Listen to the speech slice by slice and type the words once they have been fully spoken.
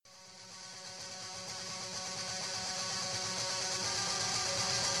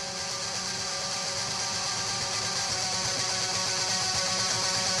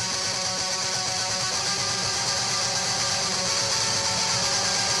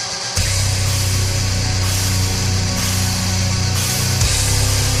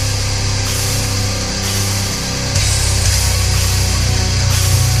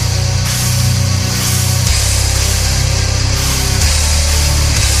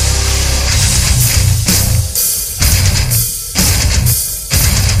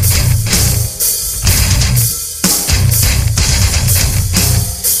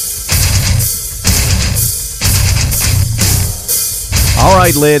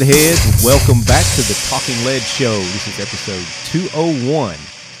right, lead heads, welcome back to the Talking Lead Show. This is episode 201,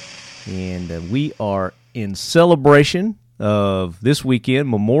 and we are in celebration of this weekend,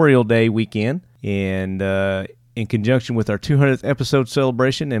 Memorial Day weekend, and in conjunction with our 200th episode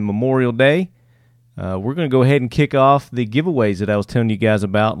celebration and Memorial Day, we're going to go ahead and kick off the giveaways that I was telling you guys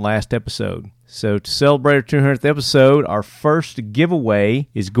about last episode. So to celebrate our 200th episode, our first giveaway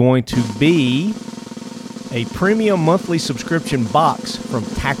is going to be a premium monthly subscription box from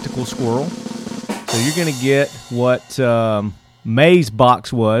Tactical Squirrel. So you're going to get what May's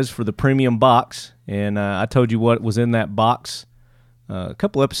box was for the premium box, and I told you what was in that box a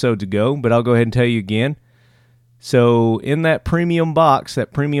couple episodes ago, but I'll go ahead and tell you again. So in that premium box,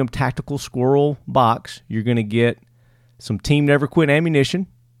 that premium Tactical Squirrel box, you're going to get some Team Never Quit ammunition,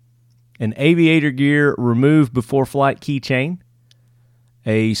 an aviator gear remove before flight keychain,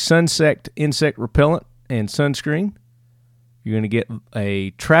 a Sunsect insect repellent and sunscreen. You're going to get a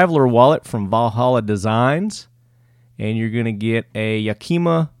traveler wallet from Valhalla Designs, and you're going to get a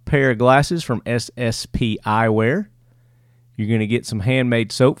Yakima pair of glasses from SSP Eyewear. You're going to get some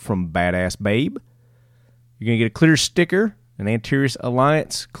handmade soap from Badass Babe. You're going to get a clear sticker, an Antares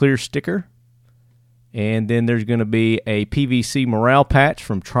Alliance clear sticker. And then there's going to be a PVC morale patch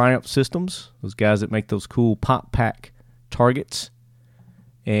from Triumph Systems, those guys that make those cool pop pack targets.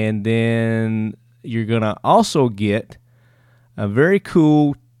 And then you're going to also get a very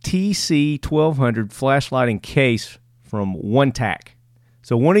cool TC1200 flashlighting case from One Tac.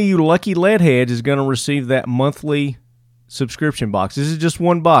 So one of you lucky lead heads is going to receive that monthly subscription box. This is just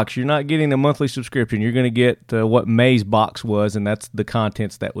one box. You're not getting a monthly subscription. You're going to get what May's box was, and that's the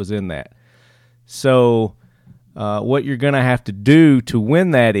contents that was in that. So what you're going to have to do to win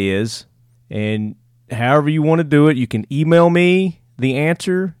that is, and however you want to do it, you can email me the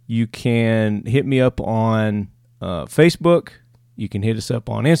answer. You can hit me up on Facebook. You can hit us up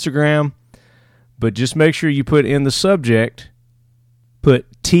on Instagram. But just make sure you put in the subject, put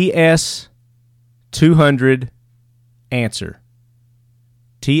TS200 answer.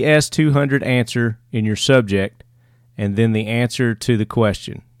 TS200 answer in your subject, and then the answer to the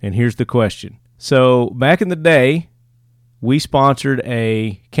question. And here's the question. So back in the day, we sponsored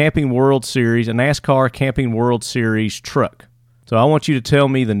a Camping World Series, a NASCAR Camping World Series truck. So I want you to tell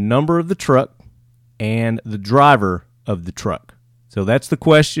me the number of the truck and the driver of the truck. So that's the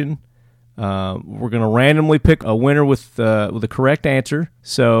question. We're going to randomly pick a winner with a correct answer.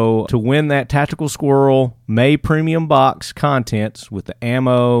 So to win that Tactical Squirrel May Premium Box contents with the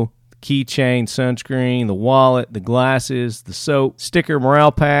ammo, the keychain, sunscreen, the wallet, the glasses, the soap, sticker,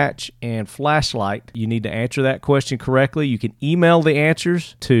 morale patch, and flashlight, you need to answer that question correctly. You can email the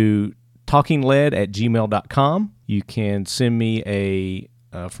answers to talkingled@gmail.com. You can send me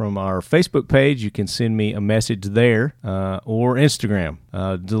from our Facebook page, you can send me a message there, or Instagram.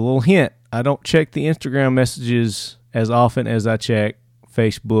 The little hint, I don't check the Instagram messages as often as I check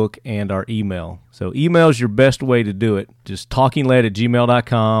Facebook and our email. So email is your best way to do it. Just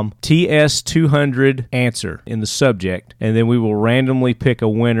talkingled@gmail.com, TS200 answer in the subject, and then we will randomly pick a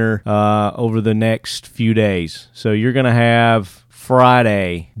winner over the next few days. So you're going to have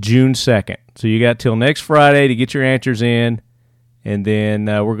Friday, June 2nd. So you got till next Friday to get your answers in, and then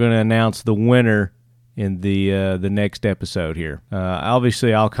we're going to announce the winner in the next episode here.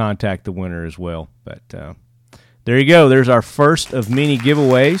 Obviously, I'll contact the winner as well. But there you go. There's our first of many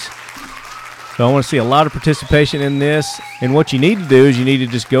giveaways. So I want to see a lot of participation in this. And what you need to do is you need to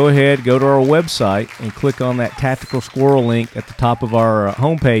just go ahead, go to our website, and click on that Tactical Squirrel link at the top of our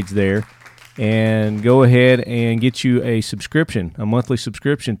homepage there, and go ahead and get you a subscription, a monthly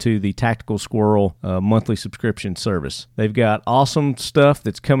subscription to the Tactical Squirrel monthly subscription service. They've got awesome stuff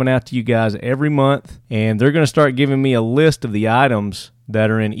that's coming out to you guys every month, and they're going to start giving me a list of the items that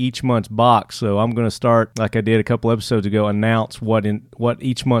are in each month's box. So I'm going to start, like I did a couple episodes ago, announce what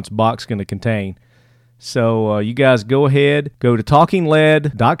each month's box is going to contain. So you guys go ahead, go to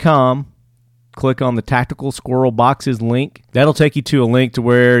talkingled.com, click on the Tactical Squirrel Boxes link. That'll take you to a link to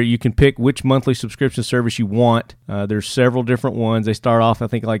where you can pick which monthly subscription service you want. There's several different ones. They start off, I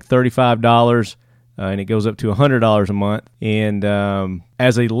think, like $35, and it goes up to $100 a month. And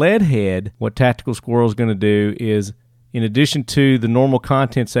as a lead head, what Tactical Squirrel is going to do is, in addition to the normal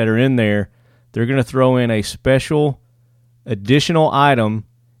contents that are in there, they're going to throw in a special additional item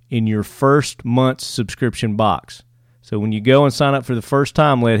in your first month's subscription box. So when you go and sign up for the first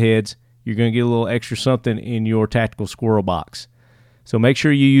time, lead heads, you're going to get a little extra something in your Tactical Squirrel box. So make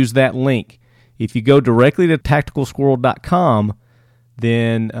sure you use that link. If you go directly to tacticalsquirrel.com,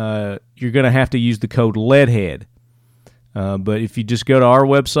 then you're going to have to use the code LEADHEAD. But if you just go to our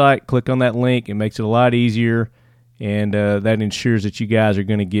website, click on that link, it makes it a lot easier. and that ensures that you guys are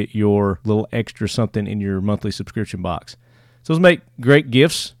going to get your little extra something in your monthly subscription box. So those make great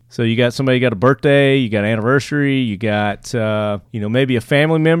gifts. So you got somebody got a birthday, you got an anniversary, you got maybe a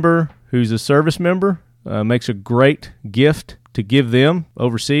family member who's a service member. Makes a great gift to give them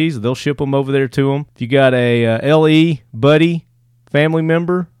overseas. They'll ship them over there to them. If you got a LE buddy, family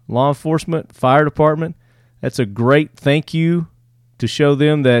member, law enforcement, fire department, that's a great thank you to show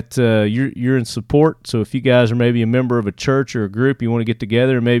them that you're in support. So if you guys are maybe a member of a church or a group, you want to get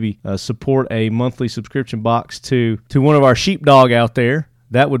together and maybe support a monthly subscription box to one of our sheepdog out there,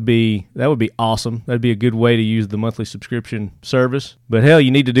 that would be awesome. That'd be a good way to use the monthly subscription service. But hell, you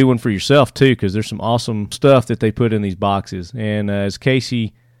need to do one for yourself too, because there's some awesome stuff that they put in these boxes. And as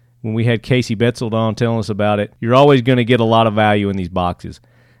Casey, when we had Casey Betzold on telling us about it, you're always going to get a lot of value in these boxes.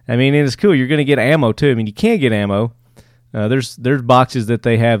 I mean, and it's cool. You're going to get ammo too. I mean, you can get ammo. There's boxes that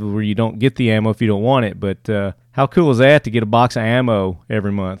they have where you don't get the ammo if you don't want it. But how cool is that to get a box of ammo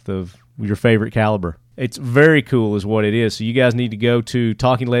every month of your favorite caliber? It's very cool is what it is. So you guys need to go to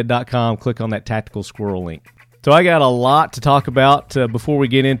talkinglead.com, click on that tactical squirrel link. So I got a lot to talk about before we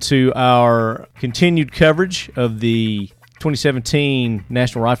get into our continued coverage of the 2017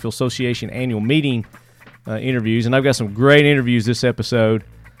 National Rifle Association annual meeting interviews. And I've got some great interviews this episode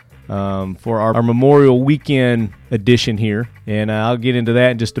for our Memorial Weekend edition here. And I'll get into that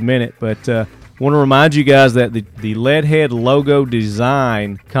in just a minute. But I want to remind you guys that the Leadhead logo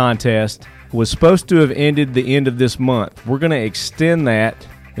design contest was supposed to have ended the end of this month. We're going to extend that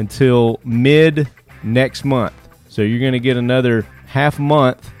until mid next month. So you're going to get another half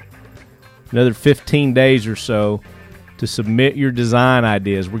month, another 15 days or so to submit your design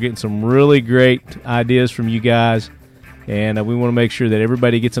ideas. We're getting some really great ideas from you guys, and we want to make sure that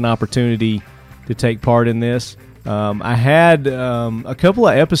everybody gets an opportunity to take part in this. I had a couple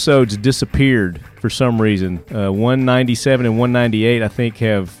of episodes disappeared for some reason. 197 and 198 I think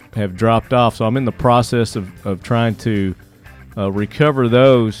have dropped off, so I'm in the process of trying to recover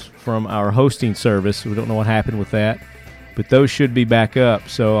those from our hosting service. We don't know what happened with that, but those should be back up.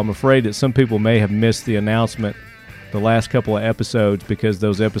 So I'm afraid that some people may have missed the announcement the last couple of episodes because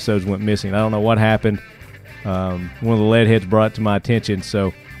those episodes went missing. I don't know what happened. One of the Leadheads brought it to my attention,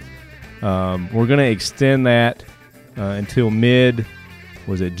 so we're going to extend that until June?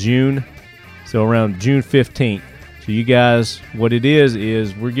 So around June 15th. So you guys, what it is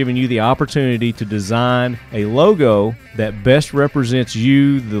we're giving you the opportunity to design a logo that best represents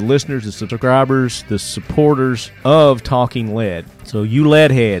you, the listeners, the subscribers, the supporters of Talking Lead. So you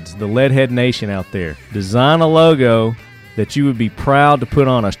Leadheads, the Leadhead Nation out there, design a logo that you would be proud to put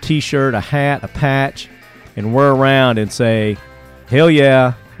on a t-shirt, a hat, a patch, and wear around and say, hell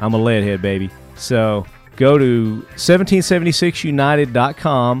yeah, I'm a Leadhead, baby. So go to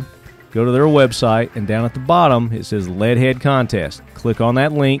 1776united.com, go to their website, and down at the bottom it says Leadhead Contest. Click on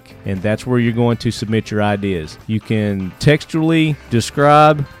that link, and that's where you're going to submit your ideas. You can textually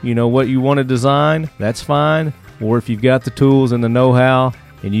describe, what you want to design. That's fine. Or if you've got the tools and the know-how,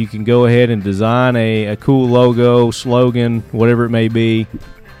 and you can go ahead and design a cool logo, slogan, whatever it may be,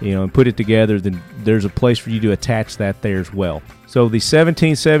 and put it together, then there's a place for you to attach that there as well. So the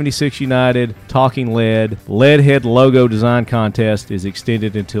 1776 United Talking Lead Leadhead Logo Design Contest is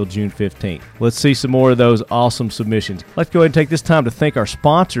extended until June 15th. Let's see some more of those awesome submissions. Let's go ahead and take this time to thank our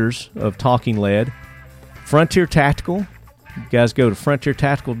sponsors of Talking Lead, Frontier Tactical. You guys go to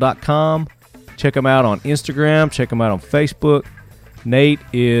frontiertactical.com. Check them out on Instagram. Check them out on Facebook. Nate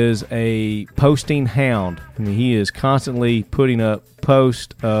is a posting hound. I mean, he is constantly putting up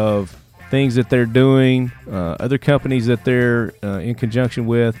posts of things that they're doing, other companies that they're in conjunction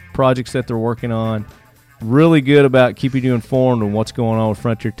with, projects that they're working on. Really good about keeping you informed on what's going on with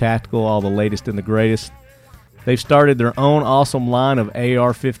Frontier Tactical, all the latest and the greatest. They've started their own awesome line of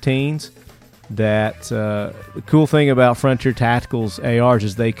AR-15s. That the cool thing about Frontier Tactical's ARs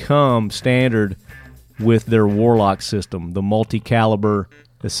is they come standard with their Warlock system, the multi-caliber,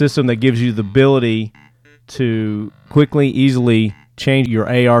 the system that gives you the ability to quickly, easily change your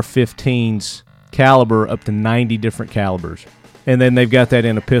AR-15's caliber up to 90 different calibers. And then they've got that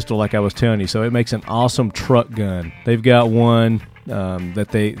in a pistol like I was telling you, so it makes an awesome truck gun. They've got one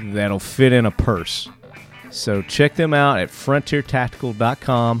that'll fit in a purse. So check them out at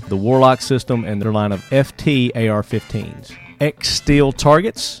frontiertactical.com, the Warlock system, and their line of FT AR-15s. X-Steel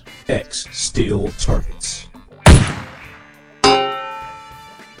targets. X-Steel targets.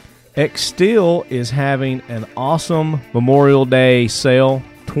 X-Steel is having an awesome Memorial Day sale,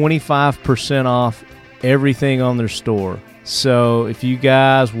 25% off everything on their store. So if you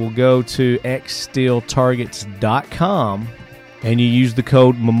guys will go to xsteeltargets.com and you use the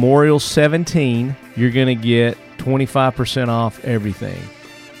code Memorial17, you're going to get 25% off everything.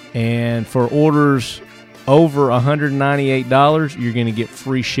 And for orders over $198, you're going to get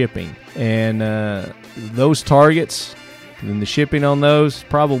free shipping. And those targets, and the shipping on those,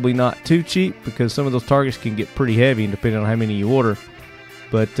 probably not too cheap, because some of those targets can get pretty heavy depending on how many you order.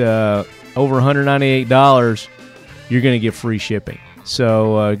 But over $198, you're going to get free shipping.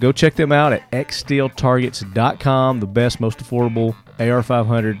 So go check them out at xsteeltargets.com, the best, most affordable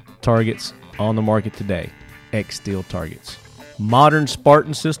AR-500 targets on the market today. X-Steel Targets. Modern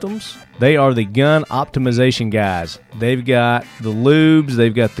Spartan Systems, they are the gun optimization guys. They've got the lubes,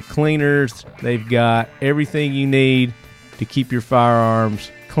 they've got the cleaners, they've got everything you need to keep your firearms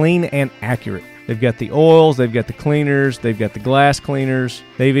clean and accurate. They've got the oils, they've got the cleaners, they've got the glass cleaners.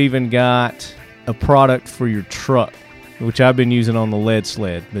 They've even got a product for your truck, which I've been using on the lead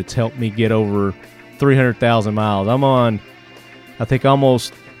sled, that's helped me get over 300,000 miles. I'm on, I think,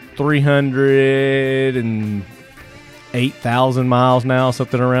 almost 308,000 miles now,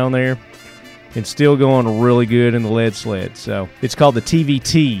 something around there. It's still going really good in the lead sled. So it's called the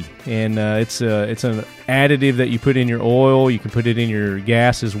TVT, and it's an additive that you put in your oil. You can put it in your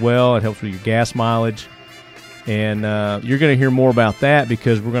gas as well. It helps with your gas mileage. And you're going to hear more about that,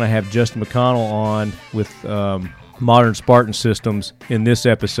 because we're going to have Justin McConnell on with Modern Spartan Systems in this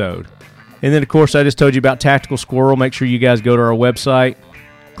episode. And then, of course, I just told you about Tactical Squirrel. Make sure you guys go to our website,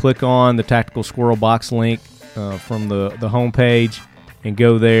 click on the Tactical Squirrel box link from the homepage, and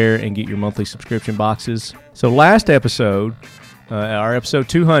go there and get your monthly subscription boxes. So last episode, our episode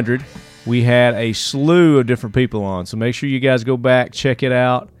 200, we had a slew of different people on. So make sure you guys go back, check it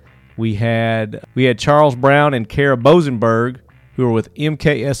out. We had Charles Brown and Kara Bosenberg, who are with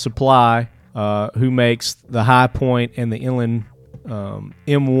MKS Supply, who makes the High Point and the Inland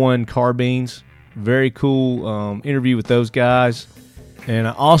M1 carbines. Very cool interview with those guys. And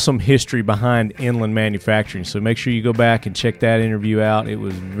an awesome history behind inland manufacturing. So make sure you go back and check that interview out. It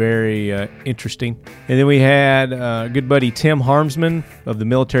was very interesting. And then we had good buddy Tim Harmsman of the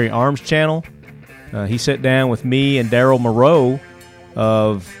Military Arms Channel. He sat down with me and Daryl Moreau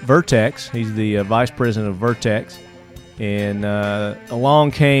of Vertex. He's the vice president of Vertex. And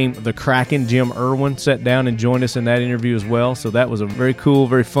along came the Kraken, Jim Irwin, sat down and joined us in that interview as well. So that was a very cool,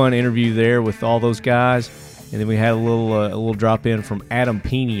 very fun interview there with all those guys. And then we had a little drop in from Adam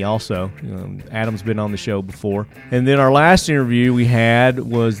Peeney also. Adam's been on the show before. And then our last interview we had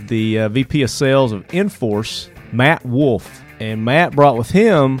was the VP of Sales of Enforce, Matt Wolf. And Matt brought with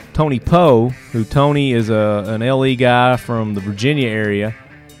him Tony Poe, who Tony is an LE guy from the Virginia area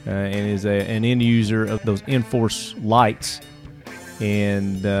and is an end user of those Enforce lights.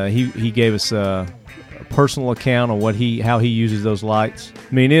 And he gave us a personal account of how he uses those lights.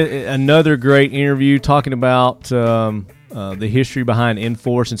 I mean, another great interview talking about the history behind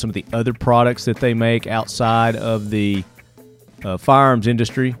Enforce and some of the other products that they make outside of the firearms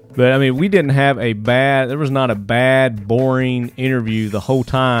industry. But I mean, there was not a bad, boring interview the whole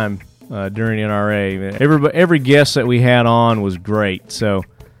time during NRA. Every guest that we had on was great. So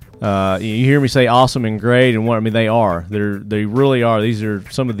you hear me say awesome and great, and they are. They really are. These are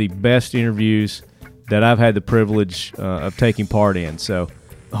some of the best interviews that I've had the privilege of taking part in. So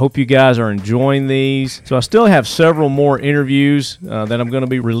I hope you guys are enjoying these. So I still have several more interviews that I'm going to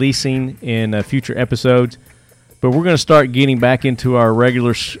be releasing in future episodes. But we're going to start getting back into our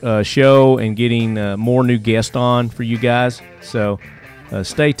regular show and getting more new guests on for you guys. So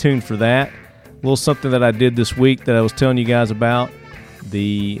stay tuned for that. A little something that I did this week that I was telling you guys about.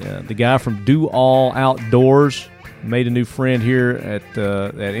 The guy from Do All Outdoors made a new friend here at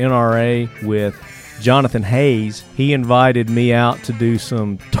NRA with Jonathan Hayes. He invited me out to do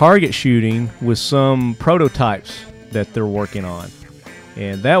some target shooting with some prototypes that they're working on.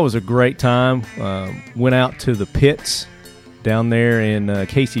 And that was a great time. Went out to the pits down there in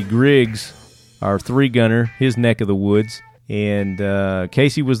Casey Griggs, our 3-gunner, his neck of the woods. And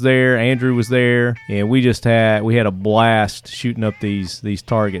Casey was there, Andrew was there, and we had a blast shooting up these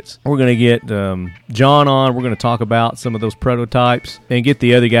targets. We're going to get John on. We're going to talk about some of those prototypes and get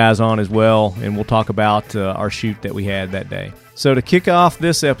the other guys on as well, and we'll talk about our shoot that we had that day. So to kick off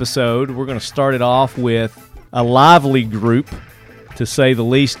this episode, we're going to start it off with a lively group, to say the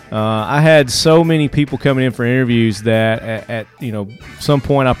least. I had so many people coming in for interviews that at some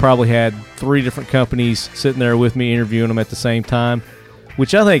point I probably had 3 different companies sitting there with me interviewing them at the same time,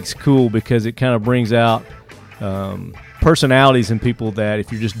 which I think is cool because it kind of brings out personalities in people that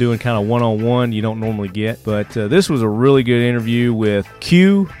if you're just doing kind of one-on-one you don't normally get. But this was a really good interview with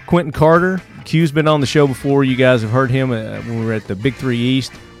Quentin Carter. Q's been on the show before. You guys have heard him when we were at the Big 3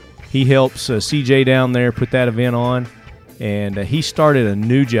 East. He helps CJ down there put that event on. And he started a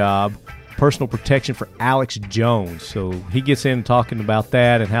new job personal protection for Alex Jones. So he gets in talking about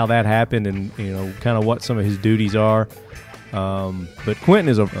that and how that happened and, kind of what some of his duties are. But Quentin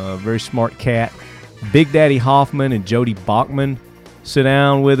is a very smart cat. Big Daddy Hoffman and Jody Bachman sit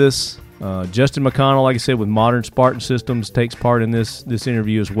down with us. Justin McConnell, like I said, with Modern Spartan Systems, takes part in this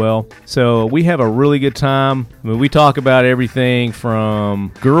interview as well. So we have a really good time. I mean, we talk about everything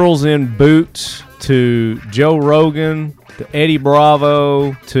from girls in boots to Joe Rogan to Eddie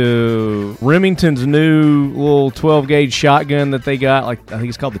Bravo to Remington's new little 12-gauge shotgun that they got. I think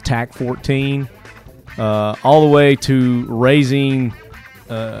it's called the TAC 14. All the way to raising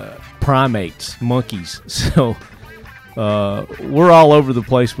primates, monkeys. So we're all over the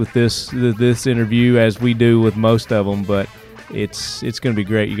place with this interview, as we do with most of them, but it's going to be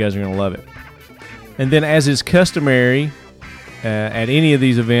great. You guys are going to love it. And then, as is customary at any of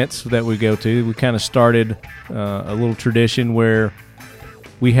these events that we go to, we kind of started a little tradition where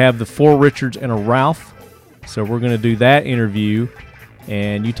we have the 4 Richards and a Ralph. So we're going to do that interview,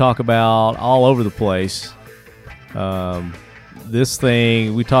 and you talk about all over the place. This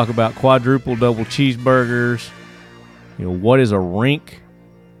thing, we talk about quadruple double cheeseburgers. What is a rink?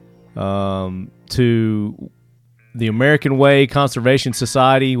 To the American Way Conservation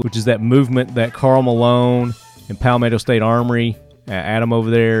Society, which is that movement that Carl Malone and Palmetto State Armory, Adam over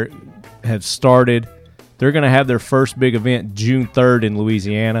there, have started. They're going to have their first big event June 3rd in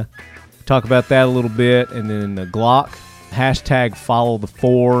Louisiana. Talk about that a little bit. And then the Glock,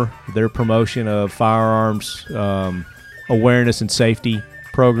 #FollowThe4, their promotion of firearms awareness and safety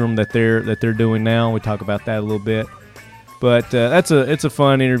program that they're doing now. We talk about that a little bit. But it's a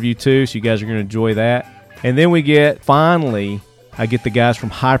fun interview too, so you guys are going to enjoy that. And then I get the guys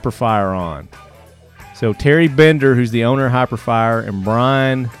from HIPERFIRE on. So Terry Bender, who's the owner of HIPERFIRE, and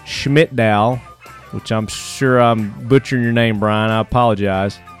Brian Schmidtdow, which I'm sure I'm butchering your name, Brian. I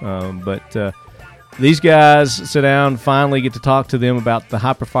apologize. But these guys sit down, finally get to talk to them about the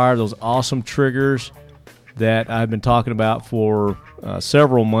HIPERFIRE, those awesome triggers that I've been talking about for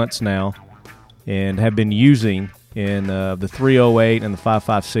several months now and have been using in the 308 and the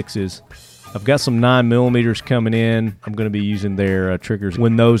 5.56s. I've got some 9mm coming in. I'm going to be using their triggers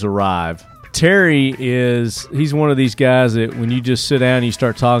when those arrive. Terry he's one of these guys that when you just sit down and you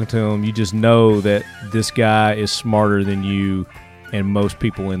start talking to him, you just know that this guy is smarter than you and most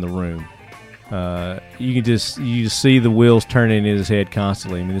people in the room. You just see the wheels turning in his head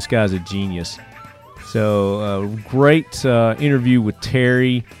constantly. I mean, this guy's a genius. So great interview with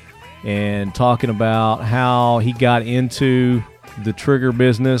Terry, and talking about how he got into the trigger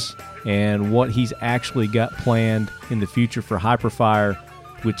business and what he's actually got planned in the future for HIPERFIRE,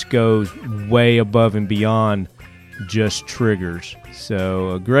 which goes way above and beyond just triggers.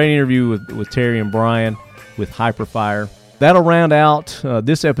 So a great interview with Terry and Brian with HIPERFIRE. That'll round out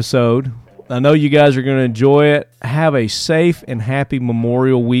this episode. I know you guys are going to enjoy it. Have a safe and happy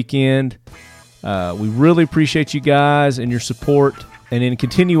Memorial Weekend. We really appreciate you guys and your support. And in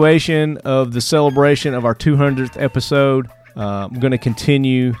continuation of the celebration of our 200th episode, I'm going to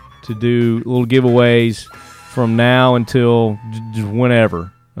continue to do little giveaways from now until just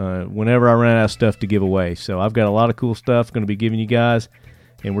whenever I run out of stuff to give away. So I've got a lot of cool stuff going to be giving you guys,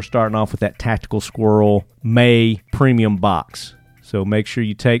 and we're starting off with that Tactical Squirrel May Premium Box. So make sure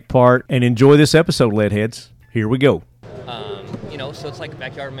you take part and enjoy this episode, Leadheads. Here we go. So it's like a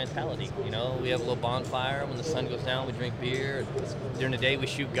backyard mentality. We have a little bonfire. When the sun goes down, we drink beer. During the day, we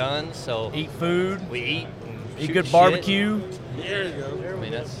shoot guns. So Eat food. We eat good barbecue. There you go. I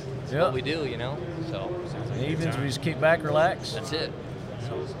mean, that's what we do, So in the evenings, we just kick back, relax. That's it.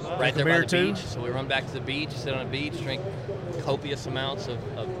 Right there by the beach. So we run back to the beach, sit on the beach, drink copious amounts of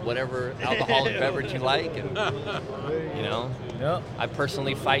whatever alcoholic beverage you like, and Yep. I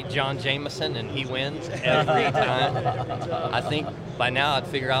personally fight John Jameson, and he wins every time. I think by now I'd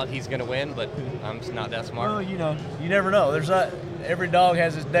figure out he's going to win, but I'm just not that smart. Well, you never know. Every dog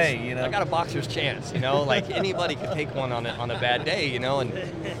has his day, I got a boxer's chance, like anybody could take one on a bad day, and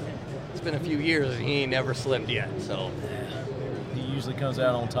it's been a few years and he ain't never slipped yet, so. He usually comes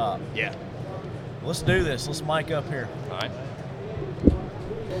out on top. Yeah. Let's do this. Let's mic up here. All right.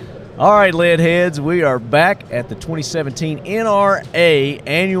 All right, Leadheads, we are back at the 2017 NRA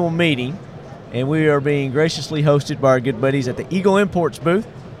annual meeting, and we are being graciously hosted by our good buddies at the Eagle Imports booth,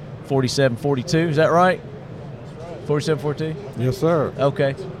 4742. Is that right? 4742? Yes, sir.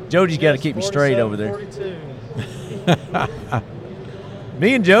 Okay. Jody's got to keep me straight over there.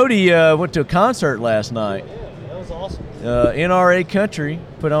 Me and Jody went to a concert last night. That was awesome. NRA Country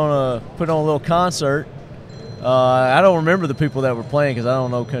put on a little concert. I don't remember the people that were playing because I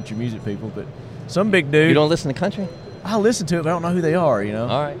don't know country music people, but some big dude. You don't listen to country? I listen to it, but I don't know who they are. You know.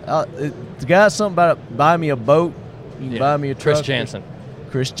 All right. The guy something about buy me a boat. You can buy me a truck.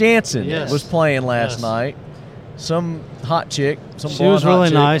 Chris Jansen was playing last night. Some hot chick. She was really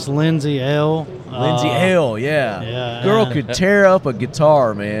nice. Lindsay L. Yeah. Girl could tear up a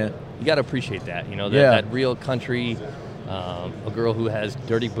guitar, man. You got to appreciate that. You know, that real country, a girl who has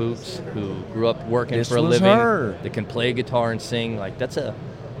dirty boots, who grew up working for a living, that can play guitar and sing. Like, that's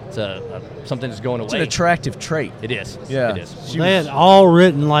something that's going away. It's an attractive trait. It is. Yeah. It is. They had all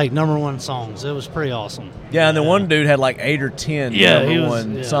written, like, #1 songs. It was pretty awesome. Yeah, and the one dude had like 8 or 10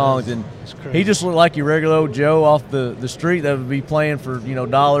 #1 songs, and he just looked like your regular old Joe off the street that would be playing for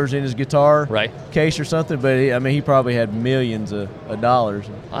dollars in his guitar case or something. But he probably had millions of dollars.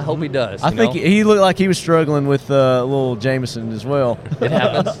 I hope he does. I think he looked like he was struggling with little Jameson as well. It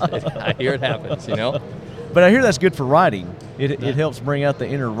happens. I hear it happens. But I hear that's good for writing. It helps bring out the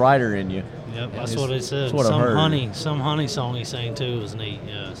inner writer in you. Yep, that's what it said. That's what I've heard. Some honey song he sang too was neat.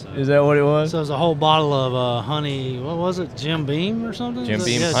 Yeah. So. Is that what it was? So it was a whole bottle of honey. What was it? Jim Beam or something? Jim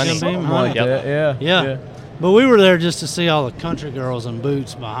Beam honey. Jim Beam honey. Yeah. But we were there just to see all the country girls in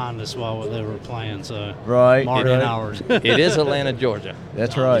boots behind us while they were playing. So marking hours. It is Atlanta, Georgia.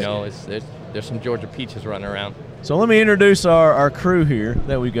 That's right. There's some Georgia peaches running around. So let me introduce our crew here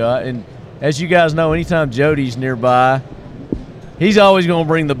that we got. And as you guys know, anytime Jody's nearby, he's always going to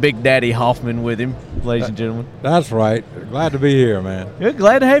bring the Big Daddy Hoffman with him, ladies and gentlemen. That's right. Glad to be here, man. Good,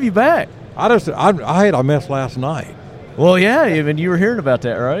 glad to have you back. I had a mess last night. Well, yeah, even you were hearing about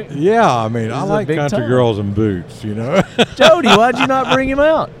that, right? Yeah, I like country girls in boots, Jody, why'd you not bring him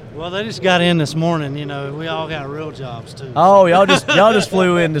out? Well, they just got in this morning. We all got real jobs too. Oh, y'all just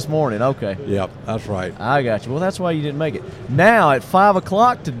flew in this morning. Okay. Yep, that's right. I got you. Well, that's why you didn't make it. Now at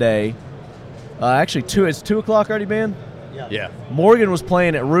 5:00 today, actually it's 2:00 already, Ben. Yeah. Morgan was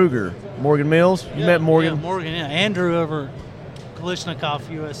playing at Ruger. Morgan Mills. You met Morgan? Yeah, Morgan, yeah. Andrew over at Kalishnikov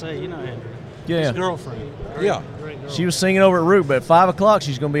USA. You know Andrew. Yeah. His girlfriend. Great girl. She was singing over at Ruger, but at 5:00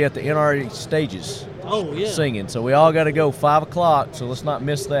 she's going to be at the NRAAM stages. Oh, yeah. Singing. So we all got to go 5:00, so let's not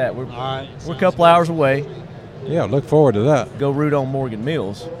miss that. We're a couple hours away. Yeah, look forward to that. Go root on Morgan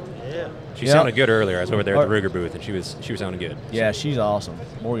Mills. Yeah. She sounded good earlier. I was over there at the Ruger booth, and she was sounding good. Yeah, she's awesome.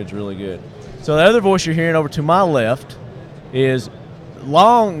 Morgan's really good. So the other voice you're hearing over to my left is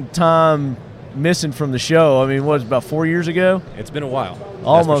long time missing from the show. About 4 years ago? It's been a while.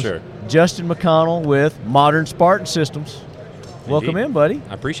 Almost. That's for sure. Justin McConnell with Modern Spartan Systems. Indeed. Welcome in, buddy.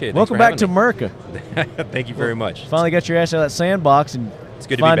 I appreciate it. Welcome back to America. Thank you very much. Finally got your ass out of that sandbox, and it's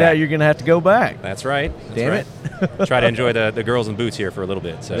good to find be back. out you're going to have to go back. That's right. Damn it. Try to enjoy the girls in boots here for a little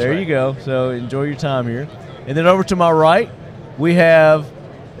bit. So there you go. So enjoy your time here. And then over to my right, we have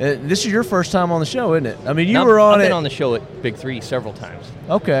this is your first time on the show, isn't it? I've been on the show at Big 3 several times.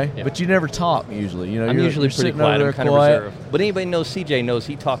 Okay, yeah. But you never talk usually. I'm usually pretty quiet. I'm kind of reserved. But anybody knows CJ knows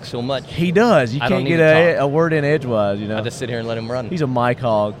he talks so much. He does. You can't get a word in edgewise. I just sit here and let him run. He's a mic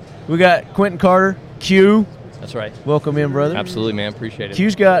hog. We got Quentin Carter, Q. That's right. Welcome in, brother. Absolutely, man. Appreciate it.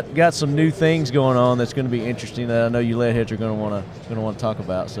 Q's got some new things going on that's going to be interesting that I know you leadheads are going to want to talk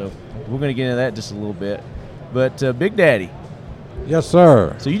about. So we're going to get into that just a little bit. But Big Daddy. Yes,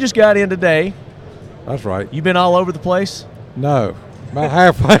 sir. So you just got in today. That's right. You been all over the place? No. About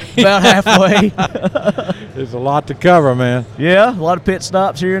halfway. About halfway. There's a lot to cover, man. Yeah, a lot of pit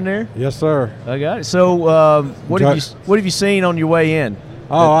stops here and there. Yes, sir. I got it. So what have you seen on your way in?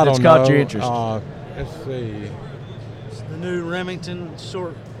 I don't know. That's caught your interest. Let's see. It's the new Remington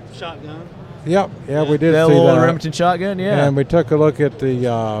short shotgun. Yep. Yeah, we did that see little that. Remington shotgun. Yeah. And we took a look at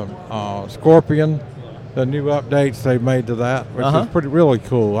the Scorpion. The new updates they made to that, which is really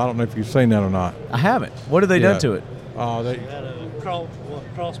cool. I don't know if you've seen that or not. I haven't. What have they done to it? They had a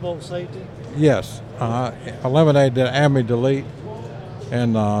crossbolt safety. Yes. Eliminated the ammo delete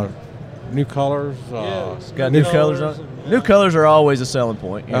and new colors. It's got new colors on it. New colors are always a selling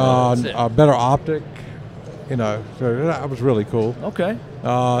point. A better optic. So that was really cool. Okay.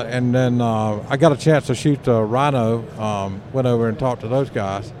 And then I got a chance to shoot the Rhino. Went over and talked to those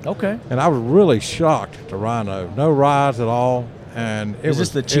guys. Okay. And I was really shocked at the Rhino. No rise at all. And is this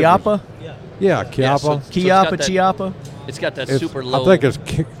the Chiappa? Yeah, Chiappa. Chiappa. It's got that super low. I think it's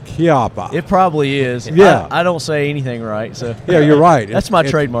Chiappa. It probably is. Yeah. I don't say anything right. So yeah, you're right. That's my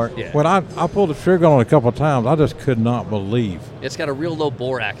trademark. Yeah. When I pulled the trigger on it a couple of times, I just could not believe. It's got a real low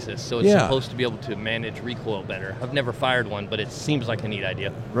bore axis, so it's supposed to be able to manage recoil better. I've never fired one, but it seems like a neat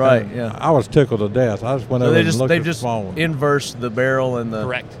idea. Right, yeah. I was tickled to death. I just went over and looked they've at just the phone. inversed the barrel and the...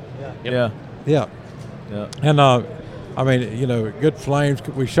 Correct. Yeah. And, good flames.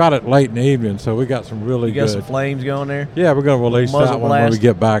 We shot it late in the evening, so we got some really good... You got some flames going there? Yeah, we're going to release that one when we blast.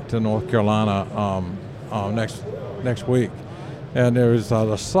 get back to North Carolina next week. And there's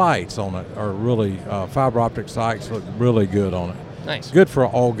the sights on it are really fiber optic sights look really good on it. Nice. Good for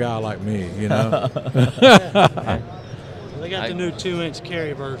an old guy like me, you know. They got the new 2-inch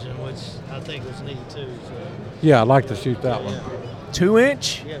carry version, which I think was neat too. So. Yeah, I'd like to shoot that one.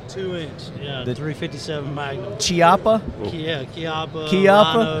 2-inch? Yeah, 2-inch. Yeah, the 357 Magnum. Chiappa? Yeah, Chiappa.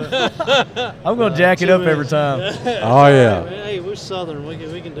 Chiappa? I'm going to jack it up every time. Oh, yeah. Hey, we're Southern. We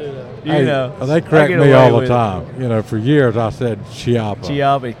can do that. You know. They correct me all the time. You know, for years I said Chiappa.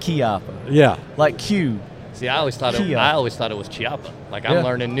 Chiappa. Yeah. Like Q. See, I always thought it was Chiappa. Like, I'm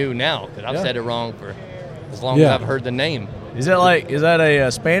learning new now because I've said it wrong for as long as I've heard the name. Is that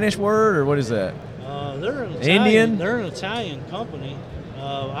a Spanish word, or what is that? They're an Italian, Indian? They're an Italian company.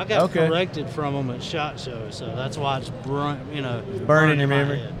 I got corrected from them at SHOT Show, so that's why it's burning your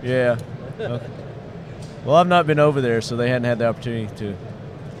memory. Yeah. Okay. Well, I've not been over there, so they hadn't had the opportunity to.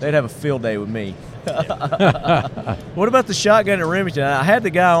 They'd have a field day with me. What about the shotgun at Remington? I had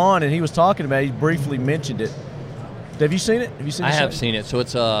the guy on, and he was talking about it. He briefly mentioned it. Have you seen it? I have seen it. So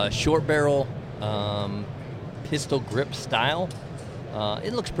it's a short barrel pistol grip style.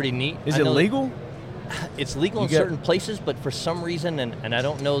 It looks pretty neat. Is it legal? It's legal in certain places, but for some reason, and I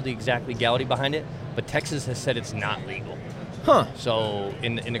don't know the exact legality behind it, but Texas has said it's not legal. Huh. So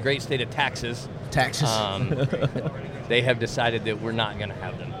in the great state of Texas, they have decided that we're not going to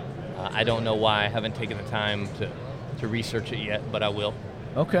have them. I don't know why. I haven't taken the time to research it yet, but I will.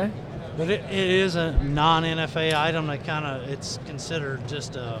 Okay. But it is a non-NFA item that it's considered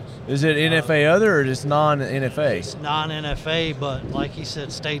just a... Is it NFA other or just non-NFA? It's non-NFA, but like he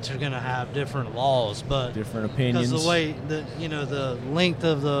said, states are going to have different laws, but... Different opinions. Because the way, the length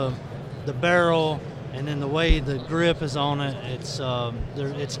of the barrel and then the way the grip is on it, it's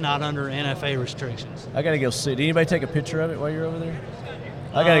not under NFA restrictions. I got to go see it. Did anybody take a picture of it while you're over there?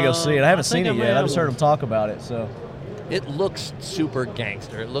 I got to go see it. I haven't seen it yet. I just heard them talk about it, so... It looks super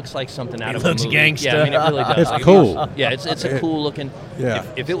gangster. It looks like something out of a movie. It looks gangster. Yeah, I mean, it really does. It's cool. It's a cool looking. Yeah.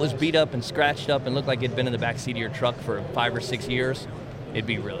 If it was beat up and scratched up and looked like it'd been in the back seat of your truck for 5 or 6 years, it'd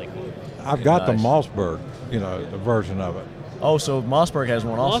be really cool. I've got the Mossberg, the version of it. Oh, so Mossberg has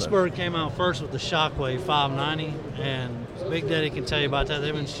one also. Mossberg came out first with the Shockwave 590, and Big Daddy can tell you about that.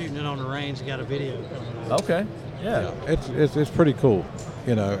 They've been shooting it on the range. Got a video coming out. Okay. Yeah. It's pretty cool.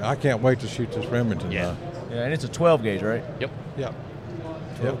 I can't wait to shoot this Remington. Yeah. Yeah, and it's a 12 gauge, right? Yep.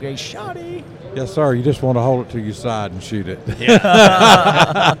 12 gauge shotty. Yes, sir. You just want to hold it to your side and shoot it.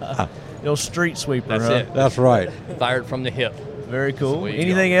 Yeah. Little street sweeper. That's it. That's right. Fired from the hip. Very cool.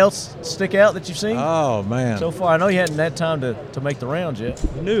 Anything else stick out that you've seen? Oh, man. So far, I know you hadn't had time to make the rounds yet.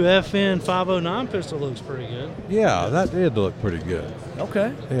 The new FN 509 pistol looks pretty good. Yeah, that did look pretty good.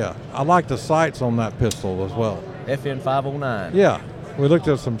 Okay. Yeah. I like the sights on that pistol as well. FN 509. Yeah. We looked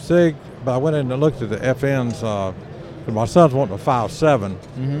at some SIG, but I went in and looked at the FNs. My son's wanting a 5.7.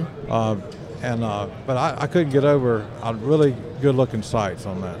 Mm-hmm. But I couldn't get over really good-looking sights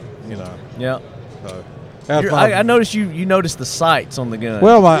on that, Yeah. So, I noticed you noticed the sights on the gun.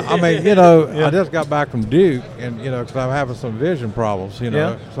 Well, I just got back from Duke, and because I'm having some vision problems,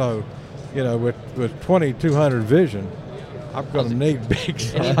 So, with 2200 vision, I'm going to need big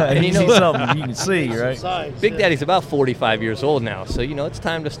sights. And you see something you can see, right? Big Daddy's about 45 years old now, so it's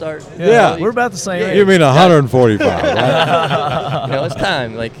time to start. Yeah, we're about the same age. You mean 145? Right? It's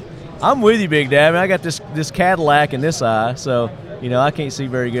time. I'm with you, Big Dad. I mean, I got this Cadillac in this eye, so I can't see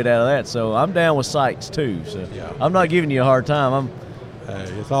very good out of that. So I'm down with sights too. So I'm not giving you a hard time. I'm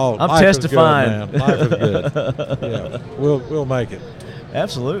testifying. Is good, man. Life is good. Yeah, we'll make it.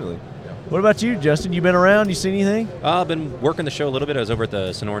 Absolutely. What about you, Justin? You been around? You seen anything? I've been working the show a little bit. I was over at the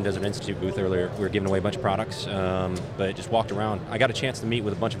Sonoran Desert Institute booth earlier. We were giving away a bunch of products, but just walked around. I got a chance to meet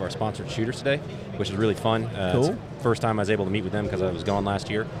with a bunch of our sponsored shooters today, which was really fun. Cool. It's the first time I was able to meet with them because I was gone last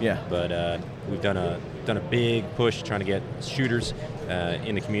year. Yeah. But we've done a big push trying to get shooters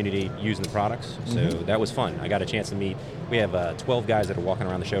in the community using the products. So that was fun. I got a chance to meet. We have 12 guys that are walking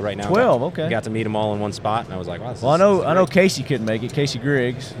around the show right now. 12, okay. Got to meet them all in one spot, and I was like, wow. I know Casey couldn't make it. Casey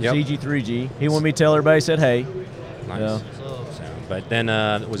Griggs, CG3G. He wanted me to tell everybody, said hey. Nice. But then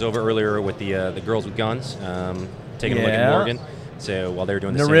was over earlier with the girls with guns, taking a look at Morgan. So while they were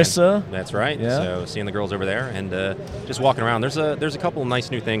doing the Narissa. That's right. Yeah. So seeing the girls over there and just walking around. There's a couple of nice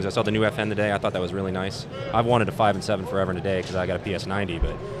new things. I saw the new FN today. I thought that was really nice. I've wanted a 5.7 forever and a day because I got a PS90,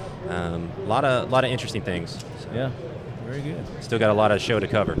 but a lot of interesting things. So. Yeah. Very good. Still got a lot of show to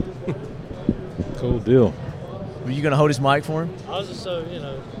cover. Cool deal. Were you going to hold his mic for him? I was just I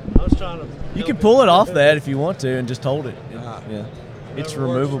was trying to. You can pull it off that if you want to and just hold it. Yeah. It's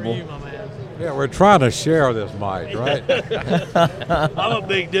removable. For you, my man. Yeah, we're trying to share this mic, right? I'm a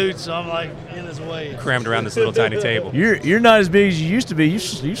big dude, so I'm like in his way. Crammed around this little tiny table. You're not as big as you used to be. You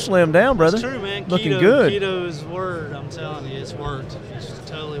slimmed down, brother. It's true, man. Looking good. Keto's word. I'm telling you, it's worked. It's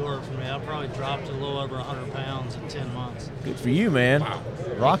totally worked for me. I probably dropped a little over 100 pounds in 10 months. Good for you, man. Wow.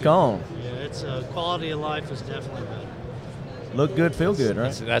 Rock on. Yeah, it's quality of life is definitely better. Look good, feel good,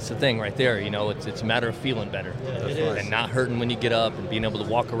 right? That's the thing right there. It's a matter of feeling better. Yeah, it is. And not hurting when you get up and being able to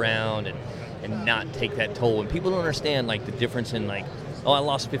walk around and not take that toll. And people don't understand, like, the difference in, like, oh, I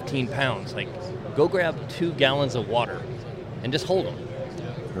lost 15 pounds. Like, go grab 2 gallons of water and just hold them.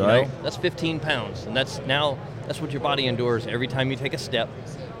 Right. That's 15 pounds. And that's what your body endures every time you take a step.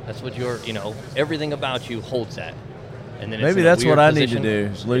 That's what everything about you holds that. And then maybe that's what I need to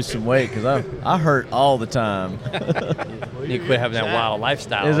do, is lose some weight, because I hurt all the time. You quit having that wild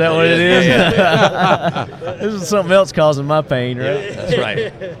lifestyle. Is that what it is? Yeah. This is something else causing my pain, right? That's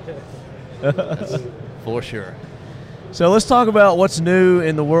right. That's for sure. So let's talk about what's new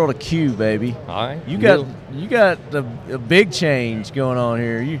in the world of Q, baby. All right. You got a big change going on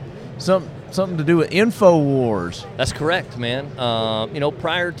here. Something to do with InfoWars. That's correct, man.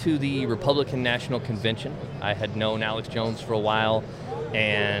 Prior to the Republican National Convention, I had known Alex Jones for a while,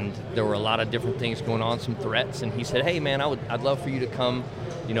 and there were a lot of different things going on, some threats, and he said, hey, man, I'd love for you to come,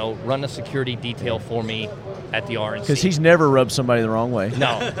 run a security detail for me at the RNC. Because he's never rubbed somebody the wrong way.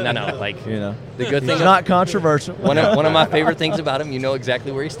 No. Like, the good thing. He's not controversial. One of my favorite things about him, you know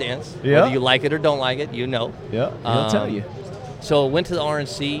exactly where he stands. Yeah. Whether you like it or don't like it, you know. Yeah, he'll tell you. So went to the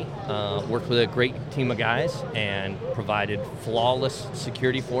RNC, worked with a great team of guys, and provided flawless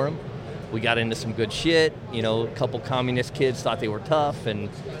security for him. We got into some good shit. A couple communist kids thought they were tough, and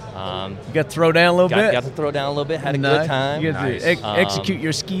you got to throw down a little bit. Got to throw down a little bit. Had a good time. You got to execute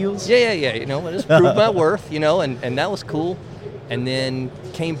your skills. Yeah. I just proved my worth. And that was cool. And then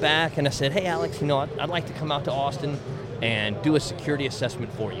came back and I said, hey, Alex, I'd like to come out to Austin and do a security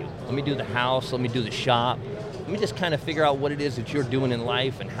assessment for you. Let me do the house. Let me do the shop. Let me just kind of figure out what it is that you're doing in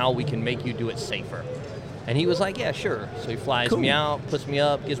life and how we can make you do it safer. And he was like, yeah, sure. So he flies me out, puts me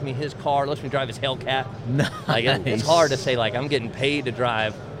up, gives me his car, lets me drive his Hellcat. Nice. Like, it's hard to say, like, I'm getting paid to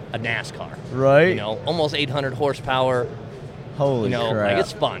drive a NASCAR. Right. Almost 800 horsepower. Holy crap. Like,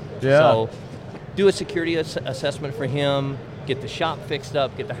 it's fun. Yeah. So do a security assessment for him, get the shop fixed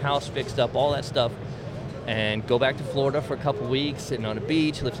up, get the house fixed up, all that stuff, and go back to Florida for a couple weeks, sitting on the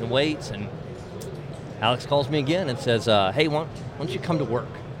beach, lifting weights, and Alex calls me again and says, hey, why don't you come to work?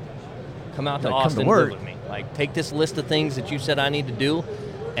 Come out to Austin and live with me. Like, take this list of things that you said I need to do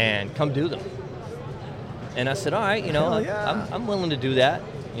and come do them. And I said, all right, I'm willing to do that.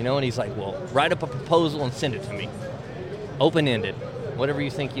 And he's like, well, write up a proposal and send it to me. Open-ended, whatever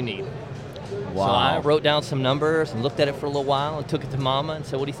you think you need. Wow. So I wrote down some numbers and looked at it for a little while and took it to Mama and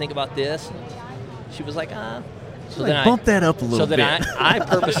said, what do you think about this? And she was like, So then bump that up a little bit. So then I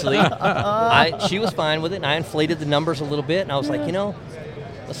purposely, she was fine with it, and I inflated the numbers a little bit, and I was like,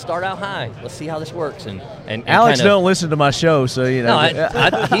 let's start out high. Let's see how this works. And Alex don't listen to my show, so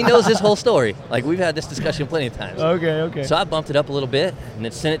No, he knows this whole story. Like, we've had this discussion plenty of times. Okay. So I bumped it up a little bit, and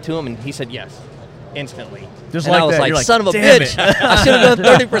then sent it to him, and he said yes, instantly. Just and like I was that. like, You're son of a damn bitch. it. I should have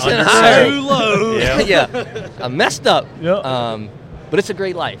done 30% higher. Too low. Yeah. I messed up. Yep. But it's a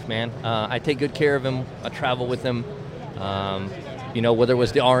great life, man. I take good care of him. I travel with him. Whether it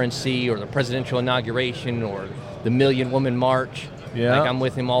was the RNC or the presidential inauguration or the Million Woman March. Yeah. Like, I'm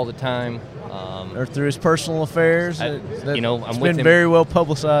with him all the time. Or through his personal affairs. I'm it's with been him. very well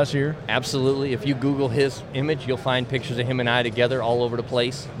publicized here. Absolutely. If you Google his image, you'll find pictures of him and I together all over the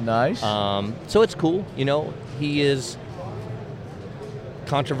place. Nice. So it's cool. He is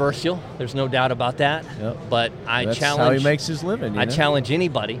controversial. There's no doubt about that. Yep. But That's how he makes his living. I challenge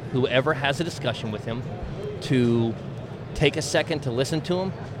anybody who ever has a discussion with him to take a second to listen to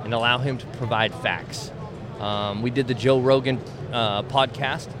him and allow him to provide facts. We did the Joe Rogan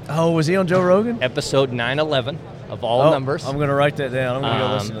podcast. Oh, was he on Joe Rogan? Episode 911 of all numbers. I'm going to write that down. I'm going to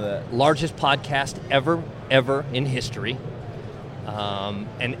go listen to that. Largest podcast ever in history.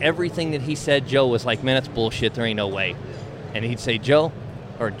 And everything that he said, Joe was like, man, that's bullshit. There ain't no way. And he'd say, Joe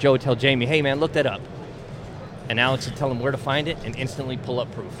would tell Jamie, hey, man, look that up. And Alex would tell him where to find it and instantly pull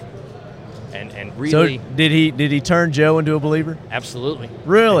up proof. And really, so did he turn Joe into a believer? Absolutely.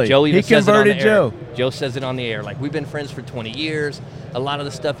 Really? And Joe even he converted Joe. Joe says it on the air. Like, we've been friends for 20 years. A lot of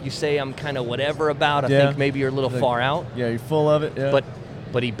the stuff you say, I'm kind of whatever about. I think maybe you're a little far out. Yeah, you're full of it. Yeah.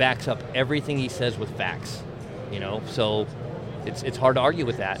 But he backs up everything he says with facts. So it's hard to argue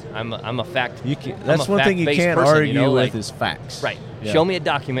with that. I'm a fact. That's one thing you can't argue with is facts. Right. Yeah. Show me a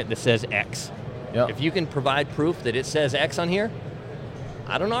document that says X. Yep. If you can provide proof that it says X on here,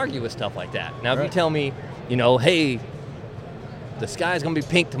 I don't argue with stuff like that. Now, if you tell me, hey, the sky's going to be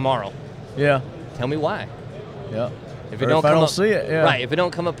pink tomorrow. Yeah. Tell me why. Yeah. If I don't see it, yeah. Right. If it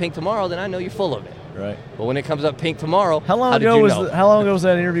don't come up pink tomorrow, then I know you're full of it. Right. But when it comes up pink tomorrow, how long ago was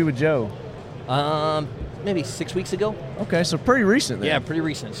that interview with Joe? Maybe 6 weeks ago. Okay, so pretty recent then. Yeah, pretty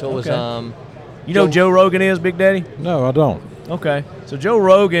recent. So it was you know who Joe Rogan is, Big Daddy? No, I don't. Okay. So Joe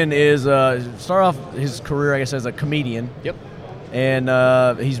Rogan is started off his career, I guess, as a comedian. Yep.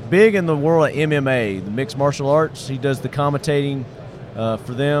 And he's big in the world of MMA, the mixed martial arts. He does the commentating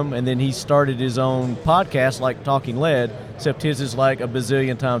for them, and then he started his own podcast like Talking Lead, except his is like a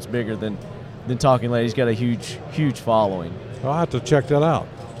bazillion times bigger than Talking Lead. He's got a huge following. I'll have to check that out.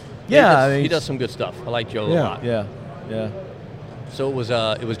 Yeah, he does some good stuff. I like Joe a lot. Yeah. So it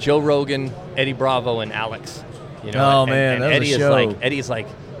was Joe Rogan, Eddie Bravo, and Alex. Man, that was a show. Eddie's like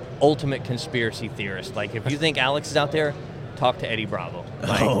ultimate conspiracy theorist. Like if you think Alex is out there, talk to Eddie Bravo.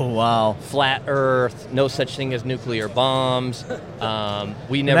 Like, oh wow! Flat Earth, no such thing as nuclear bombs.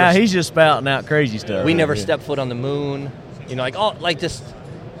 We never. He's just spouting out crazy stuff. We never stepped foot on the moon.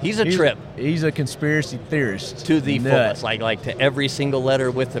 He's a trip. He's a conspiracy theorist to the fullest, like to every single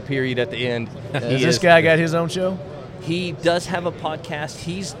letter with the period at the end. Has this guy got his own show? He does have a podcast.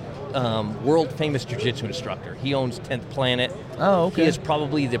 He's world famous jiu-jitsu instructor. He owns 10th Planet. Oh, okay. He is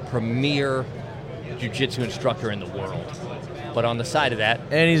probably the premier jiu-jitsu instructor in the world. But on the side of that,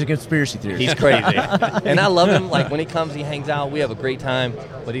 and he's a conspiracy theorist. He's crazy, and I love him. Like when he comes, he hangs out. We have a great time.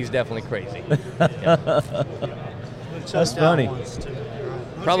 But he's definitely crazy. Yeah. That's funny.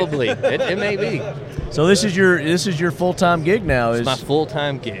 Probably it may be. So this is your full-time gig now? It's my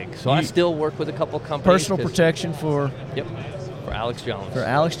full-time gig. So I still work with a couple companies. Personal protection for? Yep. For Alex Jones. For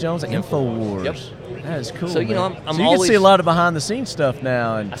Alex Jones at InfoWars. Yep. That is cool. So I'm so you always, can see a lot of behind-the-scenes stuff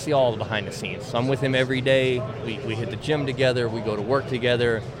now. And I see all the behind-the-scenes. So I'm with him every day. We hit the gym together. We go to work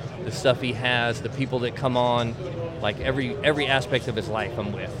together. The stuff he has, the people that come on, like every aspect of his life,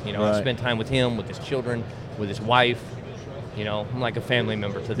 I'm with. I spend time with him, with his children, with his wife. I'm like a family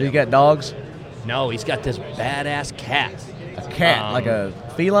member to them. Do you got dogs? No, he's got this badass cat. A cat, like a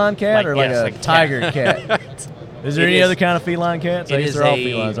feline cat, or like a tiger cat? Is there any other kind of feline cats? I guess they're all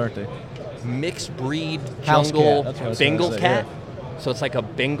felines, aren't they? Mixed breed House jungle cat. Bengal cat. Yeah. So it's like a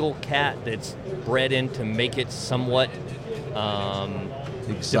Bengal cat that's bred in to make it somewhat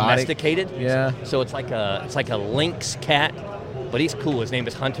domesticated. Yeah. So it's like a lynx cat, but he's cool. His name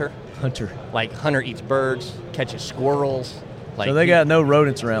is Hunter. Hunter. Like Hunter eats birds, catches squirrels. Like so they got no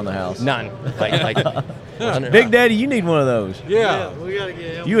rodents around the house. None. Big Daddy, you need one of those. Yeah. We gotta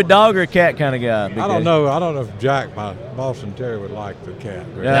get him. You a dog or a cat kind of guy? Big I don't Daddy? know. I don't know if Jack, my Boston Terrier, would like the cat.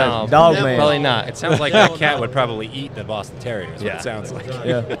 Yeah, no, dog man. Probably not. It sounds like that cat would probably eat the Boston Terrier. Is what it sounds like.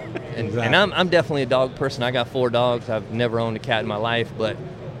 Yeah. And I'm definitely a dog person. I got 4 dogs. I've never owned a cat in my life, but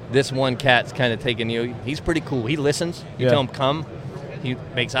this one cat's kind of taking he's pretty cool. He listens. You tell him come. He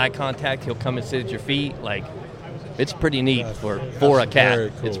makes eye contact. He'll come and sit at your feet. Like, it's pretty neat for a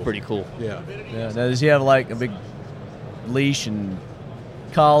cat. Cool. It's pretty cool. Yeah. Now, does he have like a big leash and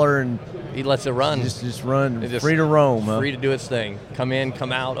collar and he lets it run? Just run, free to roam, huh? Free to do its thing. Come in,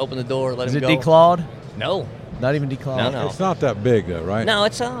 come out, open the door, let him go. Is it declawed? No. Not even declawed? No. It's not that big though, right? No,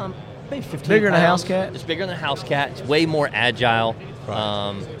 it's maybe 15 Bigger than a pounds. house cat? It's bigger than a house cat. It's way more agile.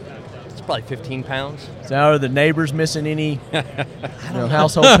 Right. It's probably 15 pounds. So are the neighbors missing any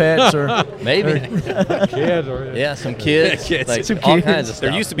household pets or maybe? Kids or yeah, some kids. Like Some all kids. kinds of stuff.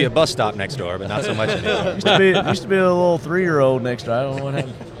 There used to be a bus stop next door, but not so much anymore. used to be a little 3-year-old next door. I don't know what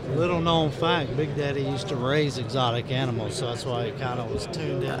happened. Little known fact, Big Daddy used to raise exotic animals, so that's why he kind of was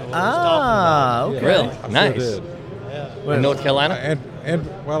tuned in to what he was talking about. Okay. Really? I Nice. Sure did. Yeah. In North Carolina? And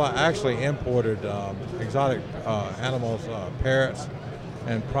I actually imported exotic animals, parrots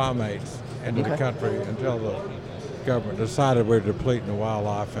and primates into the country until the government decided we're depleting the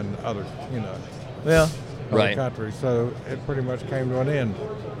wildlife and other, Yeah. Right. countries. So it pretty much came to an end.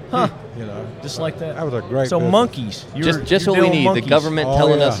 Huh. Just like that. That was a great. So business. monkeys. Just what we need. Monkeys. The government Oh,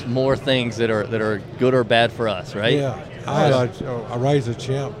 telling yeah. us more things that are good or bad for us, right? Yeah, I raised a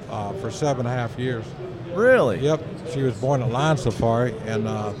chimp for 7.5 years. Really? Yep, she was born at Lion Safari, and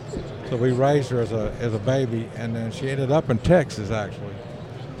so we raised her as a baby, and then she ended up in Texas actually,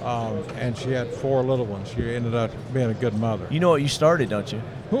 and she had 4 little ones. She ended up being a good mother. You know what you started, don't you?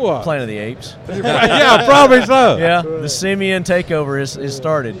 What? Planet of the Apes. Yeah, probably so. Yeah, the simian takeover is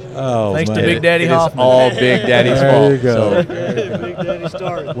started. Oh, Thanks to man. Big Daddy It is Hoffman. all Big Daddy's There fault. you go. So Big Daddy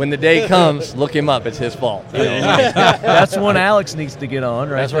started. when the day comes, look him up. It's his fault. You know? That's one Alex needs to get on,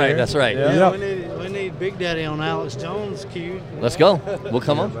 right? That's right. there. That's right. Yeah. Yep. We need Big Daddy on Alex Jones' cue. Let's go. We'll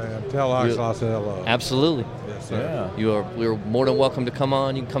come on. Man, tell Axel I said hello. Absolutely. Yes, sir. Yeah. We're more than welcome to come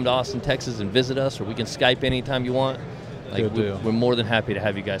on. You can come to Austin, Texas, and visit us, or we can Skype anytime you want. Good deal. We're more than happy to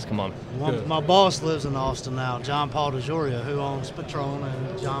have you guys come on. My boss lives in Austin now, John Paul DeJoria, who owns Patron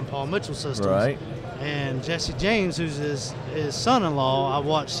and John Paul Mitchell Systems. Right. And Jesse James, who's his son-in-law, I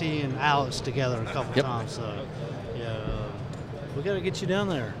watched he and Alex together a couple times. So, we got to get you down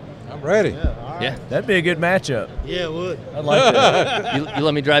there. I'm ready. Yeah, all right. Yeah. That'd be a good matchup. Yeah, it would. I'd like that. You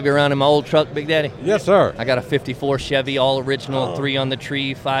let me drive you around in my old truck, Big Daddy? Yes, sir. I got a 54 Chevy, all original, 3 on the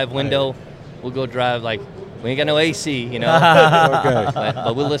tree, 5 window. We'll go drive we ain't got no AC, Okay.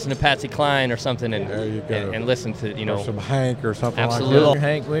 but we'll listen to Patsy Cline or something There you go. and listen to, Or some Hank or something Absolutely. like that.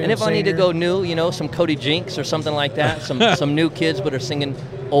 Hank Williams And if I need to Sr. go new, some Cody Jinks or something like that, some new kids but are singing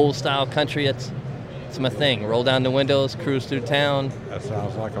old style country, it's my thing. Roll down the windows, cruise through town. That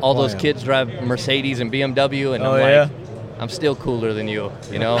sounds like a All plan. those kids drive Mercedes and BMW, and Oh, I'm yeah? like, I'm still cooler than you,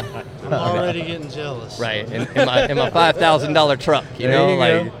 I'm already getting jealous. Right, in my $5,000 truck, There you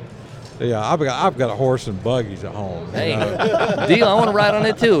go. Yeah, I've got a horse and buggies at home. you Hey, know. deal. I want to ride on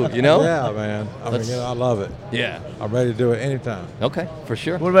it too. Yeah, man. I love it. Yeah. I'm ready to do it anytime. Okay, for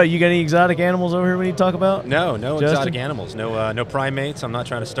sure. What about you? Got any exotic animals over here we need to talk about? No Justin? exotic animals. No primates. I'm not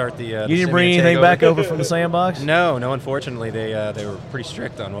trying to start the. You didn't bring anything back over from the sandbox? No. Unfortunately, they were pretty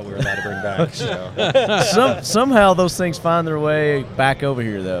strict on what we were allowed to bring back. So. Somehow those things find their way back over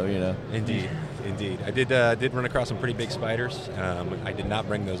here, though. Indeed. I did run across some pretty big spiders. I did not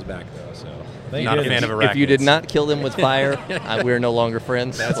bring those back though. So Thank not a goodness. fan of arachnids. If you did not kill them with fire, we're no longer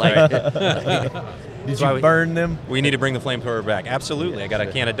friends. That's Did you burn them? We need to bring the flamethrower back. Absolutely. I got a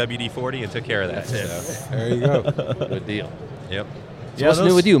can of WD-40 and took care of that. So. There you go. Good deal. Yep. So what's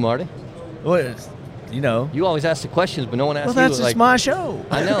new with you, Marty? Well, You always ask the questions, but no one asks well, that's you. just my show.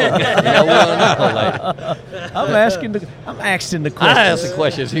 I know. We wanna know, I'm asking the questions. I ask the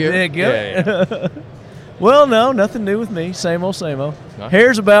questions here. There you go. Yeah. Well, no, nothing new with me. Same old, same old. Right.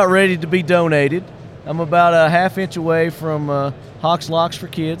 Hair's about ready to be donated. I'm about a half-inch away from Hawks Locks for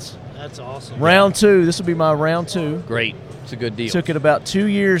Kids. That's awesome. Round 2. This will be my round 2. Great. It's a good deal. Took it about 2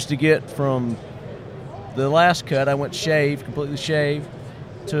 years to get from the last cut. I went completely shaved,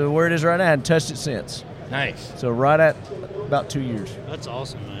 to where it is right now. I hadn't touched it since. Nice. So right at about 2 years. That's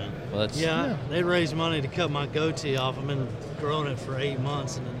awesome, man. Well, that's They raised money to cut my goatee off. I've been growing it for 8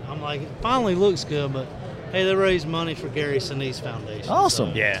 months, and I'm like, it finally looks good, but hey, they raised money for Gary Sinise Foundation.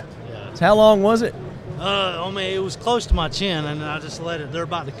 Awesome. So, yeah. So how long was it? It was close to my chin, and I just let it. They're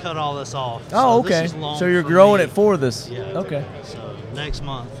about to cut all this off. Oh, So okay. this is long So you're for growing me. it for this. Yeah. Okay. So next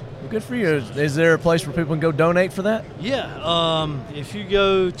month. Well, good for you. Is there a place where people can go donate for that? Yeah. If you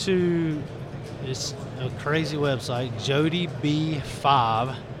go to, it's a crazy website,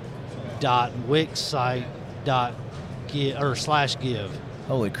 jodybee5.wixsite.give.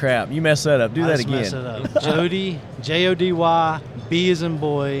 Holy crap. You messed that up. Do I that just again. messed it up. Jody, Jody, B as in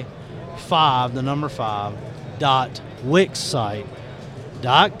boy, 5, the number 5,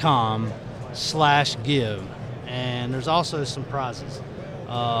 wixsite.com/give. And there's also some prizes.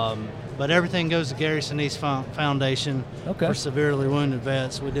 But everything goes to Gary Sinise Foundation for severely wounded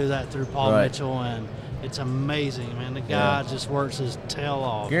vets. We do that through Paul Mitchell, and it's amazing, man. The guy just works his tail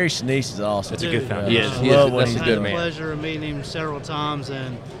off. Gary Sinise is awesome. It's a good foundation. He is. Love what That's he's a I've good had the man. pleasure of meeting him several times,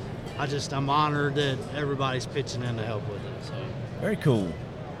 and I'm honored that everybody's pitching in to help with it. So, Very cool.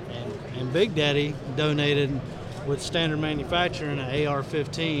 and Big Daddy donated with Standard Manufacturing an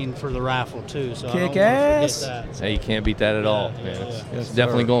AR-15 for the raffle too. So I don't Kick want to ass. forget that. Hey, you can't beat that at all, man. yeah. It's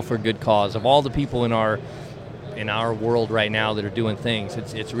definitely going for a good cause. Of all the people in our world right now that are doing things,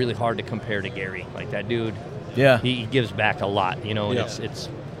 it's really hard to compare to Gary. Like that dude, he gives back a lot. And it's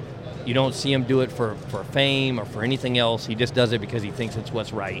you don't see him do it for fame or for anything else. He just does it because he thinks it's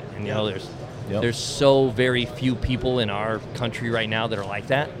what's right. And there's so very few people in our country right now that are like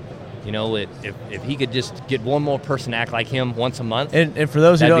that. If he could just get one more person to act like him once a month. And for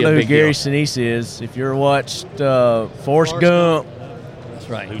those who that'd don't be a know who big Gary deal. Sinise is, if you ever watched Forrest Gump, That's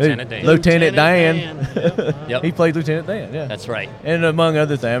right. Lieutenant Dan. Yep. He played Lieutenant Dan, yeah. That's right. And among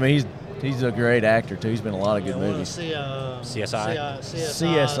other things, I mean, he's a great actor, too. He's been in a lot of good movies. CSI?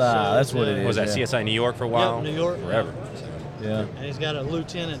 CSI, that's what it is. Was that CSI New York for a while? Yep, New York. Forever. Yeah. And he's got a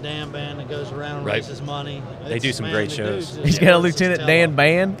Lieutenant Dan band that goes around and Right. raises money. They do some great shows. He's got a Lieutenant Dan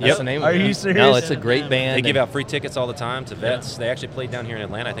band? That's the name of Are it. you serious? No, it's a great band. They give out free tickets all the time to vets. They actually played down here in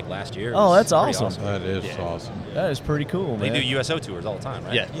Atlanta, I think, last year. It Oh, was that's pretty awesome. That is awesome. That is pretty cool, They man. do USO tours all the time,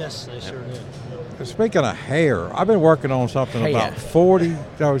 right? Yeah. Yes, they sure do. speaking of hair, I've been working on something about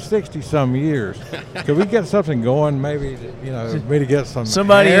 60 some years. Could we get something going? Maybe me to get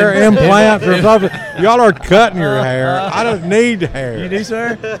somebody hair implants or something. Y'all are cutting your hair. I don't need hair. You do,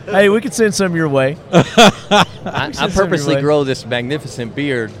 sir? Hey, we could send some your way. I purposely grow this magnificent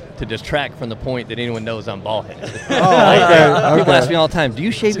beard to distract from the point that anyone knows I'm bald-headed. Okay. People ask me all the time, do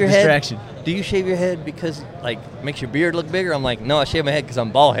you shave your head? Distraction. Do you shave your head because makes your beard look bigger? I'm like, no, I shave my head because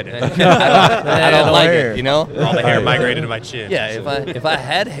I'm bald-headed. I don't like it, All the hair migrated to my chin. Yeah, if I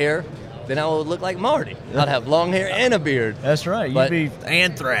had hair, then I would look like Marty. I'd have long hair and a beard. That's right. You'd be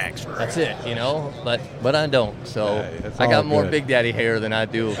anthrax. That's it, But I don't. So I got more Big Daddy hair than I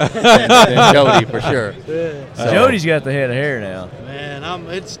do than Jody for sure. So. Jody's got the head of hair now. Man,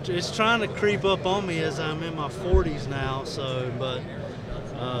 it's trying to creep up on me as I'm in my 40s now. But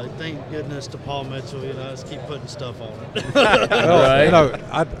thank goodness to Paul Mitchell, let's keep putting stuff on it. Right.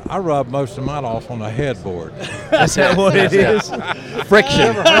 I rub most of mine off on the headboard. Is that what it is? Friction.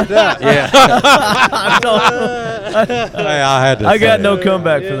 Never heard that. Yeah. I got no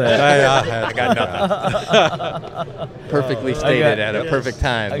comeback for that. I got nothing. Perfectly stated at a perfect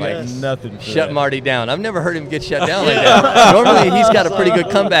time. I got nothing for shut that. Marty down. I've never heard him get shut down like that. Normally he's got a pretty good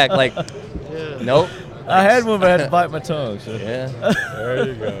comeback. Nope. I had one, but I had to bite my tongue. So. Yeah. There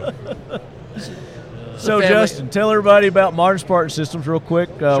you go. So, Justin, tell everybody about Modern Spartan Systems real quick,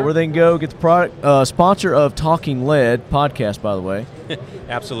 where they can go get the product. Sponsor of Talking Lead podcast, by the way.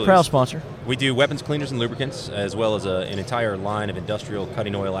 Absolutely. Proud sponsor. We do weapons cleaners and lubricants, as well as an entire line of industrial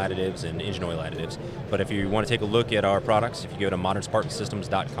cutting oil additives and engine oil additives. But if you want to take a look at our products, if you go to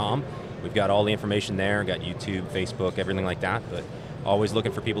modernspartansystems.com, we've got all the information there. Got YouTube, Facebook, everything like that. But always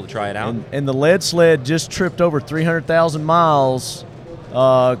looking for people to try it out. And the lead sled just tripped over 300,000 miles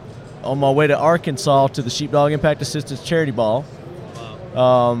on my way to Arkansas to the Sheepdog Impact Assistance Charity Ball.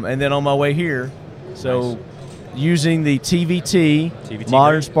 And then on my way here. So using the TVT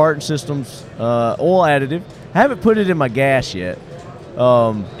Modern Spartan Systems oil additive. I haven't put it in my gas yet.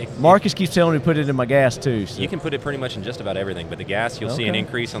 Marcus keeps telling me to put it in my gas too. So. You can put it pretty much in just about everything, but the gas, you'll see an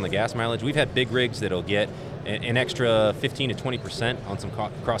increase on the gas mileage. We've had big rigs that'll get an extra 15 to 20% on some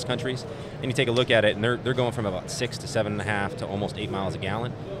cross countries, and you take a look at it, and they're going from about 6 to 7.5 to almost 8 miles a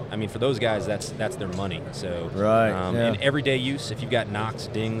gallon. I mean, for those guys, that's their money. So, in everyday use, if you've got knocks,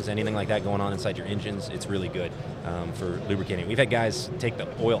 dings, anything like that going on inside your engines, it's really good for lubricating. We've had guys take the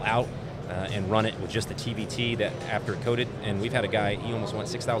oil out and run it with just the TVT that after it coated, and we've had a guy, he almost went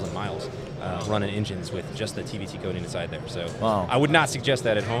 6,000 miles running engines with just the TVT coating inside there. So I would not suggest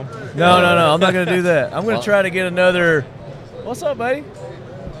that at home. No, I'm not going to do that. I'm going to try to get another. What's up, buddy?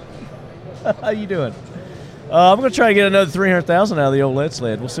 How you doing? I'm going to try to get another 300,000 out of the old lead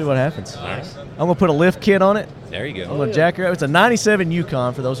sled. We'll see what happens. Nice. I'm going to put a lift kit on it. There you go. I'm going to jack her up. It's a 97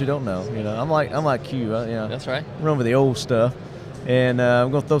 Yukon for those who don't know. I'm like Q. That's right. Run with the old stuff. And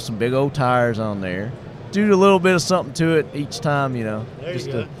I'm going to throw some big old tires on there. Do a little bit of something to it each time, just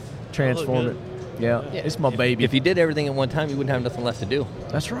to transform it. Yeah, it's my baby. If you did everything at one time, you wouldn't have nothing left to do.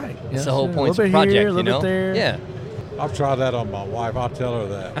 That's right. That's the whole point of the the project, here, a little bit there. Yeah. I'll try that on my wife. I'll tell her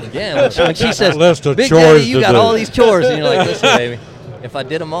that. Yeah, when she says, list of Big chores Daddy, you to got do. all these chores. And you're like, listen, baby, if I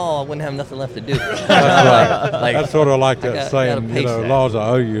did them all, I wouldn't have nothing left to do. That's sort of like that saying, that. laws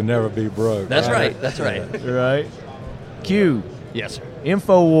of you never be broke. That's right. That's right. Right. Q. Yes, sir.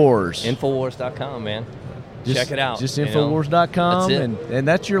 Infowars. Infowars.com, man. Check it out. Just Infowars.com. That's it. And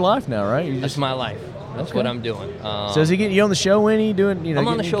that's your life now, right? That's my life. That's what I'm doing. So is he getting you on the show, Winnie? I'm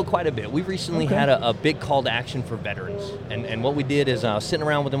on the show quite a bit. We've recently had a big call to action for veterans. And what we did is I was sitting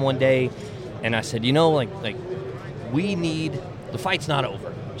around with him one day, and I said, we need, the fight's not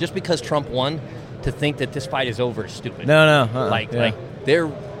over. Just because Trump won, to think that this fight is over is stupid. No.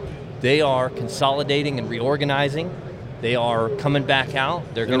 They are consolidating and reorganizing. They are coming back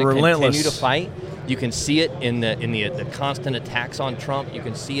out. They're going to continue to fight. You can see it in the constant attacks on Trump. You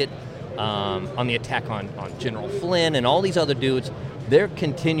can see it on the attack on General Flynn and all these other dudes. They're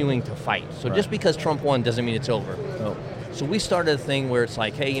continuing to fight. So just because Trump won doesn't mean it's over. Oh. So we started a thing where it's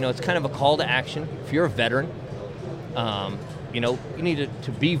like, hey, it's kind of a call to action. If you're a veteran, you need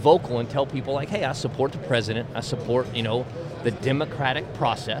to be vocal and tell people like, hey, I support the president. I support, the democratic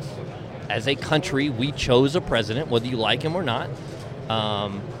process. As a country, we chose a president, whether you like him or not.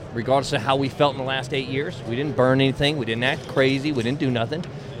 Regardless of how we felt in the last 8 years, we didn't burn anything. We didn't act crazy. We didn't do nothing.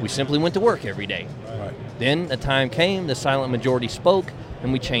 We simply went to work every day. Right. Then the time came, the silent majority spoke,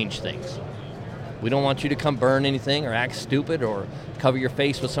 and we changed things. We don't want you to come burn anything or act stupid or cover your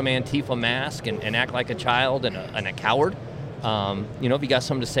face with some Antifa mask and act like a child and a coward. If you got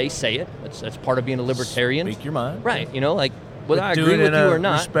something to say it. That's part of being a libertarian. Speak your mind. Right. whether I agree with you or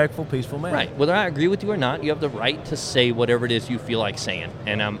not, respectful, peaceful manner. Right. Whether I agree with you or not, you have the right to say whatever it is you feel like saying,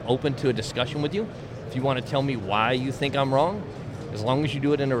 and I'm open to a discussion with you. If you want to tell me why you think I'm wrong, as long as you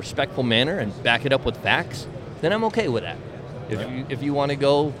do it in a respectful manner and back it up with facts, then I'm okay with that. If you want to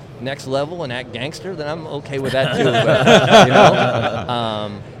go next level and act gangster, then I'm okay with that too. But, you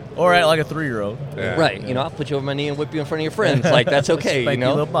know, or act like a 3-year-old. Yeah. Right. You know, I'll put you over my knee and whip you in front of your friends. Like, that's okay. Spank you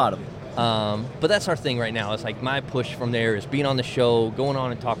know, you little bottom. But that's our thing right now. It's like my push from there is being on the show, going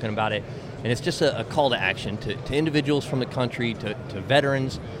on and talking about it, and it's just a call to action to individuals from the country, to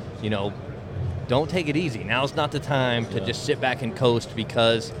veterans. You know, don't take it easy. Now's not the time to just sit back and coast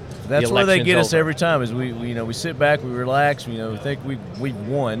because that's the where they get us over. every time. Is we sit back, we relax. We think we've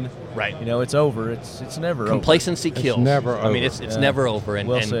won. Right. You know, it's over. It's never complacency over. kills. It's never over. I mean, it's never over. And,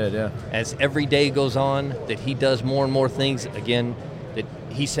 well said. Yeah. As every day goes on, that he does more and more things again that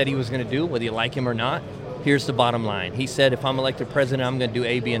he said he was going to do, whether you like him or not. Here's the bottom line. He said, if I'm elected president, I'm going to do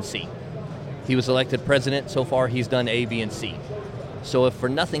A, B, and C. He was elected president. So far, he's done A, B, and C. So if for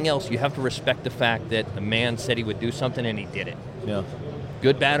nothing else, you have to respect the fact that the man said he would do something and he did it. Yeah.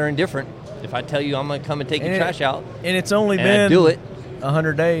 Good, bad, or indifferent. If I tell you I'm going to come and take your trash out, and it's only and been I do it,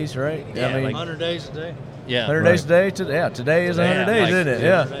 100 days, right? Yeah, I mean, like 100 days a day. Yeah. 100 days a day. Today is 100 days, isn't it?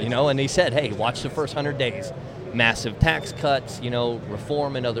 Yeah. You know, and he said, hey, watch the first 100 days. Massive tax cuts, you know,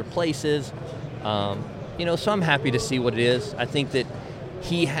 reform in other places. You know, so I'm happy to see what it is. I think that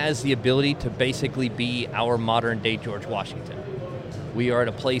he has the ability to basically be our modern day George Washington. We are at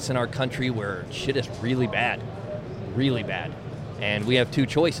a place in our country where shit is really bad. And we have two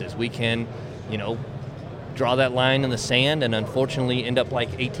choices. We can, you know, draw that line in the sand and unfortunately end up like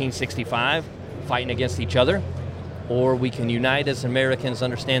 1865, fighting against each other. Or we can unite as Americans,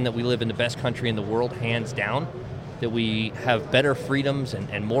 understand that we live in the best country in the world, hands down, that we have better freedoms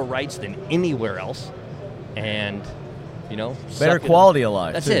and more rights than anywhere else. And, you know, better quality of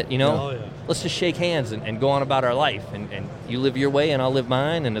life. That's too. it, you know. Oh, yeah. Let's just shake hands and go on about our life. And you live your way and I'll live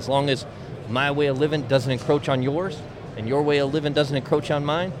mine. And as long as my way of living doesn't encroach on yours and your way of living doesn't encroach on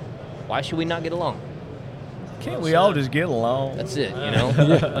mine, why should we not get along? Can't we all just get along? That's it, you know.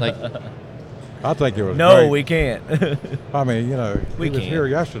 Like, I think it was no, great. we can't. I mean, you know, We he was can't. here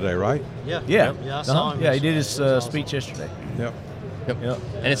yesterday, right? Yeah. Yeah. Yeah, I saw him. Yeah, he did his yesterday. It was speech yesterday. Yep. Yep. Yep.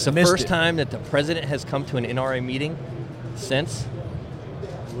 And it's the Missed first it. time that the president has come to an NRA meeting since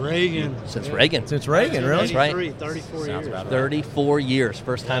Reagan. Reagan. Since Reagan, really? That's right. 34 years. 34 years.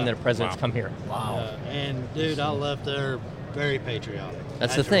 First time that a president's come here. Wow. And, dude, I left there very patriotic.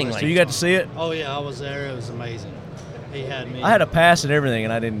 That's the thing, So you got to see it? Oh, yeah, I was there. It was amazing. He had me. I had a pass and everything,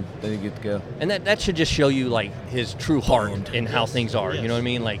 and I didn't get to go. And that should just show you, like, his true heart in how things are. Yes. You know what I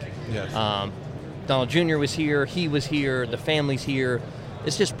mean? Like, Yes. Donald Jr. was here. He was here. The family's here.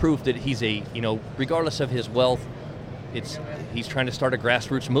 It's just proof that he's regardless of his wealth, he's trying to start a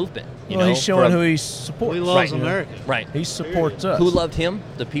grassroots movement. He's showing who he supports. He loves Right. America. Right. He supports us. Who loved him?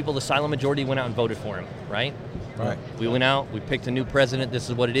 The people, the silent majority, went out and voted for him, right? Right. We went out, we picked a new president, this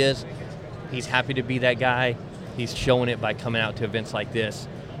is what it is. He's happy to be that guy. He's showing it by coming out to events like this,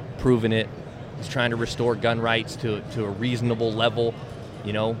 proving it. He's trying to restore gun rights to a reasonable level.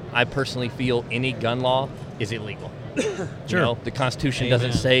 You know, I personally feel any gun law is illegal. Sure. You know, the Constitution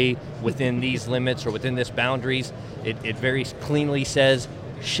doesn't say within these limits or within this boundaries. It very cleanly says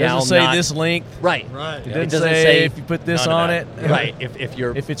shall doesn't say not. this length. Right. It It doesn't doesn't say say if you put this none of on that. it. Right. If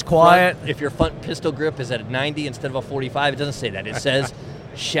you're If it's quiet. if your front pistol grip is at a 90 instead of a 45, it doesn't say that. It says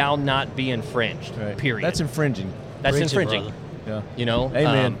shall not be infringed. Right. Period. That's infringing. That's Preach it, infringing. brother. Yeah. You know.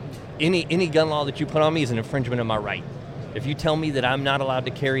 Amen. Any gun law that you put on me is an infringement of my right. If you tell me that I'm not allowed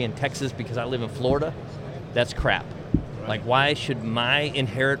to carry in Texas because I live in Florida, that's crap. Like, why should my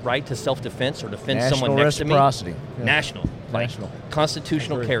inherent right to self-defense or defend National someone next to me? reciprocity. Yeah. National. Like, National.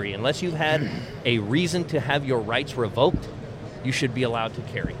 constitutional carry. Unless you've had a reason to have your rights revoked, you should be allowed to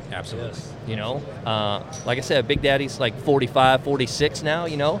carry. Absolutely. You know? Like I said, Big Daddy's like 45, 46 now,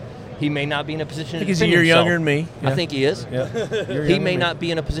 you know? He may not be in a position to I think he's a defend year himself. younger than me. I think he is. Yeah. He may not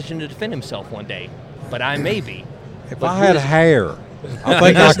be in a position to defend himself one day, but I may be. If But I who had is- hair, I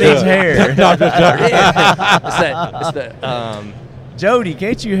think I Just needs could. hair. No, I'm just joking. It's the Jody,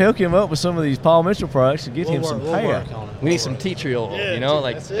 can't you hook him up with some of these Paul Mitchell products to get him some We'll hair? work on it. we need some tea tree oil, Yeah, you know,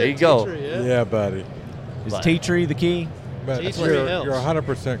 like that's there it, you go. tea tree, yeah. Yeah, buddy. Is But- tea tree the key? But Tea tree you're helps.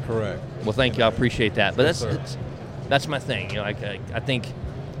 100% correct. Well, thank you, I appreciate that. But Yes, sir. that's my thing. You know, I think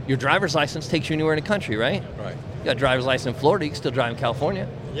your driver's license takes you anywhere in the country, right? Right. You got a driver's license in Florida, you can still drive in California.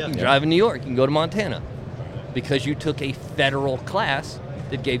 Yeah. You can drive in New York, you can go to Montana, because you took a federal class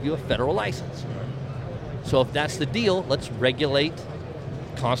that gave you a federal license. So if that's the deal, let's regulate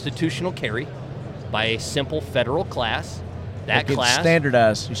constitutional carry by a simple federal class that class.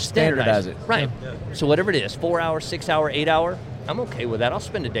 Standardize. You standardize it. Right. Yeah. So whatever it is, 4 hour, 6 hour, 8 hour, I'm okay with that. I'll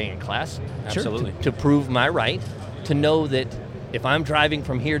spend a day in class. Absolutely. To prove my right, to know that if I'm driving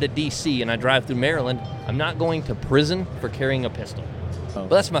from here to D.C. and I drive through Maryland, I'm not going to prison for carrying a pistol. But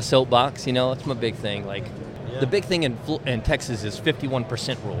that's my soapbox, that's my big thing. Like, the big thing in Texas is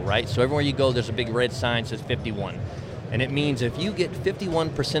 51% rule, right? So everywhere you go, there's a big red sign that says 51. And it means if you get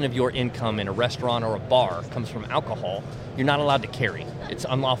 51% of your income in a restaurant or a bar comes from alcohol, you're not allowed to carry. It's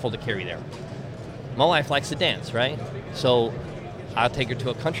unlawful to carry there. My wife likes to dance, right? So I'll take her to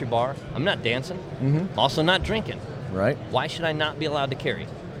a country bar. I'm not dancing. Mm-hmm. Also not drinking. Right. Why should I not be allowed to carry?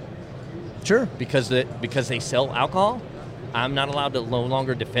 Sure. Because they sell alcohol? I'm not allowed to no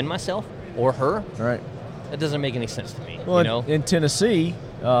longer defend myself or her? Right. That doesn't make any sense to me. Well, in Tennessee,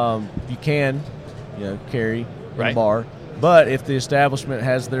 you can, carry in right. a bar. But if the establishment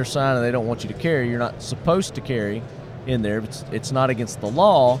has their sign and they don't want you to carry, you're not supposed to carry in there. It's not against the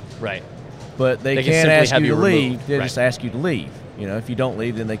law. Right. But they can't ask you to leave. They right. just ask you to leave. If you don't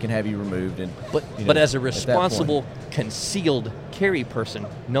leave, then they can have you removed. But as a responsible, concealed carry person,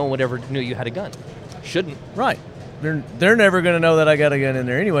 no one would ever knew you had a gun. Shouldn't. Right. They're never going to know that I got a gun in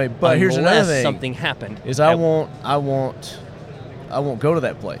there anyway. But here's another thing: something happened. Is I won't go to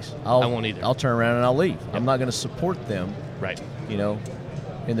that place. I won't either. I'll turn around and I'll leave. Yep. I'm not going to support them. Right.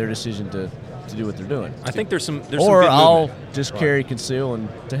 In their decision to do what they're doing. I think there's some or some I'll just carry, conceal, and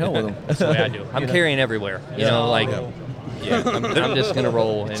to hell with them. That's the way I do. I'm carrying everywhere. I'm just going to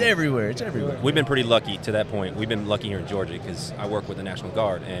roll. It's everywhere. It's everywhere. We've been pretty lucky to that point. We've been lucky here in Georgia because I work with the National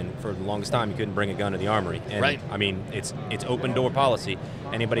Guard, and for the longest time, you couldn't bring a gun to the Armory. And, right. I mean, it's open door policy.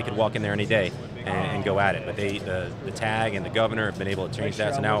 Anybody could walk in there any day and go at it. But the tag and the governor have been able to change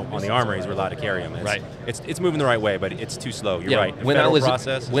that. So now on the Armories, we're allowed to carry them. Right. It's moving the right way, but it's too slow. You're right. When I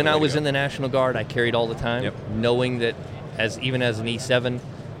was in the National Guard, I carried all the time, knowing that even as an E7,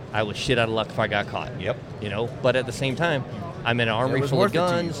 I was shit out of luck if I got caught. Yep. But at the same time, I'm in an armory full of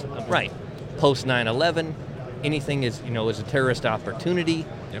guns. Right. Post 9/11, anything is a terrorist opportunity.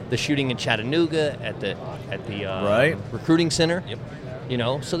 Yep. The shooting in Chattanooga at the right. recruiting center. Yep.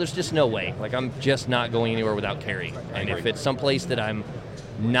 So there's just no way. Like, I'm just not going anywhere without carrying. And if it's someplace that I'm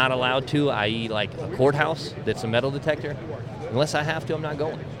not allowed to, i.e. like a courthouse that's a metal detector, unless I have to, I'm not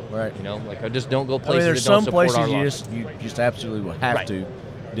going. Right. I just don't go places there's that don't some support places our laws. you just absolutely will have to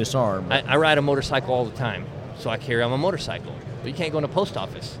disarm. I ride a motorcycle all the time, so I carry on my motorcycle. But you can't go in a post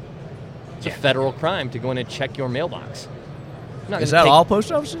office. It's a federal crime to go in and check your mailbox. Is that all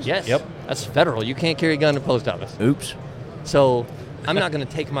post offices? Yes. Yep. That's federal. You can't carry a gun in a post office. Oops. So I'm not going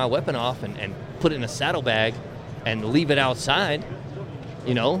to take my weapon off and put it in a saddlebag and leave it outside.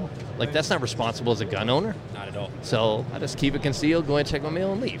 That's not responsible as a gun owner. Not at all. So I just keep it concealed, go and check my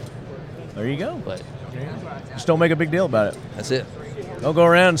mail, and leave. There you go. But just don't make a big deal about it. That's it. Don't go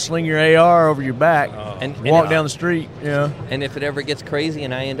around and sling your AR over your back and walk down the street. And if it ever gets crazy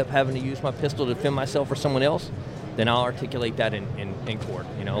and I end up having to use my pistol to defend myself or someone else, then I'll articulate that in court.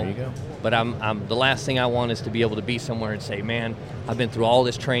 There you go. But I'm the last thing I want is to be able to be somewhere and say, man, I've been through all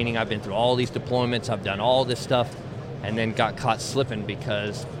this training, I've been through all these deployments, I've done all this stuff, and then got caught slipping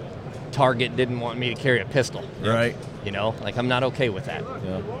because Target didn't want me to carry a pistol. Right. I'm not okay with that.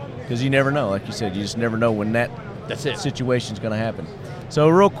 Yeah. Because you never know. Like you said, you just never know when that situation's going to happen. So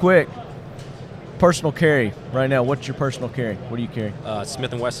real quick, personal carry right now. What's your personal carry? What do you carry?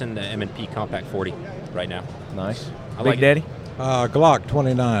 Smith & Wesson, the M&P Compact 40 right now. Nice. I Big like Daddy? Glock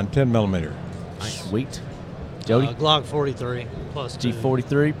 29, 10 millimeter. Sweet. Jody? Glock 43 plus 2.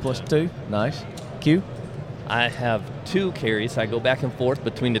 G43 plus 2. Nice. Q? I have 2 carries. I go back and forth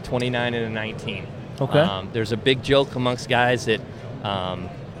between the 29 and the 19. Okay. There's a big joke amongst guys that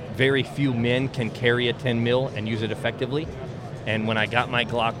very few men can carry a 10 mil and use it effectively. And when I got my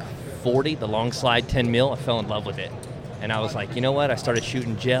Glock 40, the long slide 10 mil, I fell in love with it. And I was like, you know what? I started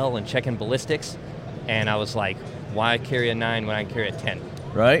shooting gel and checking ballistics. And I was like, why carry a 9 when I can carry a 10?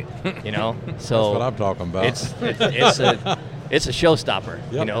 Right. So that's what I'm talking about. It's a showstopper.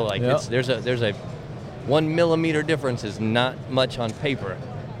 Yep. There's a 1 millimeter difference is not much on paper,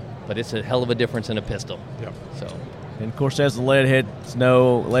 but it's a hell of a difference in a pistol. Yep. So. And, of course, as the lead heads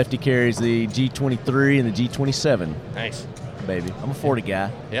know, Lefty carries the G23 and the G27. Nice. Baby. I'm a 40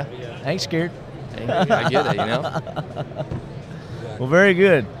 guy. Yeah. I ain't scared. I get it, Well, very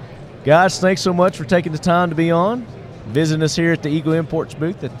good. Guys, thanks so much for taking the time to be on, visiting us here at the Eagle Imports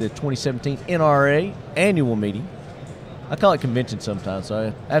booth at the 2017 NRA annual meeting. I call it convention sometimes,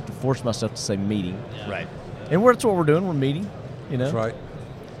 so I have to force myself to say meeting. Right. And that's what we're doing. We're meeting, That's right.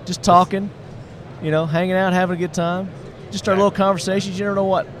 Just talking, hanging out, having a good time. Just our little conversations. You never know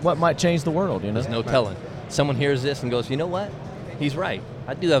what might change the world, There's no telling. someone hears this and goes, you know what? He's right.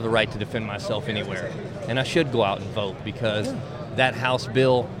 I do have the right to defend myself anywhere, and I should go out and vote because that House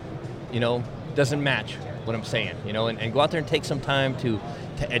bill, doesn't match what I'm saying, and go out there and take some time to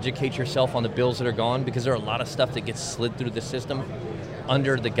educate yourself on the bills that are gone, because there are a lot of stuff that gets slid through the system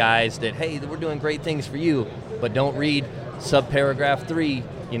under the guise that, hey, we're doing great things for you, but don't read subparagraph 3,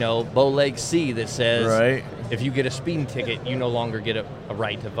 bow leg C that says if you get a speeding ticket, you no longer get a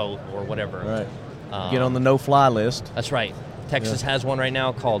right to vote or whatever. Right. Get on the no-fly list. That's right. Texas has one right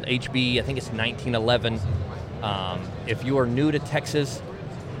now called HB, I think it's 1911. If you are new to Texas,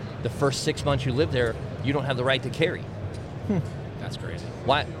 the first 6 months you live there, you don't have the right to carry. That's crazy.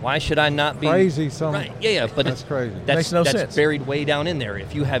 Why should I not be crazy? Right? Yeah, but that's crazy. Makes no sense. That's buried way down in there.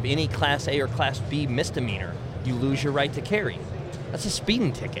 If you have any Class A or Class B misdemeanor, you lose your right to carry. That's a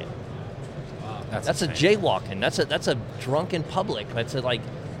speeding ticket. That's a jaywalking. That's a drunk in public. That's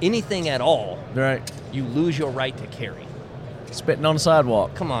anything at all. Right. You lose your right to carry. Spitting on the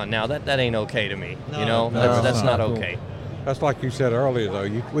sidewalk. Come on now, that ain't okay to me. No. That's not okay. That's like you said earlier,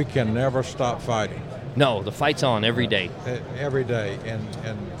 though. We can never stop fighting. No, the fight's on every day. Every day, and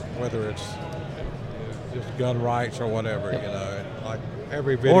whether it's just gun rights or whatever, like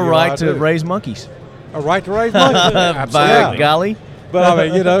every video. Or right to raise monkeys. A right to raise monkeys. By golly. But I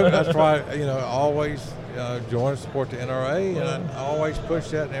mean, that's why always join and support the NRA, and I always push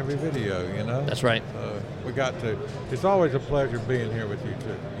that in every video. That's right. We got to. It's always a pleasure being here with you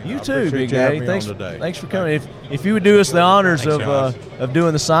too. You too, Big Daddy. Thanks for coming. So, if you would do us the honors of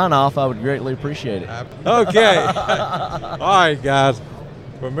doing the sign off, I would greatly appreciate it. Okay. All right, guys.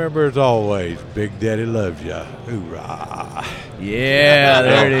 Remember, as always, Big Daddy loves ya. Hoorah! Yeah,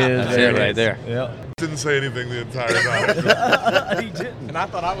 there it is. That's it right there. Yep. Didn't say anything the entire time. He didn't. And I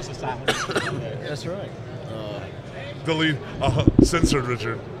thought I was a silent. That's right. Delete. Censored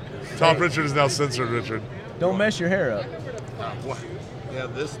Richard. Top Richard is now censored Richard. Don't mess your hair up. What? Yeah,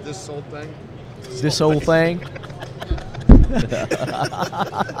 this whole thing. This whole thing.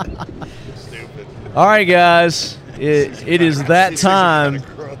 Stupid. All right, guys. It is that time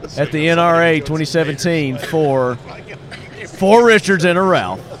at the NRA 2017 for 4 Richards and a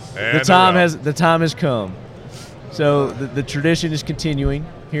Ralph. And the time has come. So the tradition is continuing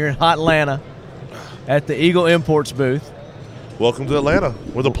here in hot Atlanta at the Eagle Imports booth. Welcome to Atlanta,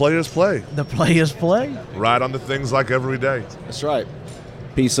 where the players play. The players play. Ride on the things like every day. That's right.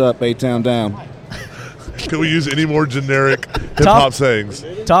 Peace up, A-Town down. Can we use any more generic hip-hop sayings?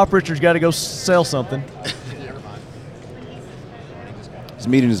 Top Richard's got to go sell something. He's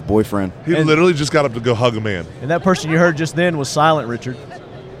meeting his boyfriend. He literally just got up to go hug a man. And that person you heard just then was Silent Richard.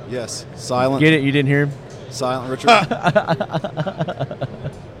 Yes, Silent. Get it? You didn't hear him? Silent Richard.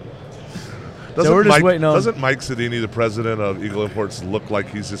 Doesn't Mike Sedini, the president of Eagle Imports, look like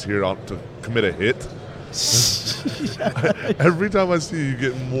he's just here to commit a hit? Every time I see you,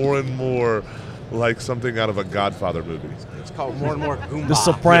 get more and more like something out of a Godfather movie. It's called more and more Goomba. The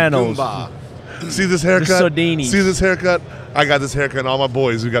Sopranos. Goomba. See this haircut? The Sodinis. See this haircut? I got this haircut, and all my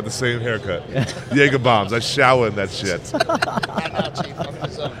boys, we got the same haircut. Jaeger bombs. I shower in that shit.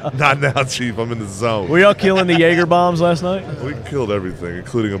 Not now, Chief. I'm in the zone. Were y'all killing the Jaeger bombs last night? We killed everything,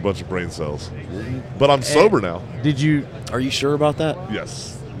 including a bunch of brain cells. But I'm sober now. Did you? Are you sure about that?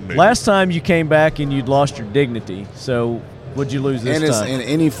 Yes. Maybe. Last time you came back and you'd lost your dignity. So what'd you lose this time? In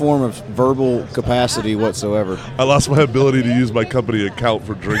any form of verbal capacity whatsoever. I lost my ability to use my company account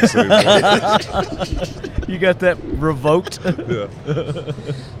for drinks anymore. You got that revoked? Yeah.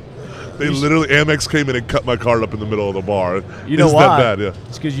 They literally, Amex came in and cut my card up in the middle of the bar. You know It's why? that bad, yeah.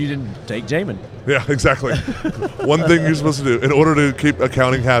 It's because you didn't take Jamin. Yeah, exactly. One thing you're supposed to do in order to keep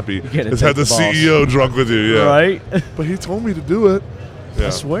accounting happy is have the CEO drunk with you. Yeah. Right? But he told me to do it. Yeah. I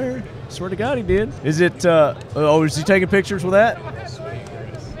swear to God he did. Is it, is he taking pictures with that?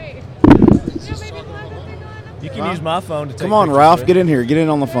 You can use my phone to take Come on, pictures Ralph, with get in here. Get in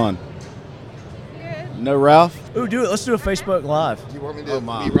on the fun. No, Ralph? Ooh, do it. Let's do a Facebook Live. You want me to be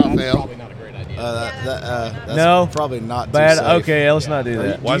my. Raphael? That's probably not a great idea. That's No. probably not Bad. too safe. Okay, let's not do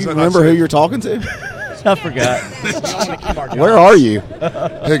that. Why Do is you that not remember who safe? you're talking to? I forgot. Where are you?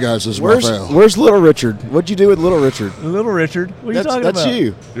 Hey guys, this is Where's Raphael. Little Richard? What'd you do with Little Richard? Little Richard. What are you talking That's about?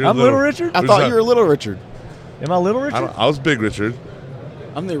 you. You're I'm Little Richard? I Who's thought that? you were Little Richard. Am I Little Richard? I was Big Richard.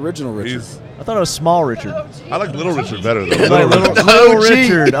 I'm the original Richard. I thought it was Small Richard. I like Little Richard better though. Like Little Richard. Little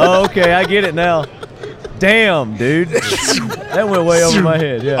Richard. Oh, okay, I get it now. Damn, dude. That went way over my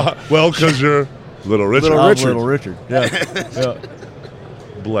head, yeah. Well, because you're Little Richard. I'm Richard. Little Richard. Yeah.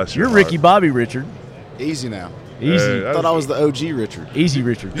 Bless your You're heart. Ricky Bobby Richard. Easy now. Easy. Hey, I thought I was the OG Richard. Easy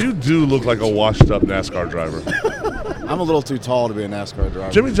Richard. You do look like a washed-up NASCAR driver. I'm a little too tall to be a NASCAR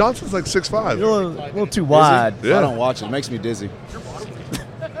driver. Jimmy Johnson's like 6'5". You're a little too wide. Yeah. I don't watch it. It makes me dizzy.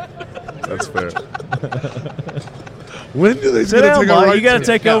 That's fair. When do they sit down, take a right? You got to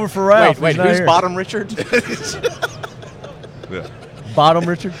take over for Ralph. Wait, who's here. Bottom Richard? Yeah. Bottom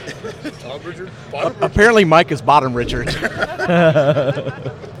Richard? Apparently Mike is Bottom Richard. He's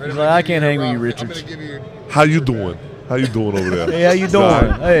like, I can't hang with you, Richard. How you doing? How you doing over there? Hey, how you doing?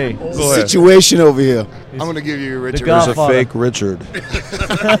 Right. Hey. Situation over here. I'm going to give you Richard. There's a fake Richard.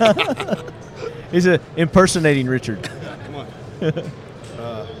 He's impersonating Richard. Come on.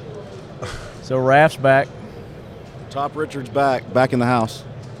 So Raph's back. Top Richard's back in the house.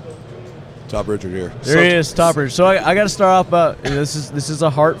 Top Richard here. There he is, Top Richard. So I got to start off about this is a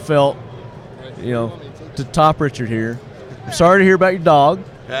heartfelt, to Top Richard here. I'm sorry to hear about your dog.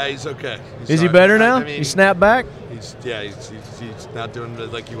 Yeah, he's okay. Is he better now? He snapped back. He's not doing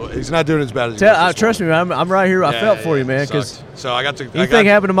like he was. He's not doing as bad as he was. Trust me, I'm right here. I felt for you, man. Because so I got to. Anything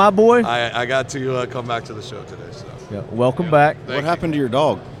happened to my boy? I got to come back to the show today. So yeah, welcome back. What happened to your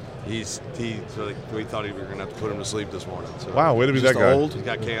dog? We thought we were gonna have to put him to sleep this morning. So wow, way to be that guy. Old? He's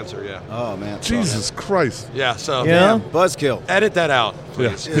got cancer. Yeah. Oh man. Jesus Christ. Yeah. So buzzkill. Edit that out,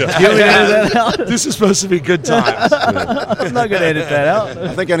 please. Yeah. You want me to edit that out? This is supposed to be good times. I'm not gonna edit that out.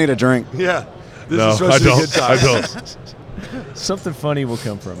 I think I need a drink. Yeah. This No, is supposed to be good times. I don't. Something funny will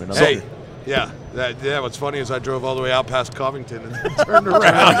come from it. Hey. Yeah, what's funny is I drove all the way out past Covington and then turned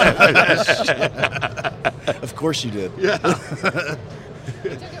around. Of course you did. Yeah.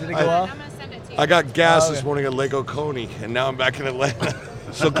 Did it go off? I got gas this morning at Lake Oconee, and now I'm back in Atlanta.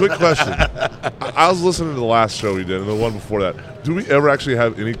 So, quick question. I was listening to the last show we did and the one before that. Do we ever actually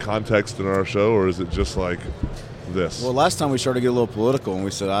have any context in our show, or is it just like this? Well, last time we started to get a little political, and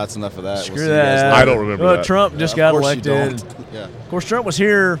we said, that's enough of that. Screw that. I don't remember that. Trump just got elected. Yeah. Of course, Trump was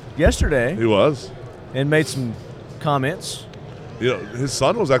here yesterday. He was. And made some comments. His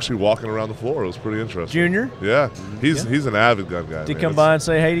son was actually walking around the floor. It was pretty interesting. Junior? Yeah. He's an avid gun guy. Did he come by and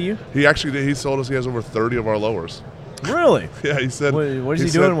say hey to you? He actually did. He told us he has over 30 of our lowers. Really? Yeah, he said. What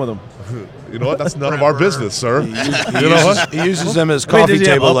is he doing with them? You know what? That's none of our business, sir. He uses them as coffee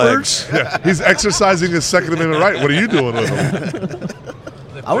table legs. Yeah, he's exercising his Second Amendment right. What are you doing with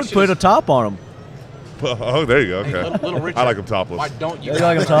them? I would put a top on them. Oh, there you go. Okay. Hey, little Richard, I like him topless. Why don't you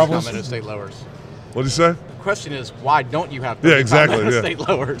like him topless? state lowers? What'd you say? The question is, why don't you have exactly. state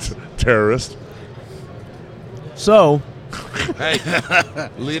lowers? Terrorist. So, hey,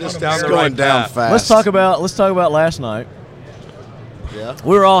 lead us down the going right down path. fast. let's talk about last night. Yeah.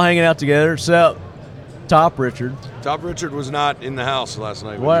 We were all hanging out together, except Top Richard. Top Richard was not in the house last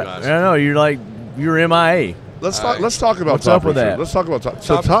night What? with you guys. I know you're MIA. Let's talk about What's Top up with Richard. that? Let's talk about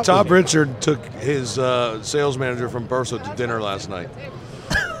Top. Top Richard took his sales manager from Bursa to dinner last night,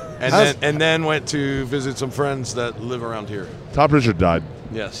 and then went to visit some friends that live around here. Top Richard died.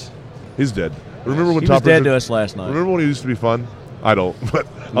 Yes, he's dead. Remember when He Top was dead Richard, to us last night. Remember when he used to be fun? I don't, but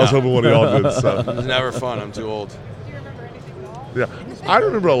I was hoping one of y'all did. So. it was never fun. I'm too old. Yeah, I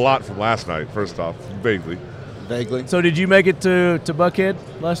remember a lot from last night. First off, vaguely. So did you make it to Buckhead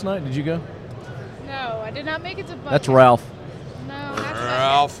last night? Did you go? No, I did not make it to Buckhead. That's Ralph. No, that's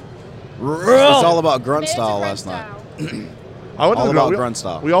Ralph. It's all about grunt style last night. I went all to the about grunt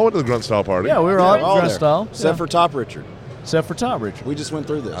style. We all went to the grunt style party. Yeah, we were all at all Grunt there. Style. Except for Top Richard. Except for Top Richard. We just went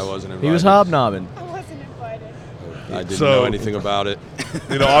through this. I wasn't invited. He was hobnobbing. I wasn't invited. I didn't know anything about it.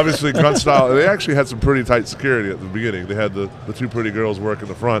 Obviously, grunt style. They actually had some pretty tight security at the beginning. They had the two pretty girls working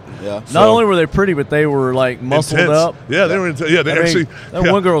the front. Yeah. Not only were they pretty, but they were like muscled intense. up. Yeah, they were. Yeah, they actually. That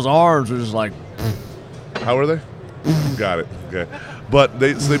one girl's arms were just like. How were they? Got it. Okay. But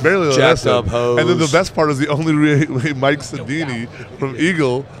they barely let us Jacked up in. hose. And then the best part is the only way Mike Sedini from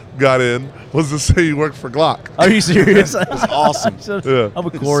Eagle got in was to say he worked for Glock. Are you serious? It was awesome. Yeah. I'm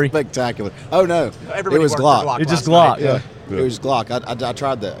a Corey. Spectacular. Oh, no. Everybody it was worked for Glock. It's just Glock. Yeah. It was Glock. I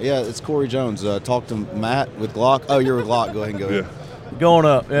tried that. Yeah, it's Corey Jones. Talked to Matt with Glock. Oh, you're with Glock. Go ahead and go in. Going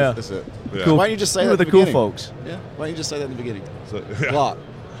up, yeah. That's it. Yeah. Cool. Why don't you just say We that were at the the cool beginning? folks. Yeah. Why don't you just say that in the beginning? So, Glock.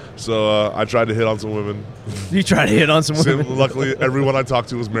 So I tried to hit on some women. You tried to hit on some women. Luckily, everyone I talked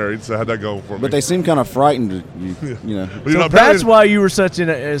to was married, so I had that going for me. But they seem kind of frightened. You know. But you're not That's why you were such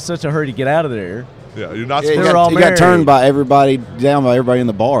in such a hurry to get out of there. Yeah, you're not Yeah, supposed They were all he got turned married. down by everybody in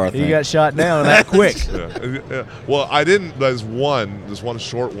the bar, I think. You got shot down that quick. Yeah. Well, I didn't. There's this one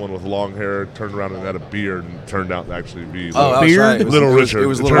short one with long hair turned around and had a beard and turned out to actually be Oh, that's Beard? right. It was- Little it was- Richard. It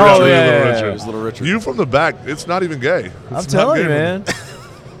was It Little turned out Richard. to be yeah, Little yeah, Richard. It was Little Richard. You from the back, it's not even gay. I'm It's telling not you, gay. man.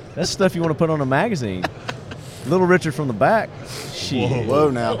 That's stuff you want to put on a magazine. Little Richard from the back. Shit. Whoa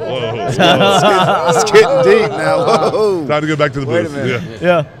now. It's getting deep now. Whoa. Time to get back to the Wait booth. a minute.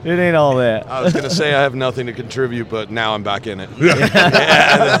 Yeah, it ain't all that. I was going to say I have nothing to contribute, but now I'm back in it.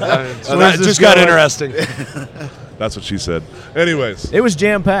 So that just got interesting. That's what she said. Anyways. It was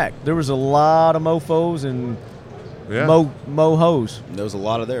jam-packed. There was a lot of mofos and mo-hos. There was a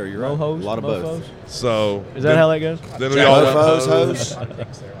lot of there. You're right. Mo-hos, A lot of both. So is that how that goes? Then we all hose.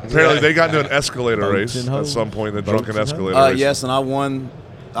 Apparently they got into an escalator race at some point. The drunken escalator race. Yes, and I won.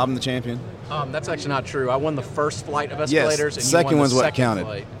 I'm the champion. That's actually not true. I won the first flight of escalators. Yes, and second you won one's the what second counted.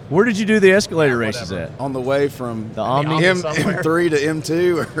 Flight. Where did you do the escalator races at? On the way from the Omni M3 to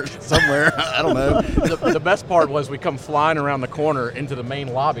M2 or somewhere. I don't know. The best part was we come flying around the corner into the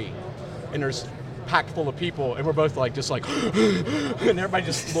main lobby, and there's packed full of people, and we're both like, just like, and everybody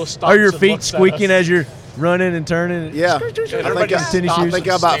just stops. Are your and feet looks at squeaking us. as you're running and turning? Yeah. And I everybody think just I stops and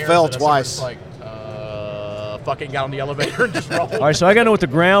about stares fell at us and twice. just like, fucking got on the elevator and just rolled. All right, so I got to know what the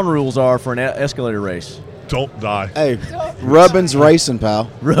ground rules are for an escalator race. Don't die. Hey, Rubbin's racing, pal.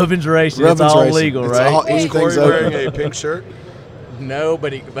 Rubbin's racing. Rubbin's it's all racing. legal, It's right? all- anything's open. Wearing a pink shirt? No,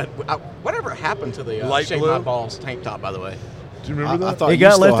 but whatever happened to the Light Shave blue? My Balls tank top, by the way? Do you remember that? I thought It you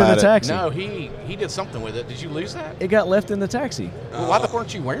got still left in had the it. taxi. No, he did something with it. Did you lose that? It got left in the taxi. Well, why the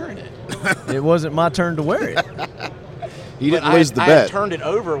weren't you wearing it? It wasn't my turn to wear it. You didn't But lose the I had bet. turned it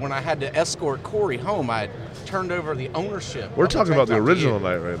over when I had to escort Corey home. I had turned over the ownership. We're of talking about the tank top to original you.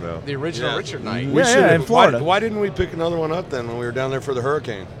 night right now. The original Richard night. We Yeah, should've- in Florida. Why didn't we pick another one up then when we were down there for the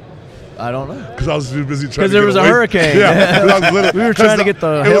hurricane? I don't know. Because I was too busy trying to Because there get was a away. hurricane. Yeah. 'Cause I was literally- We were 'cause trying to get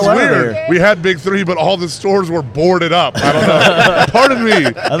the It hell was out of weird. there. We had Big Three, but all the stores were boarded up. I don't know. Pardon me.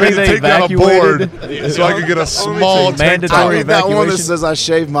 I think they take down a evacuated. board so I could get a small tank Mandatory top. That one that evacuation. says I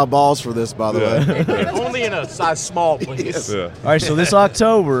shaved my balls for this, by the way. Only in a size small, please. Yeah. All right, so this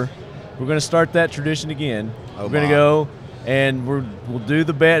October, we're going to start that tradition again. Oh, we're going my. to go and we'll do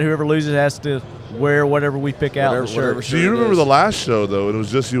the bet. Whoever loses has to wear whatever we pick out in the Whatever shirt. Do you remember the last show though? And it was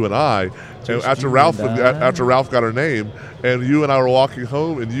just you and I. And Just after you Ralph and I. after Ralph got her name, and you and I were walking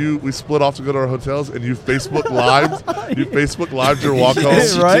home, and we split off to go to our hotels, and you Facebook lived your walk home,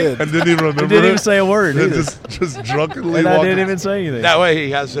 Yes, you Right? did. and didn't even remember. I didn't even it. say a word. And either. just drunkenly. And I walking. didn't even say anything. That way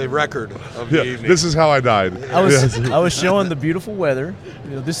he has a record of the Yeah, evening. this is how I died. I was Yes. I was showing the beautiful weather.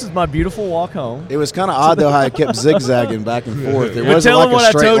 You know, this is my beautiful walk home. It was kind of odd, though, how it kept zigzagging back and forth. It Well, wasn't tell like them a what I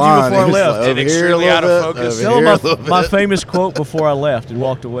straight told you line. before I It was left. like over here a Extremely little out of bit, focus. over Tell here them a little my bit. famous quote before I left and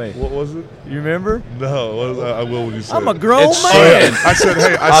walked away. What was it? You remember? No, what was I will when you said I'm a it. grown It's- man. I said,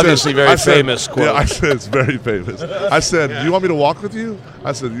 hey, Obviously very famous quote. Yeah, I said it's very famous. I said, do you want me to walk with you?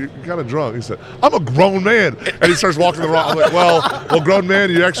 I said, you're kind of drunk. He said, I'm a grown man, and he starts walking the wrong. I'm like, well, grown man,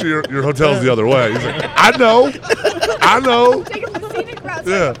 your hotel's the other way. He's like, I know. Taking the scenic route.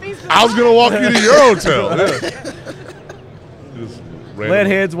 Yeah, taking Facebook I was gonna walk you to your hotel. Yeah. Just Lead randomly.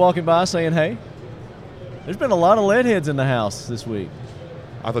 heads walking by saying, hey. There's been a lot of lead heads in the house this week.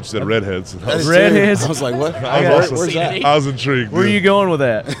 I thought you said redheads. That is Redheads. true. I was like, what? I was also- Where's that? I was intrigued. Where are yeah. you going with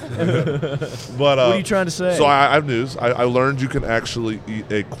that? But What are you trying to say? So I have news. I learned you can actually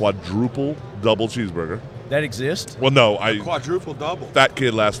eat a quadruple double cheeseburger. That exists? Well, no, I Quadruple double. fat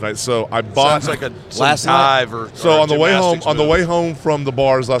kid last night. So I bought. Sounds like a Last dive or So or on the way home, gymnastics move. from the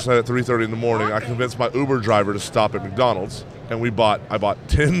bars last night at 3:30 in the morning, I convinced my Uber driver to stop at McDonald's, and I bought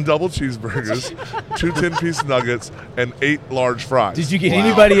 10 double cheeseburgers, 2 10-piece nuggets, and 8 large fries. Did you get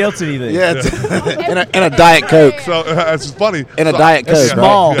anybody else anything? Yeah, and a Diet Coke. So it's funny. And a So Diet A Coke.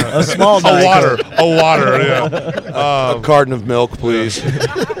 small, Yeah. a small A Diet water, Coke. a water, yeah. A carton of milk, please.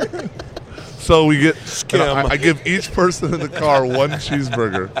 So we get. Skim. I give each person in the car 1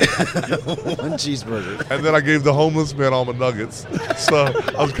 cheeseburger, One cheeseburger. and then I gave the homeless man all my nuggets. So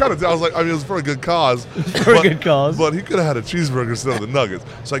I was like, it was for a good cause. For a good cause. But he could have had a cheeseburger instead of the nuggets.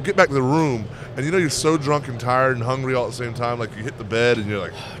 So I get back to the room, and you're so drunk and tired and hungry all at the same time, like you hit the bed and you're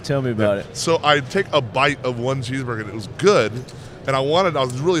like. Tell me about it. So I take a bite of 1 cheeseburger, and it was good. And I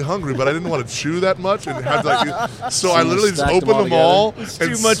was really hungry, but I didn't want to chew that much, and had so I literally just stacked them opened all them all together.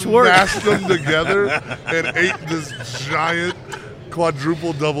 and too much work. smashed them together and ate this giant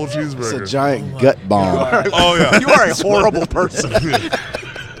quadruple double It's a cheeseburger. giant gut bomb. Oh yeah, You are a horrible person.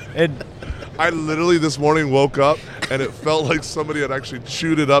 And I literally this morning woke up and it felt like somebody had actually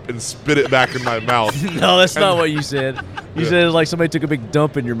chewed it up and spit it back in my mouth. no, that's not what you said. You said it like somebody took a big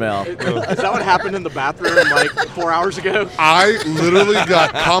dump in your mouth. Is that what happened in the bathroom like 4 hours ago? I literally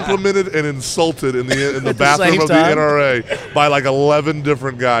got complimented and insulted in the bathroom of the NRA by like 11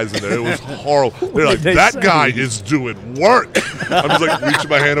 different guys in there. It was horrible. They're like, that guy is doing work. I'm just like reaching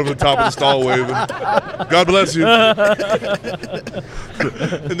my hand over the top of the stall waving. God bless you.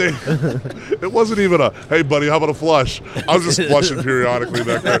 And it wasn't even a, hey buddy, how about a flush? I was just flushing periodically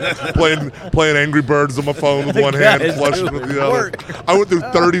back there, playing Angry Birds on my phone with one hand, flushing with the other. I went through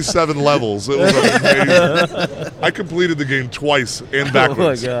 37 levels. It was amazing. I completed the game twice and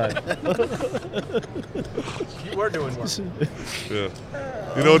backwards. Oh my God. You were doing work. Yeah.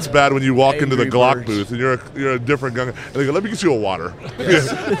 You know it's bad when you walk into the Glock booth and you're a different gun, and they go, let me get you a water.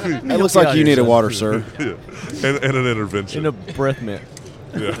 It looks like you need a water, sir. Yeah. And an intervention. And a breath mint.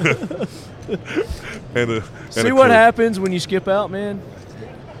 Yeah. See what happens when you skip out, man?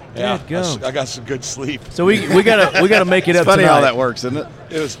 Yeah, I got some good sleep. So we gotta make it up. It's funny tonight. how that works, isn't it?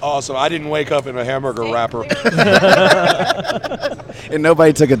 It was awesome. I didn't wake up in a hamburger wrapper. And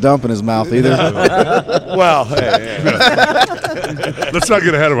nobody took a dump in his mouth either. Well, hey, let's not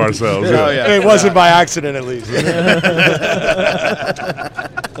get ahead of ourselves. Oh, yeah. It wasn't by accident, at least.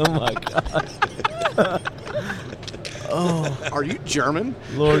 Oh my God. Oh, are you German?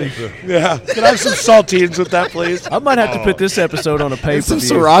 Lordy. Yeah. Can I have some saltines with that, please? I might have to put this episode on a pay-per-view. Some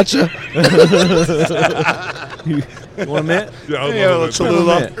sriracha. You want a mint? Yeah, let's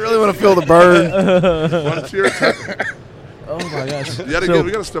Cholula. Really want to feel the burn. One tier. Oh my gosh. We got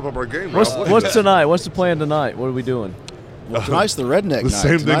to step up our game. What's tonight? What's the plan tonight? What are we doing? Well, tonight's the redneck night. The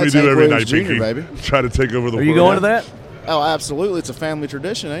same thing we Tonight's do Hank every Williams night, Jr., Pinky. baby. Try to take over the world. Are you going to that? Oh, absolutely. It's a family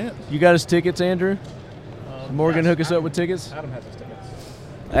tradition, ain't it? You got his tickets, Andrew? Morgan hook us up with tickets? Adam has his tickets.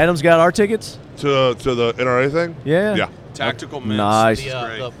 Adam's got our tickets? To the NRA thing? Yeah. Yeah. Tactical Mints. Nice.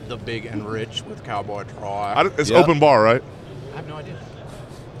 The big and rich with Cowboy Troy. It's open bar, right? I have no idea.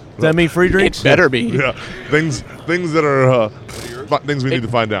 Does that mean free drinks? It better be. Yeah. Things that are things we need to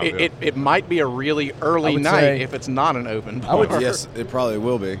find out. It might be a really early night if it's not an open bar. Yes, it probably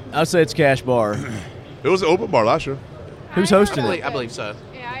will be. I'd say it's cash bar. It was an open bar last year. Who's hosting it? I believe so.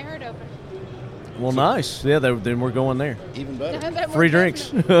 Yeah, I heard open. Well, nice. Yeah, then we're going there. Even better. Free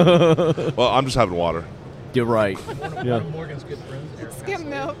drinks. Well, I'm just having water. You're right. Yeah. Morgan's good friends. Skim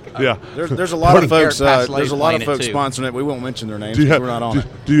milk. Yeah. There's a lot of folks. Eric There's a lot of playing it folks too. sponsoring it. We won't mention their names. Do you because have, we're not on it.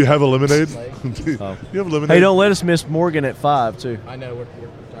 do you have a lemonade? Do you have a lemonade? Hey, don't let us miss Morgan at 5 too. I know. We're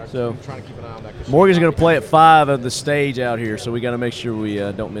So trying to keep an eye on that. Morgan's going to play at 5 at the stage out here, so we got to make sure we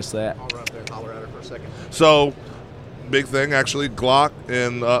don't miss that. I'll run up there and holler at her for a second. So, big thing actually, Glock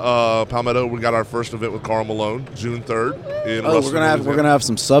in Palmetto. We got our first event with Carl Malone, June 3rd in Ruston, we're gonna have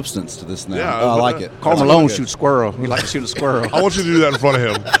some substance to this now. Yeah, I like it. Carl Malone shoots squirrel. He likes to shoot a squirrel. I want you to do that in front of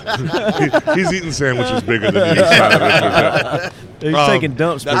him. He's eating sandwiches bigger than you. He's taking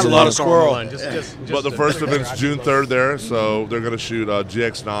dumps. That's a lot of squirrel. But the first event's June 3rd there, so they're going to shoot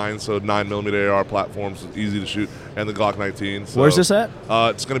GX9, so 9mm AR platforms, easy to shoot, and the Glock 19. So, Where's this at?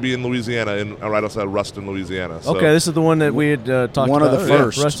 It's going to be in Louisiana, right outside Ruston, Louisiana. So Okay, this is the one that we had talked about. One of the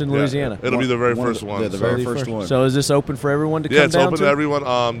first. Ruston, Louisiana. It'll be the very first one. Yeah, the so. very first one. So is this open for everyone to come Yeah, down it's open to to?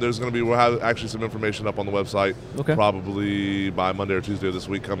 everyone. There's going to be, we'll have actually some information up on the website probably by Monday or Tuesday of this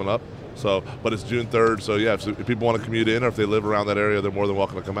week coming up. So, but it's June 3rd, so yeah, if people want to commute in or if they live around that area, they're more than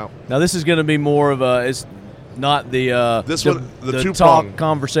welcome to come out. Now this is going to be more of a, it's not the the talk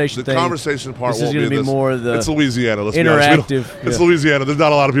conversation thing. The conversation part this is going to be more of the it's Louisiana. Let's interactive. Be honest. It's Louisiana. There's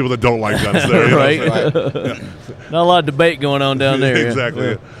not a lot of people that don't like guns there. You right. Yeah. Not a lot of debate going on down there.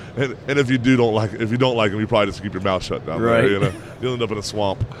 Exactly. Yeah. And if you don't like them, you probably just keep your mouth shut down right. there. You know, you'll end up in a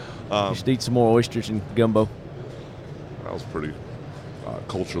swamp. Just eat some more oysters and gumbo. That was pretty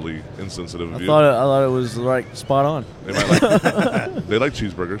culturally insensitive of you. I thought it was like spot on. They might like they like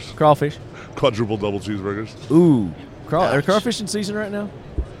cheeseburgers. Crawfish. Quadruple double cheeseburgers. Ooh. Are crawfish in season right now?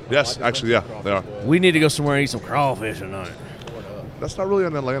 Yes, actually, yeah, they are. We need to go somewhere and eat some crawfish tonight. That's not really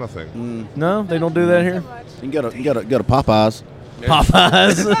an Atlanta thing. No, they don't do that here. You can go to Popeyes.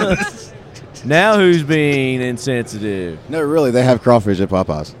 Popeyes. Now who's being insensitive? No, really, they have crawfish at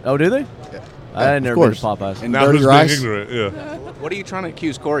Popeyes. Oh, do they? Yeah. I had never been to Popeyes. And now dirty who's rice. being ignorant? Yeah. What are you trying to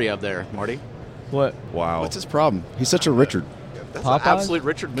accuse Corey of there, Marty? What? Wow. What's his problem? He's such a Richard. That's Popeyes? an absolute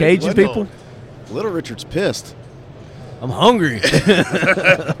Richard. Cajun people? Little Richard's pissed. I'm hungry.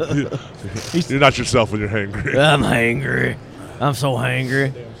 You're not yourself when you're hangry. I'm hangry. I'm so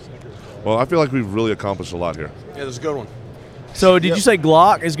hangry. Well, I feel like we've really accomplished a lot here. Yeah, that's a good one. So, did you say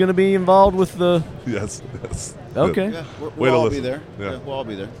Glock is going to be involved with the? Yes. Okay. Yeah, Way we'll to all listen. be there. Yeah. We'll all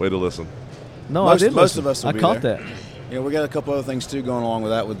be there. Way to listen. No, most, I did. Most listen. of us will I be caught there. that. Yeah, we got a couple other things too going along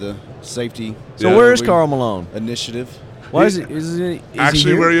with that with the safety. So where is Carl Malone? Initiative. Why is he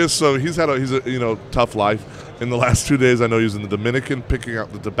actually here? where he is? So he's a tough life. In the last 2 days, I know he was in the Dominican picking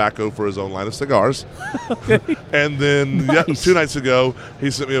out the tobacco for his own line of cigars. Okay. And then 2 nights ago, he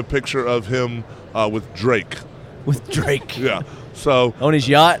sent me a picture of him with Drake. With Drake? Yeah. So on his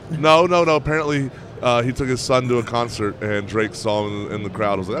yacht? No. Apparently, he took his son to a concert, and Drake saw him in the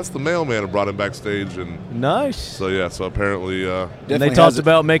crowd. I was like, "That's the mailman," and brought him backstage. And nice. So yeah. So apparently, and they talked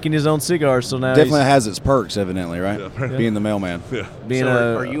about making his own cigars. So now definitely has its perks, evidently, right? Yeah. Being the mailman. Yeah. Being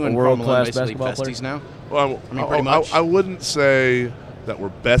are you a and world-class Carmelo basketball besties player now? Well, pretty much. I wouldn't say that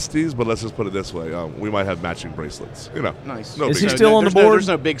we're besties, but let's just put it this way: we might have matching bracelets. Nice. No is big he still on the board? There's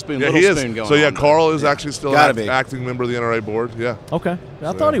no big spoon, yeah, little he is. spoon going so yeah, on. Carl is actually still an be. acting member of the NRA board. Yeah. Okay.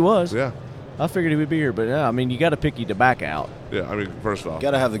 I thought he was. Yeah. I figured he would be here, but yeah, I mean, you got to pick your tobacco out. Yeah, I mean, first off,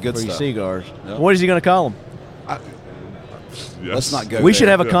 Got to have the good for stuff. your cigars. Yep. What is he going to call them? Yes. Let's not go. We there. should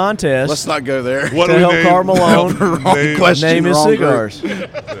have a contest. Let's not go there. What to do we help name? Carl Malone name his wrong cigars. If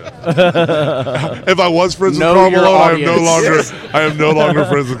I was friends with Know Carl your Malone, audience. I am no longer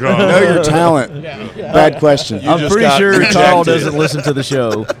friends with Carl. Know your talent. Bad question. I'm pretty sure Carl doesn't listen to the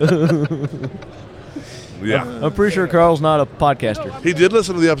show. Yeah. I'm pretty sure Carl's not a podcaster. He did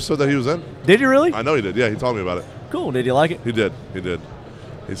listen to the episode that he was in. Did you really? I know he did. Yeah, he told me about it. Cool. Did you like it? He did.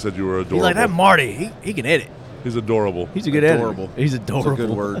 He said you were adorable. He's like, that Marty, he can edit. He's adorable. He's a good Adorable. editor. He's adorable. That's a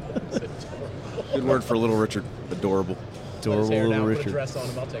good word. Good word for little Richard. Adorable. Adorable little Richard. Dress on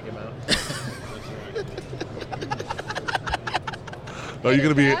him, I'll take him out. Are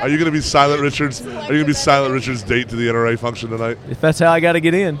you gonna be Silent Richard's? Are you gonna be Silent Richard's date to the NRA function tonight? If that's how I got to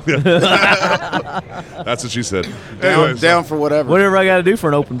get in. That's what she said. Down for whatever. Whatever I got to do for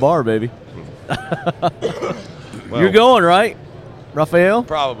an open bar, baby. Well, You're going, right, Raphael?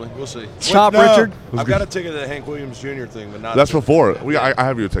 Probably. We'll see. Top Richard? I've got a ticket to the Hank Williams Jr. thing, but not. That's before. I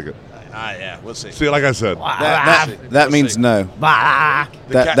have your ticket. Yeah, we'll see. See, like I said, That means no. That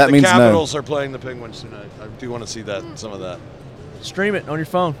means the no. Capitals are playing the Penguins tonight. I do want to see that. Some of that. Stream it on your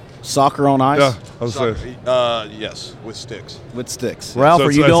phone. Soccer on ice? yeah, I was saying. Yes, with sticks. With sticks. Ralph, So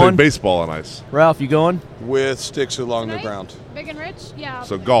are you I'd say going? baseball on ice. Ralph, you going? With sticks along the ground. Big and rich? Yeah.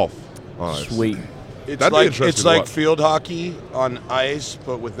 So golf on ice. Sweet. It's That'd be like interesting it's to like watch. field hockey on ice,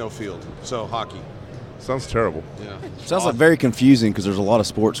 but with no field. So hockey. Sounds terrible. Yeah. Sounds like very confusing because there's a lot of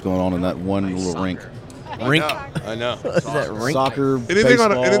sports going on in that one little rink. Rink. I know. Is that rink? Soccer, Anything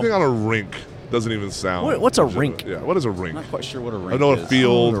baseball. on a rink doesn't even sound. What's a legitimate. rink? Yeah. What is a rink? I'm not quite sure what a rink I know is. a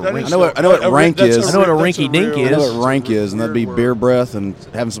field. I know what rank that's is. I know what a that's rinky dink real- I know is. what rank is, and that'd be beer breath and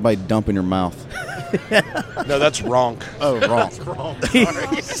having somebody dump in your mouth. No, that's ronk. Oh, wrong.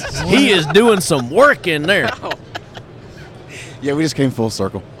 He is doing some work in there. Yeah, we just came full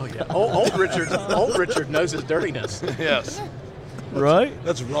circle. Oh yeah. Old Richard knows his dirtiness. Yes. Right?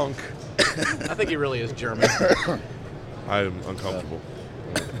 That's ronk. I think he really is German. I am uncomfortable.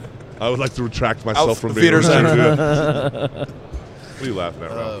 I would like to retract myself from being. Theater's What are you laughing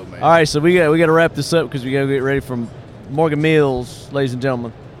at, Ralph? man. All right, so we got to wrap this up because we got to get ready for Morgan Mills, ladies and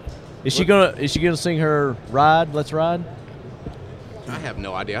gentlemen. Is she gonna sing her Ride? Let's Ride. I have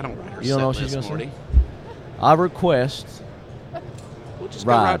no idea. I don't write her You don't know what set she's list, gonna Morty. I request. We'll just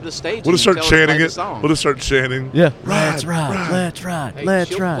Ride. go right to the stage. We'll just and start tell her to chanting play the it. song. We'll just start chanting. Yeah. Let's ride. Let's ride. Hey, Let's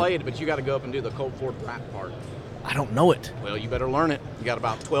she'll ride. play it, but you got to go up and do the Colt Ford rap part. I don't know it. Well, you better learn it. You got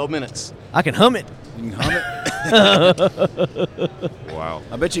about 12 minutes. I can hum it. You can hum it. Wow.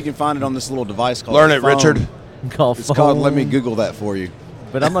 I bet you can find it on this little device called Learn it, phone. Richard. It's called. Let me Google that for you.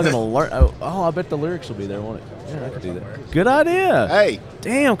 But I'm not gonna learn. Oh, I bet the lyrics will be there, won't it? Yeah, I could do that. Good idea. Hey,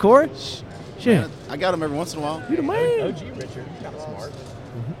 Damn, Corey. Shit. I got them every once in a while. You the man. OG Richard. Kind of smart.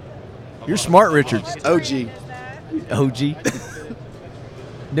 You're smart, Richard. OG. OG.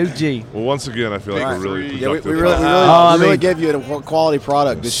 No G. Well, once again, I feel like Right. we're really Yeah, we productive. really gave you a quality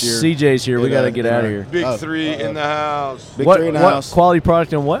product this year. CJ's here. We got to get out of here. Big three in the house. Big What, three in the what house. quality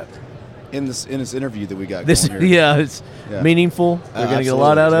product and what? In this interview that we got This, going here. yeah, it's meaningful. We're gonna get a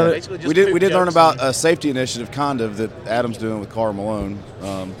lot out of it. Basically just We did poop learn jokes about a safety initiative kind of that Adam's doing with Carl Malone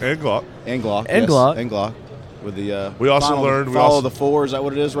And Glock. and Glock. And Glock. And Glock. With the We also learned- we follow also- the four. Is that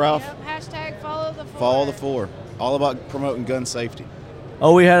what it is, Ralph? Yep, hashtag follow the four. Follow the four. All about promoting gun safety.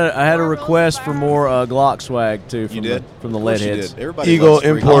 Oh, I had a request for more Glock swag too from You did? from the Of course you leadheads. did. Everybody loves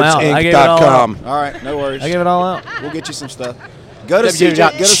free- EagleImportsinc.com. All right, no worries. I gave it all out. We'll get you some stuff. Go to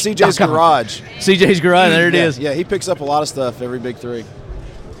CJ's garage. CJ's garage. There it is. Yeah, he picks up a lot of stuff every big three.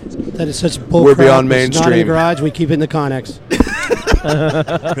 That is such bull We're crap. beyond It's not in the mainstream. garage. We keep it in the Connex.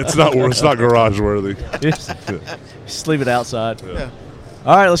 It's not garage worthy. Just leave it outside. Yeah.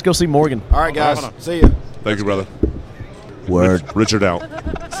 All right, let's go see Morgan. All right, guys. See you. Thank you, brother. Word. Richard out.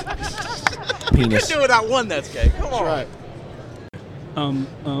 Penis. Do it. I won that game. Come on. That's right.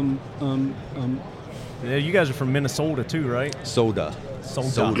 Yeah, you guys are from Minnesota too, right? Soda.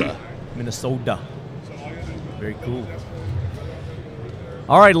 Minnesota. Very cool.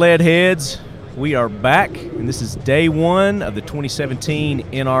 All right, lead heads, we are back, and this is day one of the 2017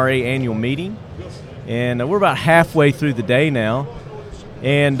 NRA annual meeting, and we're about halfway through the day now.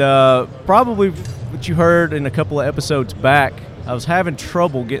 And probably what you heard in a couple of episodes back, I was having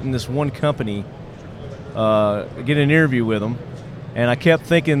trouble getting this one company, get an interview with them, and I kept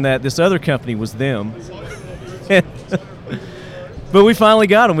thinking that this other company was them. But we finally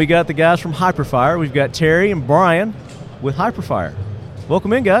got them. We got the guys from HIPERFIRE. We've got Terry and Brian with HIPERFIRE.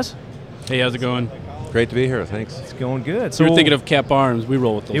 Welcome in, guys. Hey, how's it going? Great to be here. Thanks. It's going good. So we're thinking of Cap Arms. We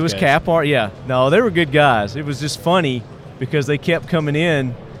roll with those guys. It was Cap Arms, yeah. No, they were good guys. It was just funny because they kept coming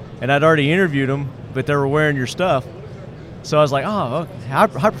in, and I'd already interviewed them, but they were wearing your stuff. So I was like, oh, okay,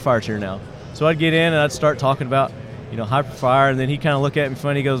 HIPERFIRE's here now. So I'd get in, and I'd start talking about, HIPERFIRE, and then he'd kind of look at me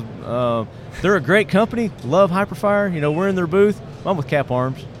funny. He goes, they're a great company. Love HIPERFIRE. We're in their booth. I'm with Cap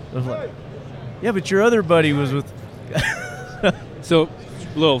Arms. I was like, yeah, but your other buddy was with... So,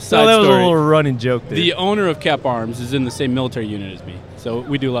 little side So that was story. a little running joke there. The owner of Cap Arms is in the same military unit as me, so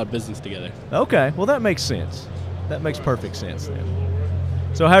we do a lot of business together. Okay, well, that makes sense. That makes perfect sense then.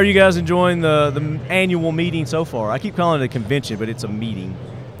 So how are you guys enjoying the annual meeting so far? I keep calling it a convention, but it's a meeting.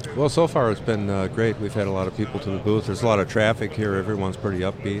 Well, so far it's been great. We've had a lot of people to the booth. There's a lot of traffic here. Everyone's pretty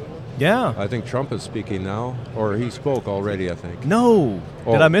upbeat. Yeah. I think Trump is speaking now, or he spoke already, I think. No.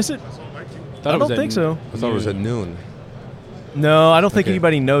 Did I miss it? I don't think so. I thought it was at noon. No, I don't think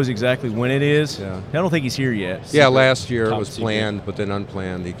anybody knows exactly when it is. Yeah. I don't think he's here yet. Yeah, last year it was planned, but then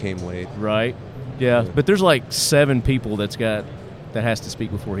unplanned. He came late. Right. Yeah, but there's like 7 people that has to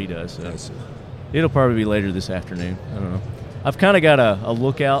speak before he does. So it'll probably be later this afternoon. I don't know. I've kind of got a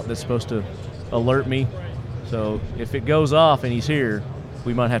lookout that's supposed to alert me. So if it goes off and he's here,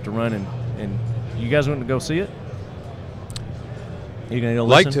 we might have to run and you guys want to go see it? You gonna go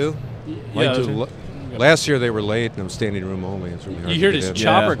listen? Like to. Last year they were late and it was standing room only. It's really hard you hear to this get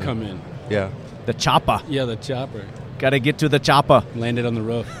chopper come in. Yeah. The chopper. Yeah, the chopper. Got to get to the chopper. Landed on the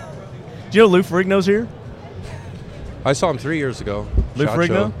roof. Do you know Lou Ferrigno's here? I saw him 3 years ago. Lou Shot Ferrigno?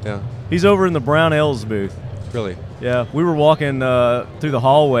 show. Yeah. He's over in the Brown L's booth. Really? Yeah. We were walking through the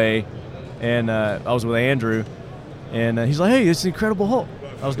hallway, and I was with Andrew, and he's like, "Hey, it's the Incredible Hulk."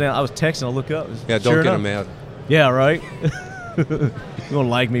 I was texting. I look up. Yeah, don't get him mad. Yeah, right. You don't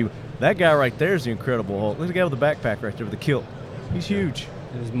like me. That guy right there is the Incredible Hulk. Look at the guy with the backpack right there with the kilt. He's huge.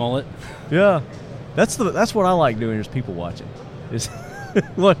 His mullet. Yeah. That's what I like doing is people watching. Is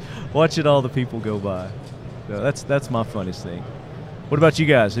watching all the people go by. So that's my funniest thing. What about you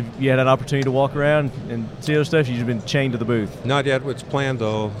guys? Have you had an opportunity to walk around and see other stuff? You've just been chained to the booth? Not yet. It's planned,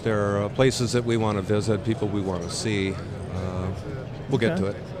 though. There are places that we want to visit, people we want to see. We'll get to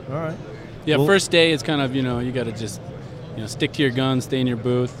it. All right. Yeah, first day is kind of, you got to just stick to your guns, stay in your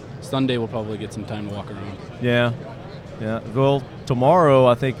booth. Sunday we'll probably get some time to walk around. Yeah. Yeah. Well, tomorrow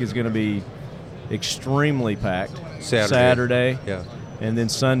I think is going to be extremely packed. Saturday. Yeah. And then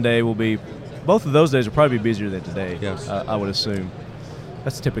Sunday will be, both of those days will probably be busier than today. Yes. I would assume.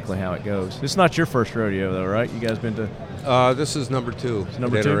 That's typically how it goes. It's not your first rodeo, though, right? You guys been to? This is number 2. It's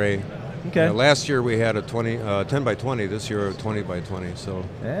number 2? NRA. Okay. Last year we had a 10 by 20. This year a 20 by 20. So.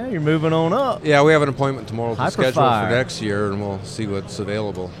 Yeah, you're moving on up. Yeah, we have an appointment tomorrow to schedule HIPERFIRE. for next year, and we'll see what's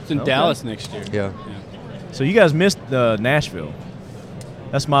available. It's in Dallas next year. Yeah. So you guys missed Nashville.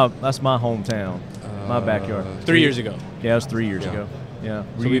 That's my hometown, my backyard. 3 years ago. Yeah, it was 3 years ago. Yeah. So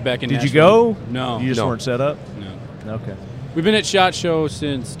we'll be back in Did Nashville. you go? No. You just weren't set up? No. Okay. We've been at SHOT Show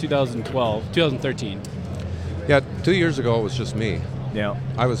since 2013. Yeah, 2 years ago it was just me. Yeah.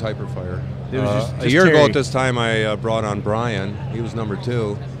 I was HIPERFIRE. It was just a year Terry. ago at this time I brought on Brian. He was number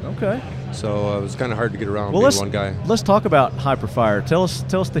 2. Okay. So it was kind of hard to get around Well, being one guy. let's talk about HIPERFIRE. Tell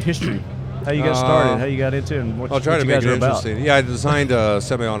us the history. How you got started, how you got into it, and what I'll try to you make guys it are about. interesting. Yeah, I designed a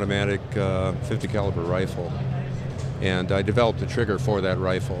semi-automatic 50 caliber rifle, and I developed a trigger for that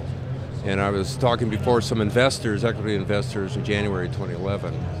rifle. And I was talking before some investors, equity investors, in January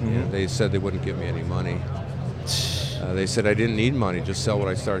 2011, and they said they wouldn't give me any money. They said I didn't need money, just sell what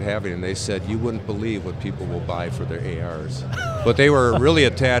I started having. And they said, you wouldn't believe what people will buy for their ARs. But they were really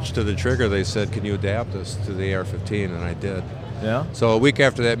attached to the trigger. They said, can you adapt this to the AR-15? And I did. Yeah. So a week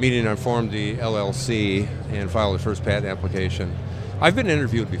after that meeting, I formed the LLC and filed the first patent application. I've been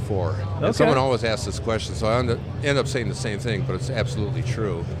interviewed before. Okay. And someone always asks this question, so I end up saying the same thing, but it's absolutely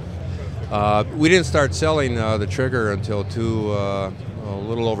true. We didn't start selling the trigger until a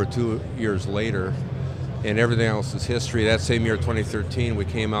little over 2 years later. and everything else is history. That same year, 2013, we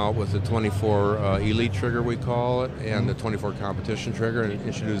came out with the 24 Elite trigger, we call it, and the 24 competition trigger, and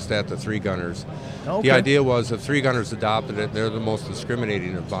introduced that to 3-gunners. Okay. The idea was if 3-gunners adopted it, they're the most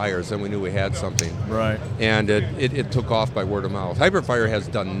discriminating of buyers, then we knew we had something. Right. And it took off by word of mouth. HIPERFIRE has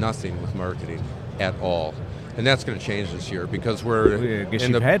done nothing with marketing at all. And that's going to change this year because we're. I guess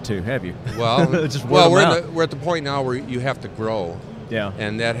you've had to, have you? Well, just we're at the point now where you have to grow. Yeah.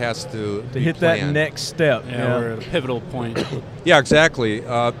 And that has to hit planned. that next step. Yeah, we're at a pivotal point. Yeah, exactly.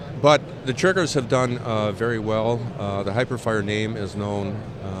 But the triggers have done very well. The HIPERFIRE name is known.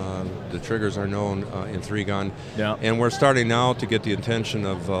 The triggers are known in 3-gun. Yeah. And we're starting now to get the attention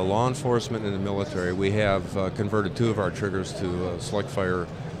of law enforcement and the military. We have converted 2 of our triggers to select fire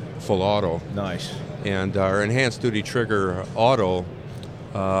full auto. Nice. And our enhanced duty trigger auto,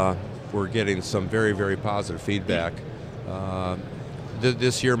 we're getting some very, very positive feedback.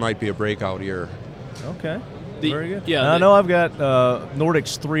 This year might be a breakout year. Okay. Very good. Yeah. I know I've got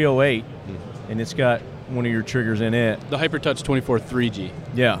Nordic's 308, and it's got one of your triggers in it. The HyperTouch 24 3G.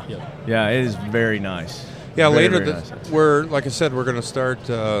 Yeah. Yep. Yeah, it is very nice. Yeah, very, later, very nice. we're, like I said, we're going to start,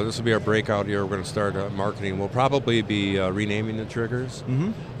 this will be our breakout year, we're going to start marketing. We'll probably be renaming the triggers.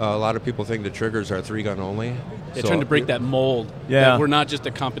 Mm-hmm. A lot of people think the triggers are 3-gun only. They're trying to break that mold. Yeah. That we're not just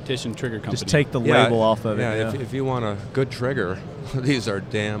a competition trigger company. Just take the label off of it. Yeah, if you want a good trigger, these are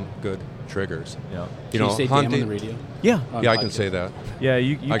damn good triggers. Yeah. Can you say hunting. damn on the radio? Yeah. Yeah, I can say that. Yeah,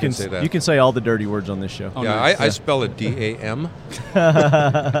 you I can say that. You can say all the dirty words on this show. Oh, yeah, nice. I spell it DAM. You're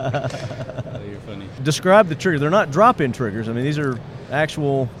funny. Describe the trigger. They're not drop-in triggers. I mean, these are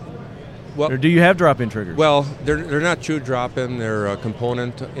actual. Well, or do you have drop-in triggers? Well, they're not true drop-in. They're a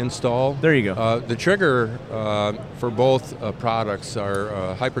component install. There you go. The trigger for both products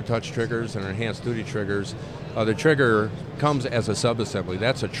are HyperTouch triggers and enhanced duty triggers. The trigger comes as a subassembly.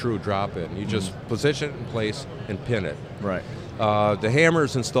 That's a true drop-in. You just position it in place and pin it. Right. The hammer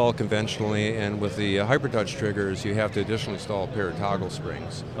is installed conventionally, and with the HyperTouch triggers, you have to additionally install a pair of toggle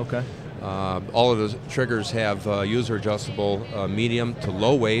springs. Okay. All of the triggers have user-adjustable medium to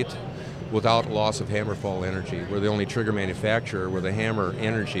low weight without loss of hammer fall energy. We're the only trigger manufacturer where the hammer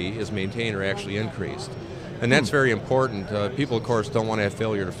energy is maintained or actually increased. And that's very important. People, of course, don't want to have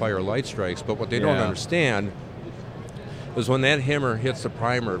failure to fire light strikes, but what they don't understand is when that hammer hits the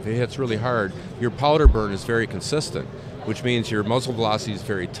primer, if it hits really hard, your powder burn is very consistent, which means your muzzle velocity is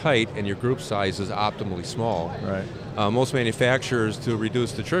very tight and your group size is optimally small. Right. Most manufacturers, to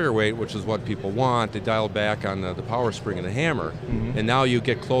reduce the trigger weight, which is what people want, they dial back on the power spring of the hammer, and now you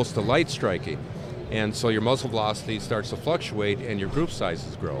get close to light striking. And so your muzzle velocity starts to fluctuate and your group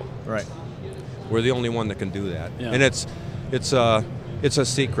sizes grow. Right. We're the only one that can do that. Yeah. And it's a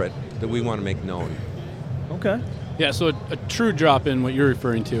secret that we want to make known. Okay. Yeah, so a true drop-in, what you're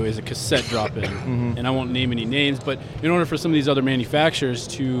referring to, is a cassette drop-in. And I won't name any names, but in order for some of these other manufacturers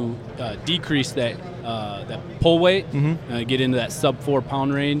to decrease that pull weight, get into that sub-4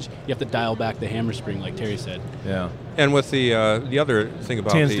 pound range, you have to dial back the hammer spring, like Terry said. Yeah. And with the other thing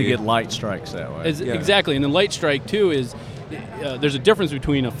about tends to get light strikes that way. Exactly, and the light strike too is there's a difference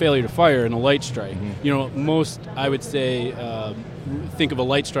between a failure to fire and a light strike. You know, most I would say think of a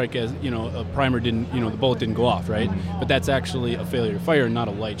light strike as a primer didn't, the bullet didn't go off, right? But that's actually a failure to fire, not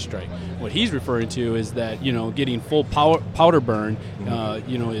a light strike. What he's referring to is that getting full powder burn,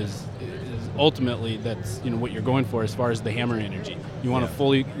 is ultimately that's what you're going for as far as the hammer energy. You want to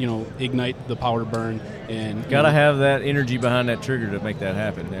fully ignite the powder burn, and got to have that energy behind that trigger to make that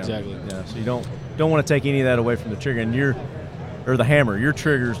happen. Yeah. Exactly. Yeah. So you don't want to take any of that away from the trigger, and or the hammer. Your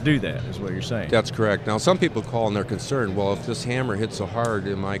triggers do that, is what you're saying. That's correct. Now, some people call and they're concerned, well, if this hammer hits so hard,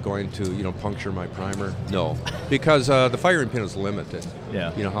 am I going to, puncture my primer? No, because the firing pin is limited. Yeah.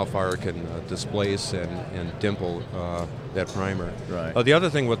 How far it can displace and dimple that primer. Right. The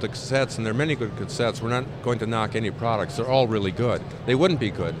other thing with the cassettes, and there are many good cassettes, we're not going to knock any products. They're all really good. They wouldn't be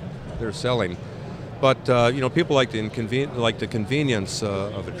good. They're selling. But, people like the convenience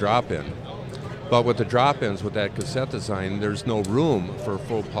of a drop-in. But with the drop-ins, with that cassette design, there's no room for a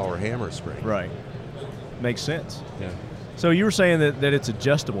full power hammer spring. Right. Makes sense. Yeah. So you were saying that it's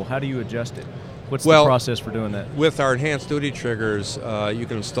adjustable. How do you adjust it? What's the process for doing that? With our enhanced duty triggers, you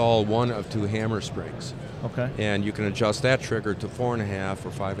can install one of 2 hammer springs. Okay. And you can adjust that trigger to 4.5 or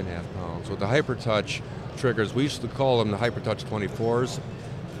 5.5 pounds. With the HyperTouch triggers, we used to call them the HyperTouch 24s.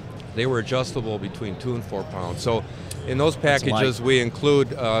 They were adjustable between 2 and 4 pounds. So in those packages, we include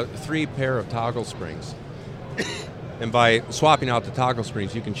 3 pair of toggle springs. And by swapping out the toggle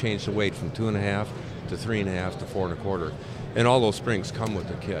springs, you can change the weight from 2.5 to 3.5 to 4.25. and all those springs come with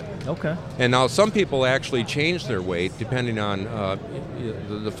the kit. Okay. And now some people actually change their weight depending on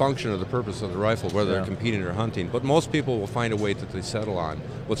the function or the purpose of the rifle, whether they're competing or hunting. But most people will find a weight that they settle on,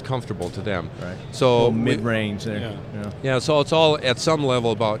 what's comfortable to them. Right. So mid-range there. Yeah. So it's all at some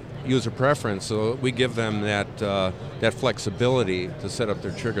level about user preference. So we give them that flexibility to set up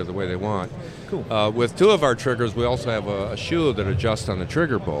their trigger the way they want. Cool. With two of our triggers, we also have a shoe that adjusts on the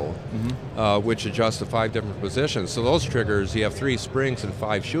trigger bow, which adjusts to 5 different positions. So those triggers, you have 3 springs and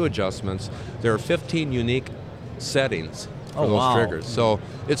 5 shoe adjustments. There are 15 unique settings for those triggers. So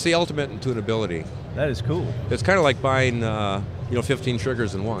it's the ultimate in tunability. That is cool. It's kind of like buying 15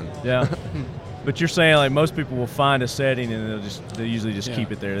 triggers in one. Yeah. But you're saying like most people will find a setting and they'll usually just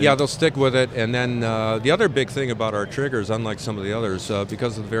keep it there. Yeah, they'll stick with it. And then the other big thing about our triggers, unlike some of the others,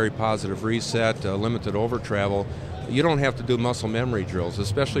 because of the very positive reset, limited over travel, you don't have to do muscle memory drills,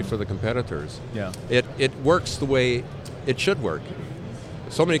 especially for the competitors. Yeah. It works the way it should work.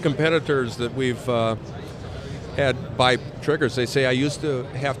 So many competitors that we've had buy triggers, they say I used to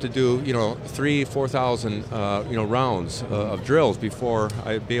have to do 3,000-4,000 rounds of drills before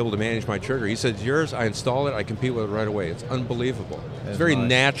I'd be able to manage my trigger. He said, yours, I install it, I compete with it right away. It's unbelievable. It's very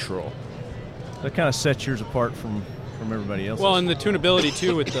natural. That kind of sets yours apart from everybody else. Well, and the tunability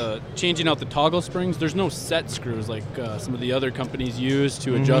too, with the changing out the toggle springs, there's no set screws like some of the other companies use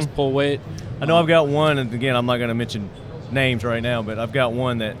to adjust pull weight. I know I've got one, and again, I'm not going to mention names right now, but I've got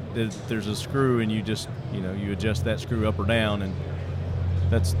one that there's a screw, and you just you adjust that screw up or down, and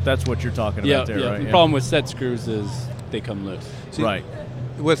that's what you're talking about there, right? The problem with set screws is they come loose. See, right.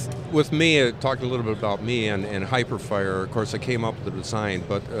 With me, I talked a little bit about me and HIPERFIRE. Of course, I came up with the design,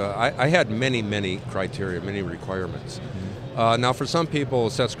 but I had many criteria, many requirements. Now, for some people,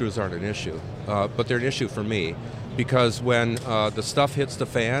 set screws aren't an issue, but they're an issue for me because when the stuff hits the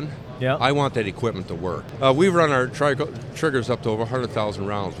fan, I want that equipment to work. We run our triggers up to over 100,000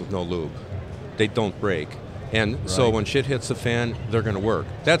 rounds with no lube. They don't break. And so when shit hits the fan, they're going to work.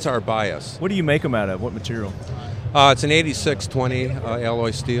 That's our bias. What do you make them out of? What material? It's an 8620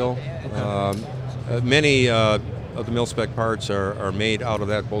 alloy steel. Okay. Many of the mil-spec parts are made out of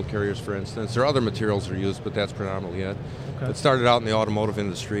that, bolt carriers, for instance. There are other materials that are used, but that's predominantly it. Okay. It started out in the automotive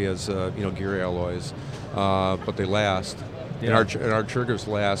industry as gear alloys, but they last. Yeah. And our triggers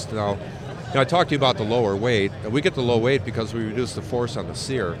last. Now, I talked to you about the lower weight. We get the low weight because we reduce the force on the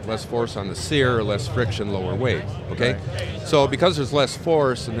sear. Less force on the sear, less friction, lower weight. Okay? Right. So because there's less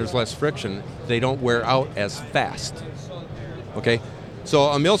force and there's less friction, they don't wear out as fast. Okay? So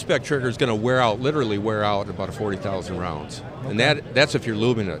a mil-spec trigger is going to literally wear out about 40,000 rounds. Okay. And that's if you're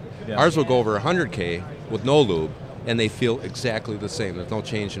lubing it. Yeah. Ours will go over 100K with no lube, and they feel exactly the same. There's no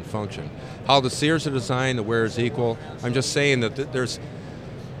change in function. How the sears are designed, the wear is equal. I'm just saying that there's,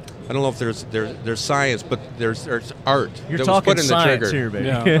 I don't know if there's science, but there's art that was put in the trigger. Here, baby.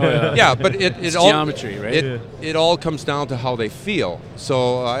 Yeah, but it's all geometry, right? It all comes down to how they feel.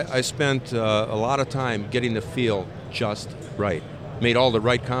 So I spent a lot of time getting the feel just right. Made all the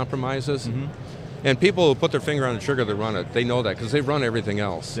right compromises. Mm-hmm. And people who put their finger on the trigger that run it, they know that because they've run everything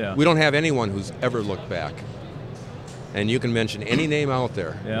else. Yeah. We don't have anyone who's ever looked back. And you can mention any name out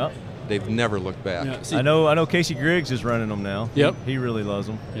there. Yeah. They've never looked back. Yeah, see, I know Casey Griggs is running them now. Yep. He really loves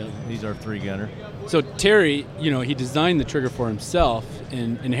them. Yep. He's our 3-gunner. So Terry, he designed the trigger for himself,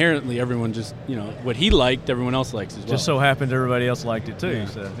 and inherently everyone just, what he liked, everyone else likes as well. Just so happened everybody else liked it too. Yeah.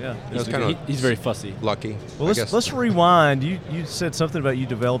 So yeah, he's very fussy. Lucky. Well, let's rewind. You said something about you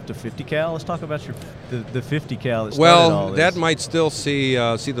developed a 50 cal. Let's talk about the 50 cal. That might still see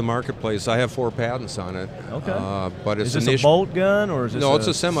the marketplace. I have 4 patents on it. Okay. But it's is this a bolt gun or is this it's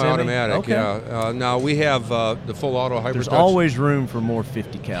a semi-automatic. Okay. Yeah. Now we have the full auto hyper. There's always room for more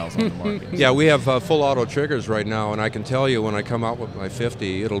 50 cals on the market. Yeah, we have full auto triggers right now, and I can tell you when I come out with my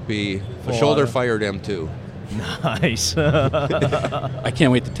 50, it'll be full a shoulder-fired M2. Nice. I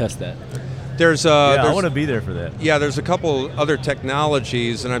can't wait to test that. I want to be there for that. Yeah, there's a couple other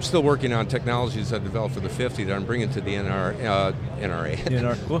technologies, and I'm still working on technologies I developed for the 50 that I'm bringing to the NRA.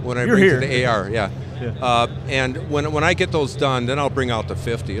 When I bring to the AR, yeah. And when I get those done, then I'll bring out the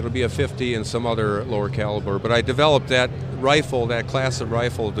 50. It'll be a 50 and some other lower caliber. But I developed that rifle, that class of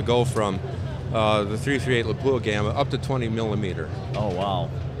rifle, to go from the 338 Lapua Gamma up to 20 millimeter. Oh wow!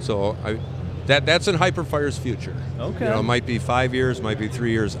 So that's in HIPERFIRE's future. Okay. It might be 5 years, might be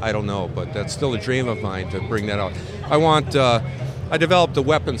 3 years, I don't know, but that's still a dream of mine to bring that out. I developed a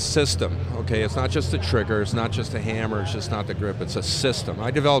weapons system. Okay, it's not just a trigger, it's not just a hammer, it's just not the grip, it's a system.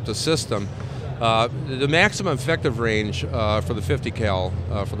 I developed a system. The maximum effective range for the 50 cal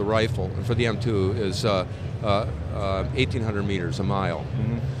for the rifle and for the M2 is 1,800 meters, a mile.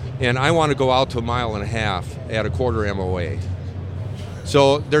 Mm-hmm. and I want to go out to 1.5 miles at a quarter MOA.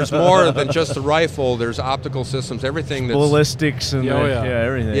 So there's more than just the rifle. There's optical systems, everything that's ballistics and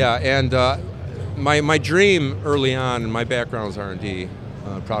everything. Yeah, and my dream early on, and my background is R&D,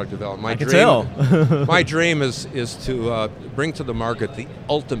 product development. I can tell. My dream is to bring to the market the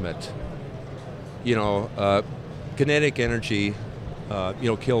ultimate, kinetic energy,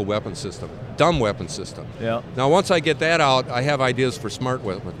 kill weapon system, dumb weapon system. Yeah. Now, once I get that out, I have ideas for smart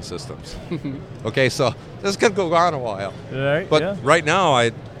weapon systems. Okay, so this could go on a while. Right. But right now,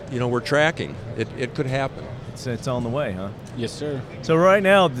 we're tracking. It could happen. It's on the way, huh? Yes, sir. So right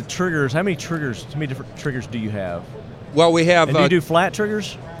now, the triggers. How many different triggers do you have? Well, we have. And do you do flat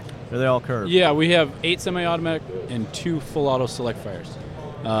triggers? Or are they all curved? Yeah, we have 8 semi-automatic and 2 full auto select fires.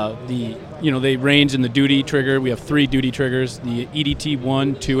 They range in the duty trigger. We have 3 duty triggers: the EDT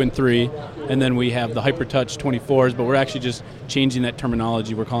 1, 2, and 3, and then we have the HyperTouch 24s. But we're actually just changing that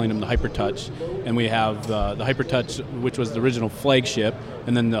terminology. We're calling them the HyperTouch, and we have the HyperTouch, which was the original flagship,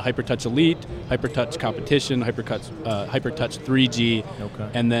 and then the HyperTouch Elite, HyperTouch Competition, HyperTouch 3G,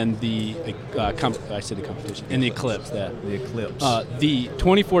 and then the competition and the Eclipse. The Eclipse. The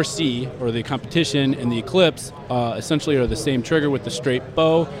 24C or the Competition and the Eclipse essentially are the same trigger with the straight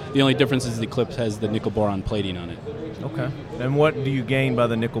bow. The only difference is the Eclipse has the nickel boron plating on it. Okay. And what do you gain by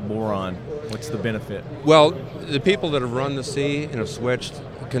the nickel boron? What's the benefit? Well, the people that have run the sea and have switched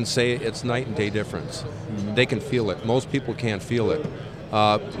can say it's night and day difference. Mm-hmm. They can feel it. Most people can't feel it.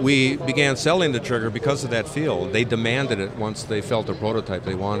 We began selling the trigger because of that feel. They demanded it once they felt a prototype.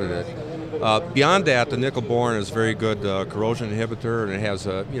 They wanted it. Beyond that, the nickel boron is very good corrosion inhibitor, and it has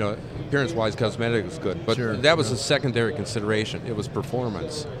appearance-wise, cosmetic is good. But that was a secondary consideration. It was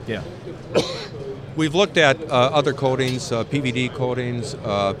performance. Yeah. We've looked at other coatings, PVD coatings,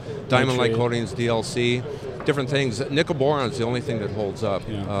 diamond light coatings, DLC, different things. Nickel boron is the only thing that holds up.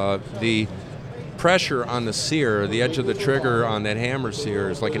 Yeah. The pressure on the sear, the edge of the trigger on that hammer sear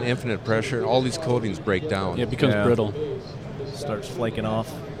is like an infinite pressure, and all these coatings break down. Yeah, it becomes brittle. Starts flaking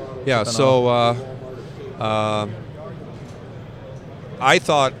off. Yeah, so I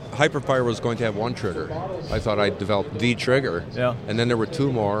thought HIPERFIRE was going to have one trigger. I thought I'd developed the trigger. Yeah. And then there were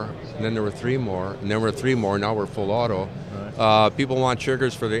 2 more, and then there were 3 more, and then there were 3 more. Now we're full auto. Right. People want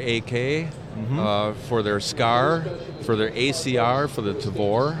triggers for their AK, for their SCAR, for their ACR, for the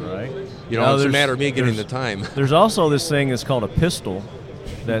Tavor. Right. It's a matter of me getting the time. There's also this thing that's called a pistol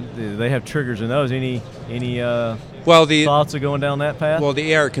that they have triggers in those. Any thoughts of going down that path? Well,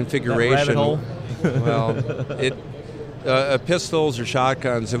 the AR configuration. That rabbit hole? Well, pistols or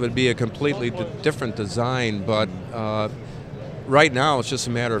shotguns, it would be a completely different design, but right now it's just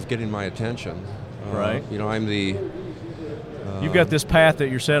a matter of getting my attention. Right. I'm the... You've got this path that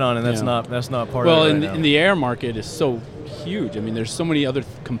you're set on, and that's not part of it right now. And the AR market is so huge. I mean, there's so many other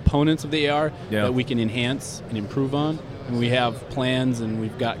components of the AR that we can enhance and improve on. And we have plans, and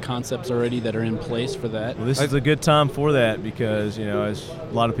we've got concepts already that are in place for that. Well, this is a good time for that because, as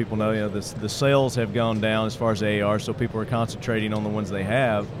a lot of people know, the sales have gone down as far as the AR, so people are concentrating on the ones they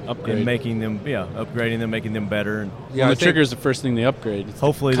have and making them, upgrading them, making them better. And the trigger is the first thing they upgrade.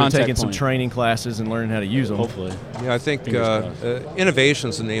 Hopefully they're taking some training classes and learning how to use them. Hopefully. Yeah, I think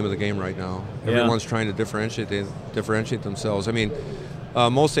innovation is the name of the game right now. Everyone's trying to differentiate themselves. I mean,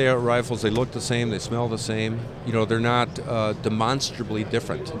 most AR rifles, they look the same, they smell the same. They're not demonstrably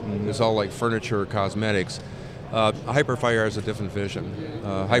different. It's all like furniture or cosmetics. HIPERFIRE has a different vision.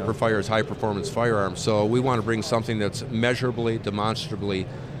 HIPERFIRE is high-performance firearms, so we want to bring something that's measurably, demonstrably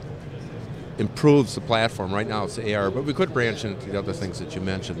improves the platform. Right now it's the AR, but we could branch into the other things that you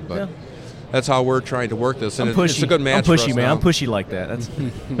mentioned. But that's how we're trying to work this, and it's a good match I'm pushy, for us man. now. I'm pushy like that.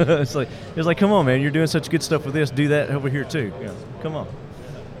 That's it's like, come on, man. You're doing such good stuff with this. Do that over here too. Yeah, come on.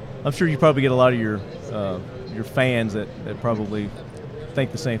 I'm sure you probably get a lot of your fans that probably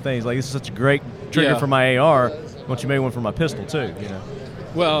think the same thing. It's like, this is such a great trigger for my AR. Why don't you make one for my pistol too?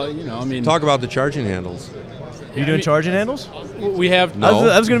 Well, I mean, talk about the charging handles. Are you doing charging handles? We have. No.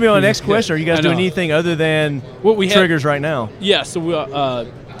 I was going to be on the next question. Are you guys doing anything other than triggers right now? Yeah.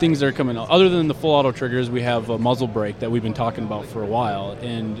 So things that are coming out. Other than the full auto triggers, we have a muzzle brake that we've been talking about for a while,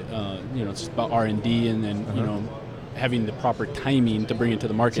 and it's just about R&D, and then having the proper timing to bring it to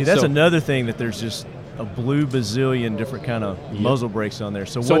the market. See, that's another thing, that there's just a blue bazillion different kind of muzzle brakes on there.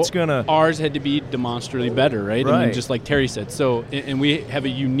 So what's gonna? Ours had to be demonstrably better, right? I mean, just like Terry said. So, and we have a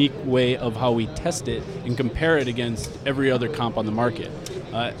unique way of how we test it and compare it against every other comp on the market.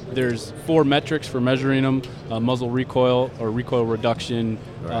 There's 4 metrics for measuring them: muzzle recoil or recoil reduction,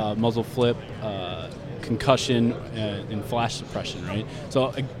 muzzle flip, concussion, and flash suppression. Right.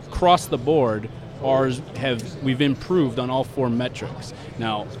 So across the board, ours we've improved on all 4 metrics.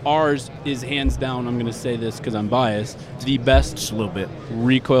 Now, ours is hands down, I'm going to say this because I'm biased, the best just a little bit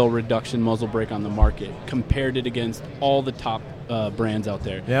recoil reduction muzzle brake on the market. Compared it against all the top brands out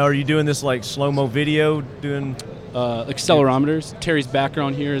there. Now, are you doing this like slow-mo video, doing accelerometers? Terry's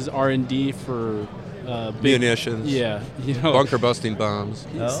background here is R&D for munitions. Yeah, bunker busting bombs.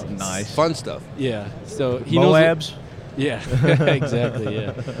 Oh, nice, fun stuff. Yeah, so he Moabs. Yeah, exactly.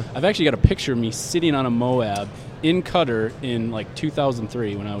 Yeah, I've actually got a picture of me sitting on a Moab in Qatar in like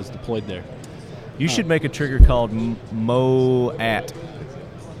 2003 when I was deployed there. You should make a trigger called Moat,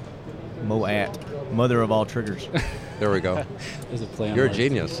 mother of all triggers. There we go. There's a play on You're a words.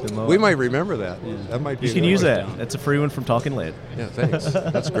 genius. We might remember that. Yeah. That might be. You can use that. That's a free one from Talking Lead. Yeah, thanks.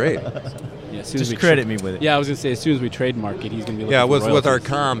 That's great. Yeah, as soon just as we credit me with it. Yeah, I was going to say, as soon as we trademark it, he's going to be looking for with our royalties.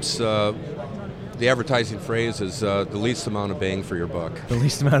 comps, the advertising phrase is the least amount of bang for your buck. The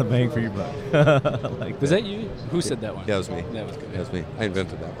least amount of bang for your buck. Was that you? Who said that one? Yeah, it was me. That was good. That was me. I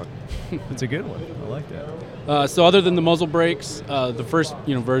invented that one. It's a good one. I like that. So other than the muzzle brakes, the first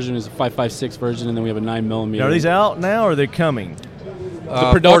version is a 5.56 version, and then we have a 9mm. Now, are these out now, or are they coming?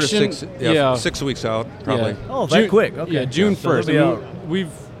 The production, 4 to 6, 6 weeks out, probably. Yeah. Oh, that quick. Okay. Yeah, June So they'll 1st. be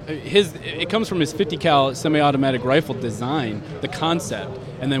out. It comes from his 50 cal semi-automatic rifle design, the concept,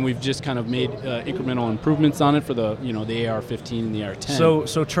 and then we've just kind of made incremental improvements on it for the the AR-15 and the AR-10.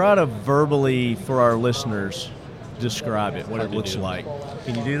 So try to verbally, for our listeners, describe it, what it looks like.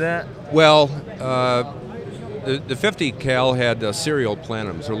 Can you do that? Well, the 50 cal had serial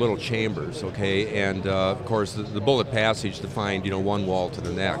plenums, or little chambers, okay, and of course the bullet passage defined one wall to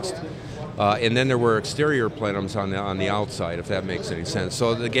the next. And then there were exterior plenums on the outside, if that makes any sense.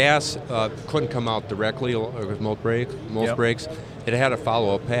 So the gas couldn't come out directly with most brakes. It had to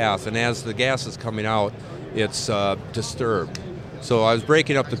follow a path, and as the gas is coming out, it's disturbed. So I was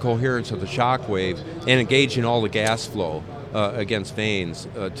breaking up the coherence of the shock wave and engaging all the gas flow against vanes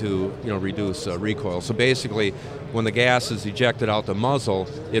to reduce recoil. So basically, when the gas is ejected out the muzzle,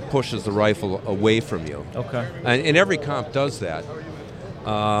 it pushes the rifle away from you. Okay. And every comp does that.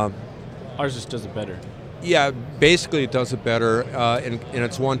 Ours just does it better. Yeah, basically it does it better, and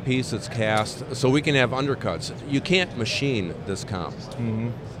it's one piece that's cast, so we can have undercuts. You can't machine this comp. Mm-hmm.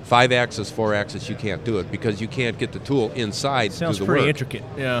 5-axis, 4-axis, you can't do it because you can't get the tool inside Sounds to do the pretty work. intricate.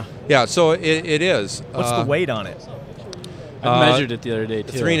 Yeah. Yeah, so it is. What's the weight on it? I measured it the other day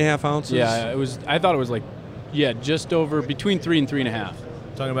too. 3.5 ounces. Yeah, I thought it was like, just over between 3 and 3.5.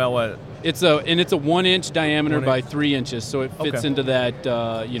 Talking about what? It's a 1-inch diameter by 3 inches, so it fits into that.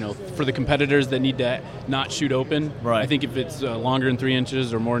 For the competitors that need to not shoot open. Right. I think if it's longer than 3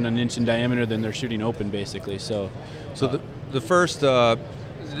 inches or more than an inch in diameter, then they're shooting open basically. So the first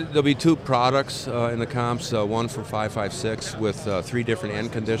there'll be 2 products in the comps. One for 5.56 with 3 different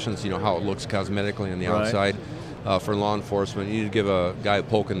end conditions. How it looks cosmetically on the outside. For law enforcement, you need to give a guy a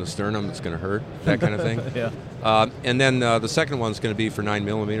poke in the sternum, it's going to hurt, that kind of thing. Yeah. And then the second one's going to be for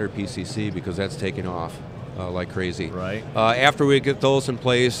 9mm PCC because that's taking off like crazy. Right. After we get those in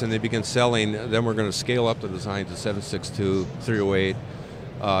place and they begin selling, then we're going to scale up the design to 7.62, 308,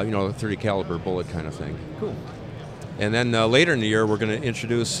 30 caliber bullet kind of thing. Cool. And then later in the year, we're going to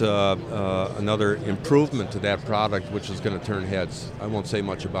introduce another improvement to that product, which is going to turn heads. I won't say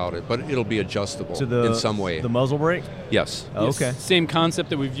much about it, but it'll be adjustable in some way. The muzzle brake? Yes. Oh, okay. Same concept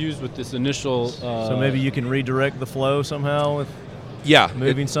that we've used with this initial. So maybe you can redirect the flow somehow with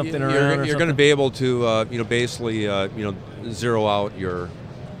moving something around. You're going to be able to, basically, zero out your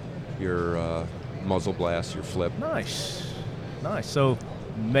muzzle blast, your flip. Nice. So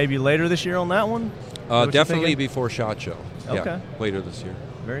maybe later this year on that one? Definitely before SHOT Show. Okay. Yeah, later this year.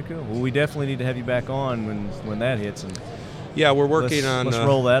 Very cool. Well, we definitely need to have you back on when that hits. And yeah, we're working on. Let's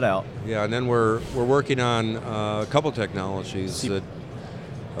roll that out. Yeah, and then we're working on a couple technologies that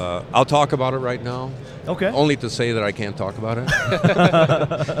I'll talk about it right now. Okay. Only to say that I can't talk about it.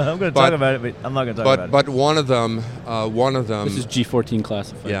 I'm going to talk about it, but I'm not going to talk about it. But one of them. This is G14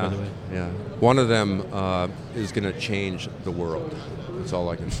 classified, by the way. Yeah. One of them is going to change the world. That's all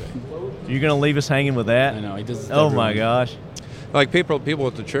I can say. You're going to leave us hanging with that? I know. He does. Oh my gosh! Like people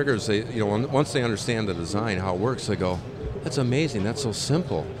with the triggers, they once they understand the design, how it works, they go, "That's amazing. That's so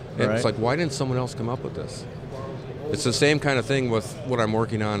simple." And Right. it's like, why didn't someone else come up with this? It's the same kind of thing with what I'm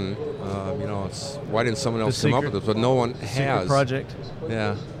working on. It's why didn't someone else come up with this? But no one has. Project.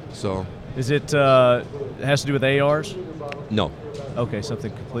 Yeah. So. Is it has to do with ARs? No. Okay,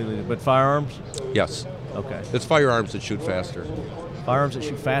 something completely different. But firearms? Yes. Okay. It's firearms that shoot faster. Firearms that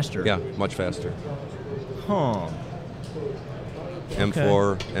shoot faster? Yeah, much faster. Huh.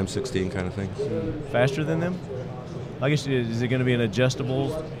 M4, M16 kind of thing. Faster than them? I guess, is it going to be an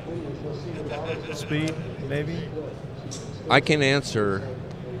adjustable speed, maybe? I can answer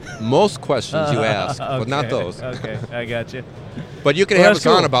most questions you ask, but not those. Okay, I got you. But you can have us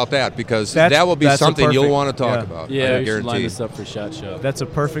on about that because that will be something you'll want to talk about. Yeah, I guarantee. Line this up for SHOT Show. That's a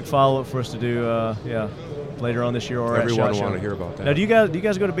perfect follow-up for us to do. Later on this year or everyone at SHOT will want Show. to hear about that. Now, do you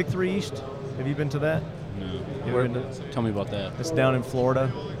guys go to Big 3 East? Have you been to that? No. Tell me about that. It's down in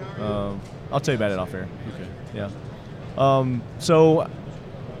Florida. I'll tell you about it off air. Okay. Yeah. So,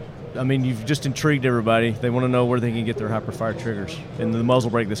 I mean, you've just intrigued everybody. They want to know where they can get their HIPERFIRE triggers and the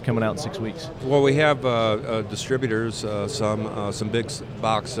muzzle brake that's coming out in 6 weeks. Well, we have distributors, some big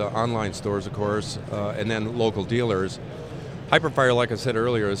box online stores, of course, and then local dealers. HIPERFIRE, like I said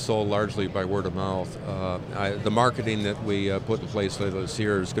earlier, is sold largely by word of mouth. The marketing that we put in place later this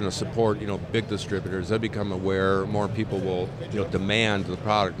year is going to support, big distributors. They become aware. More people will, demand the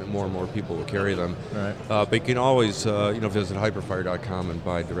product, and more people will carry them. Right. But you can always, visit hyperfire.com and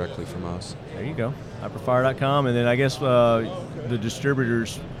buy directly from us. There you go, hyperfire.com, and then I guess the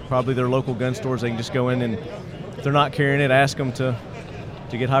distributors, probably their local gun stores, they can just go in and if they're not carrying it, ask them to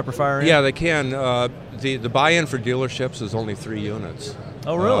get HIPERFIRE in? Yeah, they can. The buy-in for dealerships is only 3 units.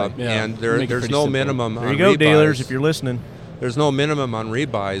 Oh, really? And there's no minimum on rebuys. There you go, dealers, if you're listening. There's no minimum on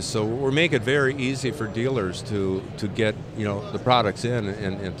rebuys, so we're making it very easy for dealers to get the products in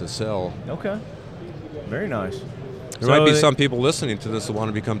and to sell. Okay. Very nice. There might be some people listening to this that want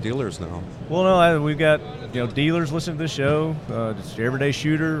to become dealers now. Well, no, we've got dealers listening to the show, just everyday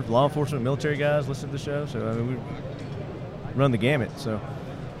shooter, law enforcement, military guys listen to the show. So I mean, we run the gamut.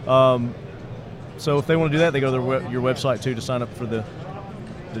 So if they want to do that, they go to your website too to sign up for the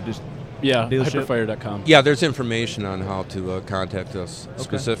dealership. hyperfire.com. Yeah, there's information on how to contact us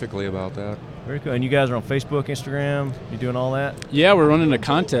specifically about that. Very cool. And you guys are on Facebook, Instagram. You doing all that? Yeah, we're running a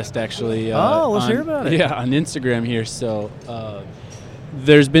contest actually. Let's hear about it. Yeah, on Instagram here. So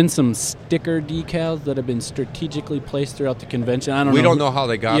there's been some sticker decals that have been strategically placed throughout the convention. We don't know how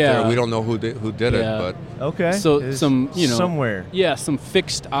they got there. We don't know who did it, but okay. So somewhere. Yeah, some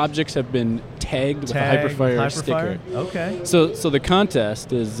fixed objects have been tagged with a HIPERFIRE sticker. Okay. So the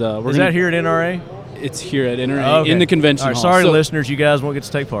contest is is that here at NRA? It's here at NRA in the convention hall. Sorry, listeners, you guys won't get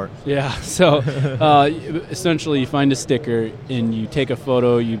to take part. Yeah, so essentially you find a sticker and you take a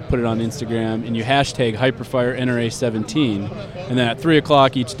photo, you put it on Instagram, and you hashtag HIPERFIRE NRA17. And then at 3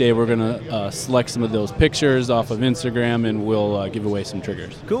 o'clock each day, we're going to select some of those pictures off of Instagram, and we'll give away some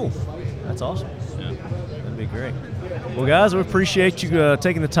triggers. Cool. That's awesome. Yeah. That'd be great. Well, guys, we appreciate you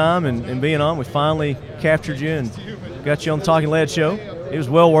taking the time and being on. We finally captured you and got you on the Talking Lead show. It was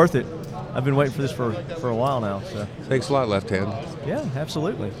well worth it. I've been waiting for this for a while now. So thanks a lot, Left Hand. Yeah,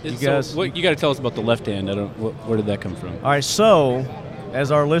 absolutely. You guys, you got to tell us about the Left Hand. Where did that come from? All right, so as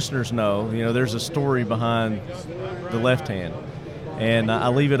our listeners know, there's a story behind the Left Hand, and I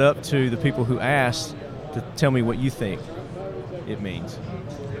leave it up to the people who asked to tell me what you think it means.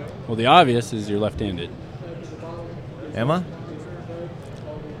 Well, the obvious is you're left-handed. Am I?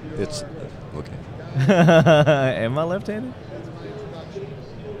 It's okay. Am I left-handed?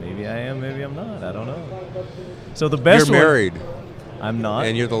 Maybe I am, maybe I'm not. I don't know. So the best You're married. I'm not.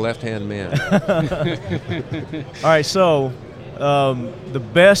 And you're the left-hand man. All right, so the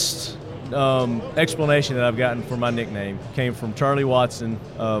best explanation that I've gotten for my nickname came from Charlie Watson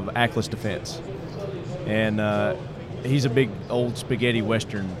of Ackless Defense. And he's a big old spaghetti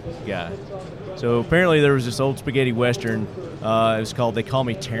Western guy. So apparently there was this old spaghetti Western. It was called They Call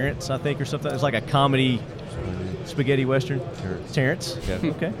Me Terrence, I think, or something. It's like a comedy spaghetti Western. Terrence.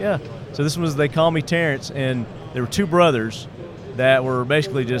 Okay, yeah. So this was They Call Me Terrence, and there were two brothers that were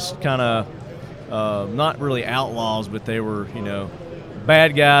basically just kind of not really outlaws, but they were,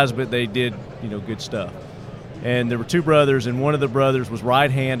 bad guys, but they did, good stuff. And there were two brothers, and one of the brothers was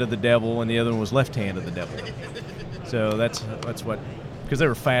right hand of the devil, and the other one was left hand of the devil. So that's what, because they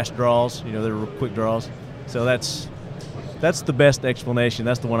were fast draws, they were quick draws. So that's the best explanation.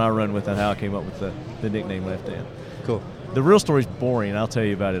 That's the one I run with on how I came up with the nickname Left Hand. Cool. The real story's boring. I'll tell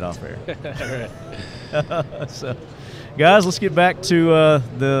you about it off air. So, guys, let's get back to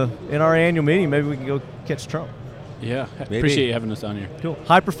the NRA annual meeting. Maybe we can go catch Trump. Yeah, appreciate you having us on here. Cool.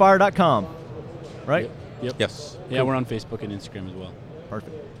 HIPERFIRE.com, right? Yep. Yes. Yeah, cool. We're on Facebook and Instagram as well.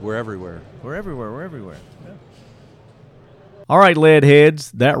 Perfect. We're everywhere. We're everywhere. Yeah. All right, lead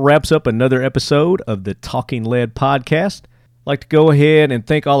heads, that wraps up another episode of the Talking Lead podcast. I'd like to go ahead and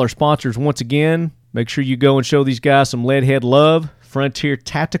thank all our sponsors once again. Make sure you go and show these guys some leadhead love. Frontier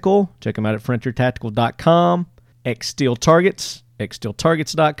Tactical, check them out at frontiertactical.com. X-Steel Targets,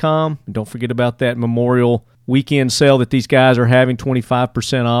 xsteeltargets.com. And don't forget about that Memorial weekend sale that these guys are having,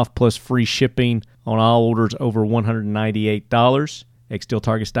 25% off plus free shipping on all orders over $198.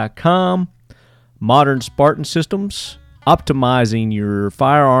 xsteeltargets.com. Modern Spartan Systems, optimizing your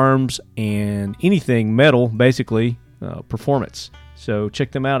firearms and anything metal, basically, performance. So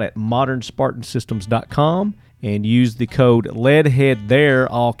check them out at modernspartansystems.com and use the code LEADHEAD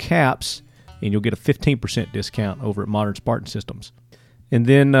there, all caps, and you'll get a 15% discount over at Modern Spartan Systems. And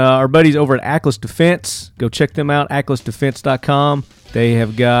then our buddies over at Atlas Defense, go check them out, atlasdefense.com. They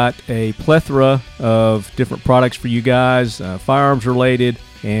have got a plethora of different products for you guys, firearms related,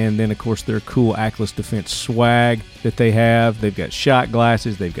 and then, of course, their cool Atlas Defense swag that they have. They've got shot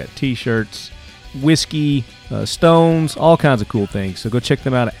glasses, they've got T-shirts, whiskey, stones, all kinds of cool things. So go check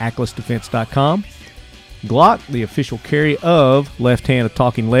them out at atlasdefense.com. Glock, the official carry of Left Hand of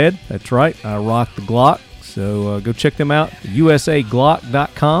Talking Lead. That's right, I rock the Glock. So go check them out,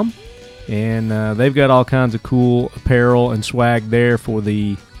 usaglock.com. And they've got all kinds of cool apparel and swag there for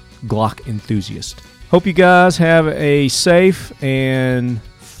the Glock enthusiast. Hope you guys have a safe and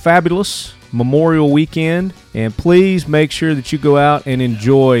fabulous Memorial Weekend. And please make sure that you go out and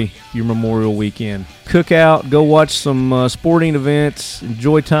enjoy your Memorial Weekend. Cook out, go watch some sporting events,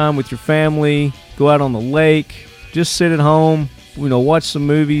 enjoy time with your family, go out on the lake, just sit at home, watch some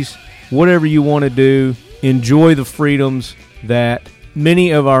movies, whatever you want to do. Enjoy the freedoms that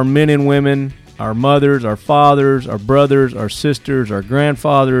many of our men and women, our mothers, our fathers, our brothers, our sisters, our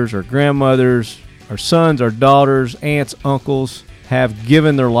grandfathers, our grandmothers, our sons, our daughters, aunts, uncles have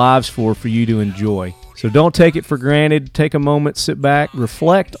given their lives for you to enjoy. So don't take it for granted. Take a moment, sit back,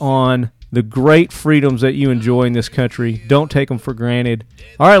 reflect on the great freedoms that you enjoy in this country. Don't take them for granted.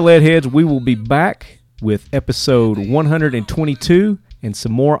 All right, Leadheads, we will be back with episode 122 and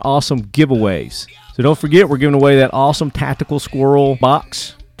some more awesome giveaways. So don't forget, we're giving away that awesome Tactical Squirrel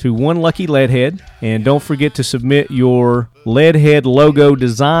box to one lucky Leadhead. And don't forget to submit your Leadhead logo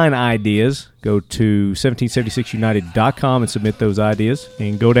design ideas. Go to 1776united.com and submit those ideas.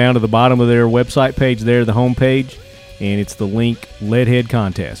 And go down to the bottom of their website page there, the home page, and it's the link Leadhead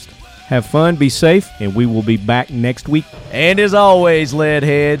Contest. Have fun, be safe, and we will be back next week. And as always,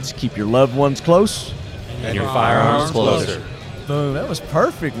 Leadheads, keep your loved ones close. And your firearms closer. Boom, that was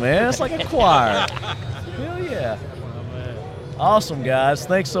perfect, man. That's like a choir. Hell yeah. Awesome, guys.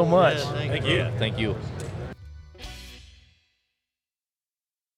 Thanks so much. Thank you. Thank you.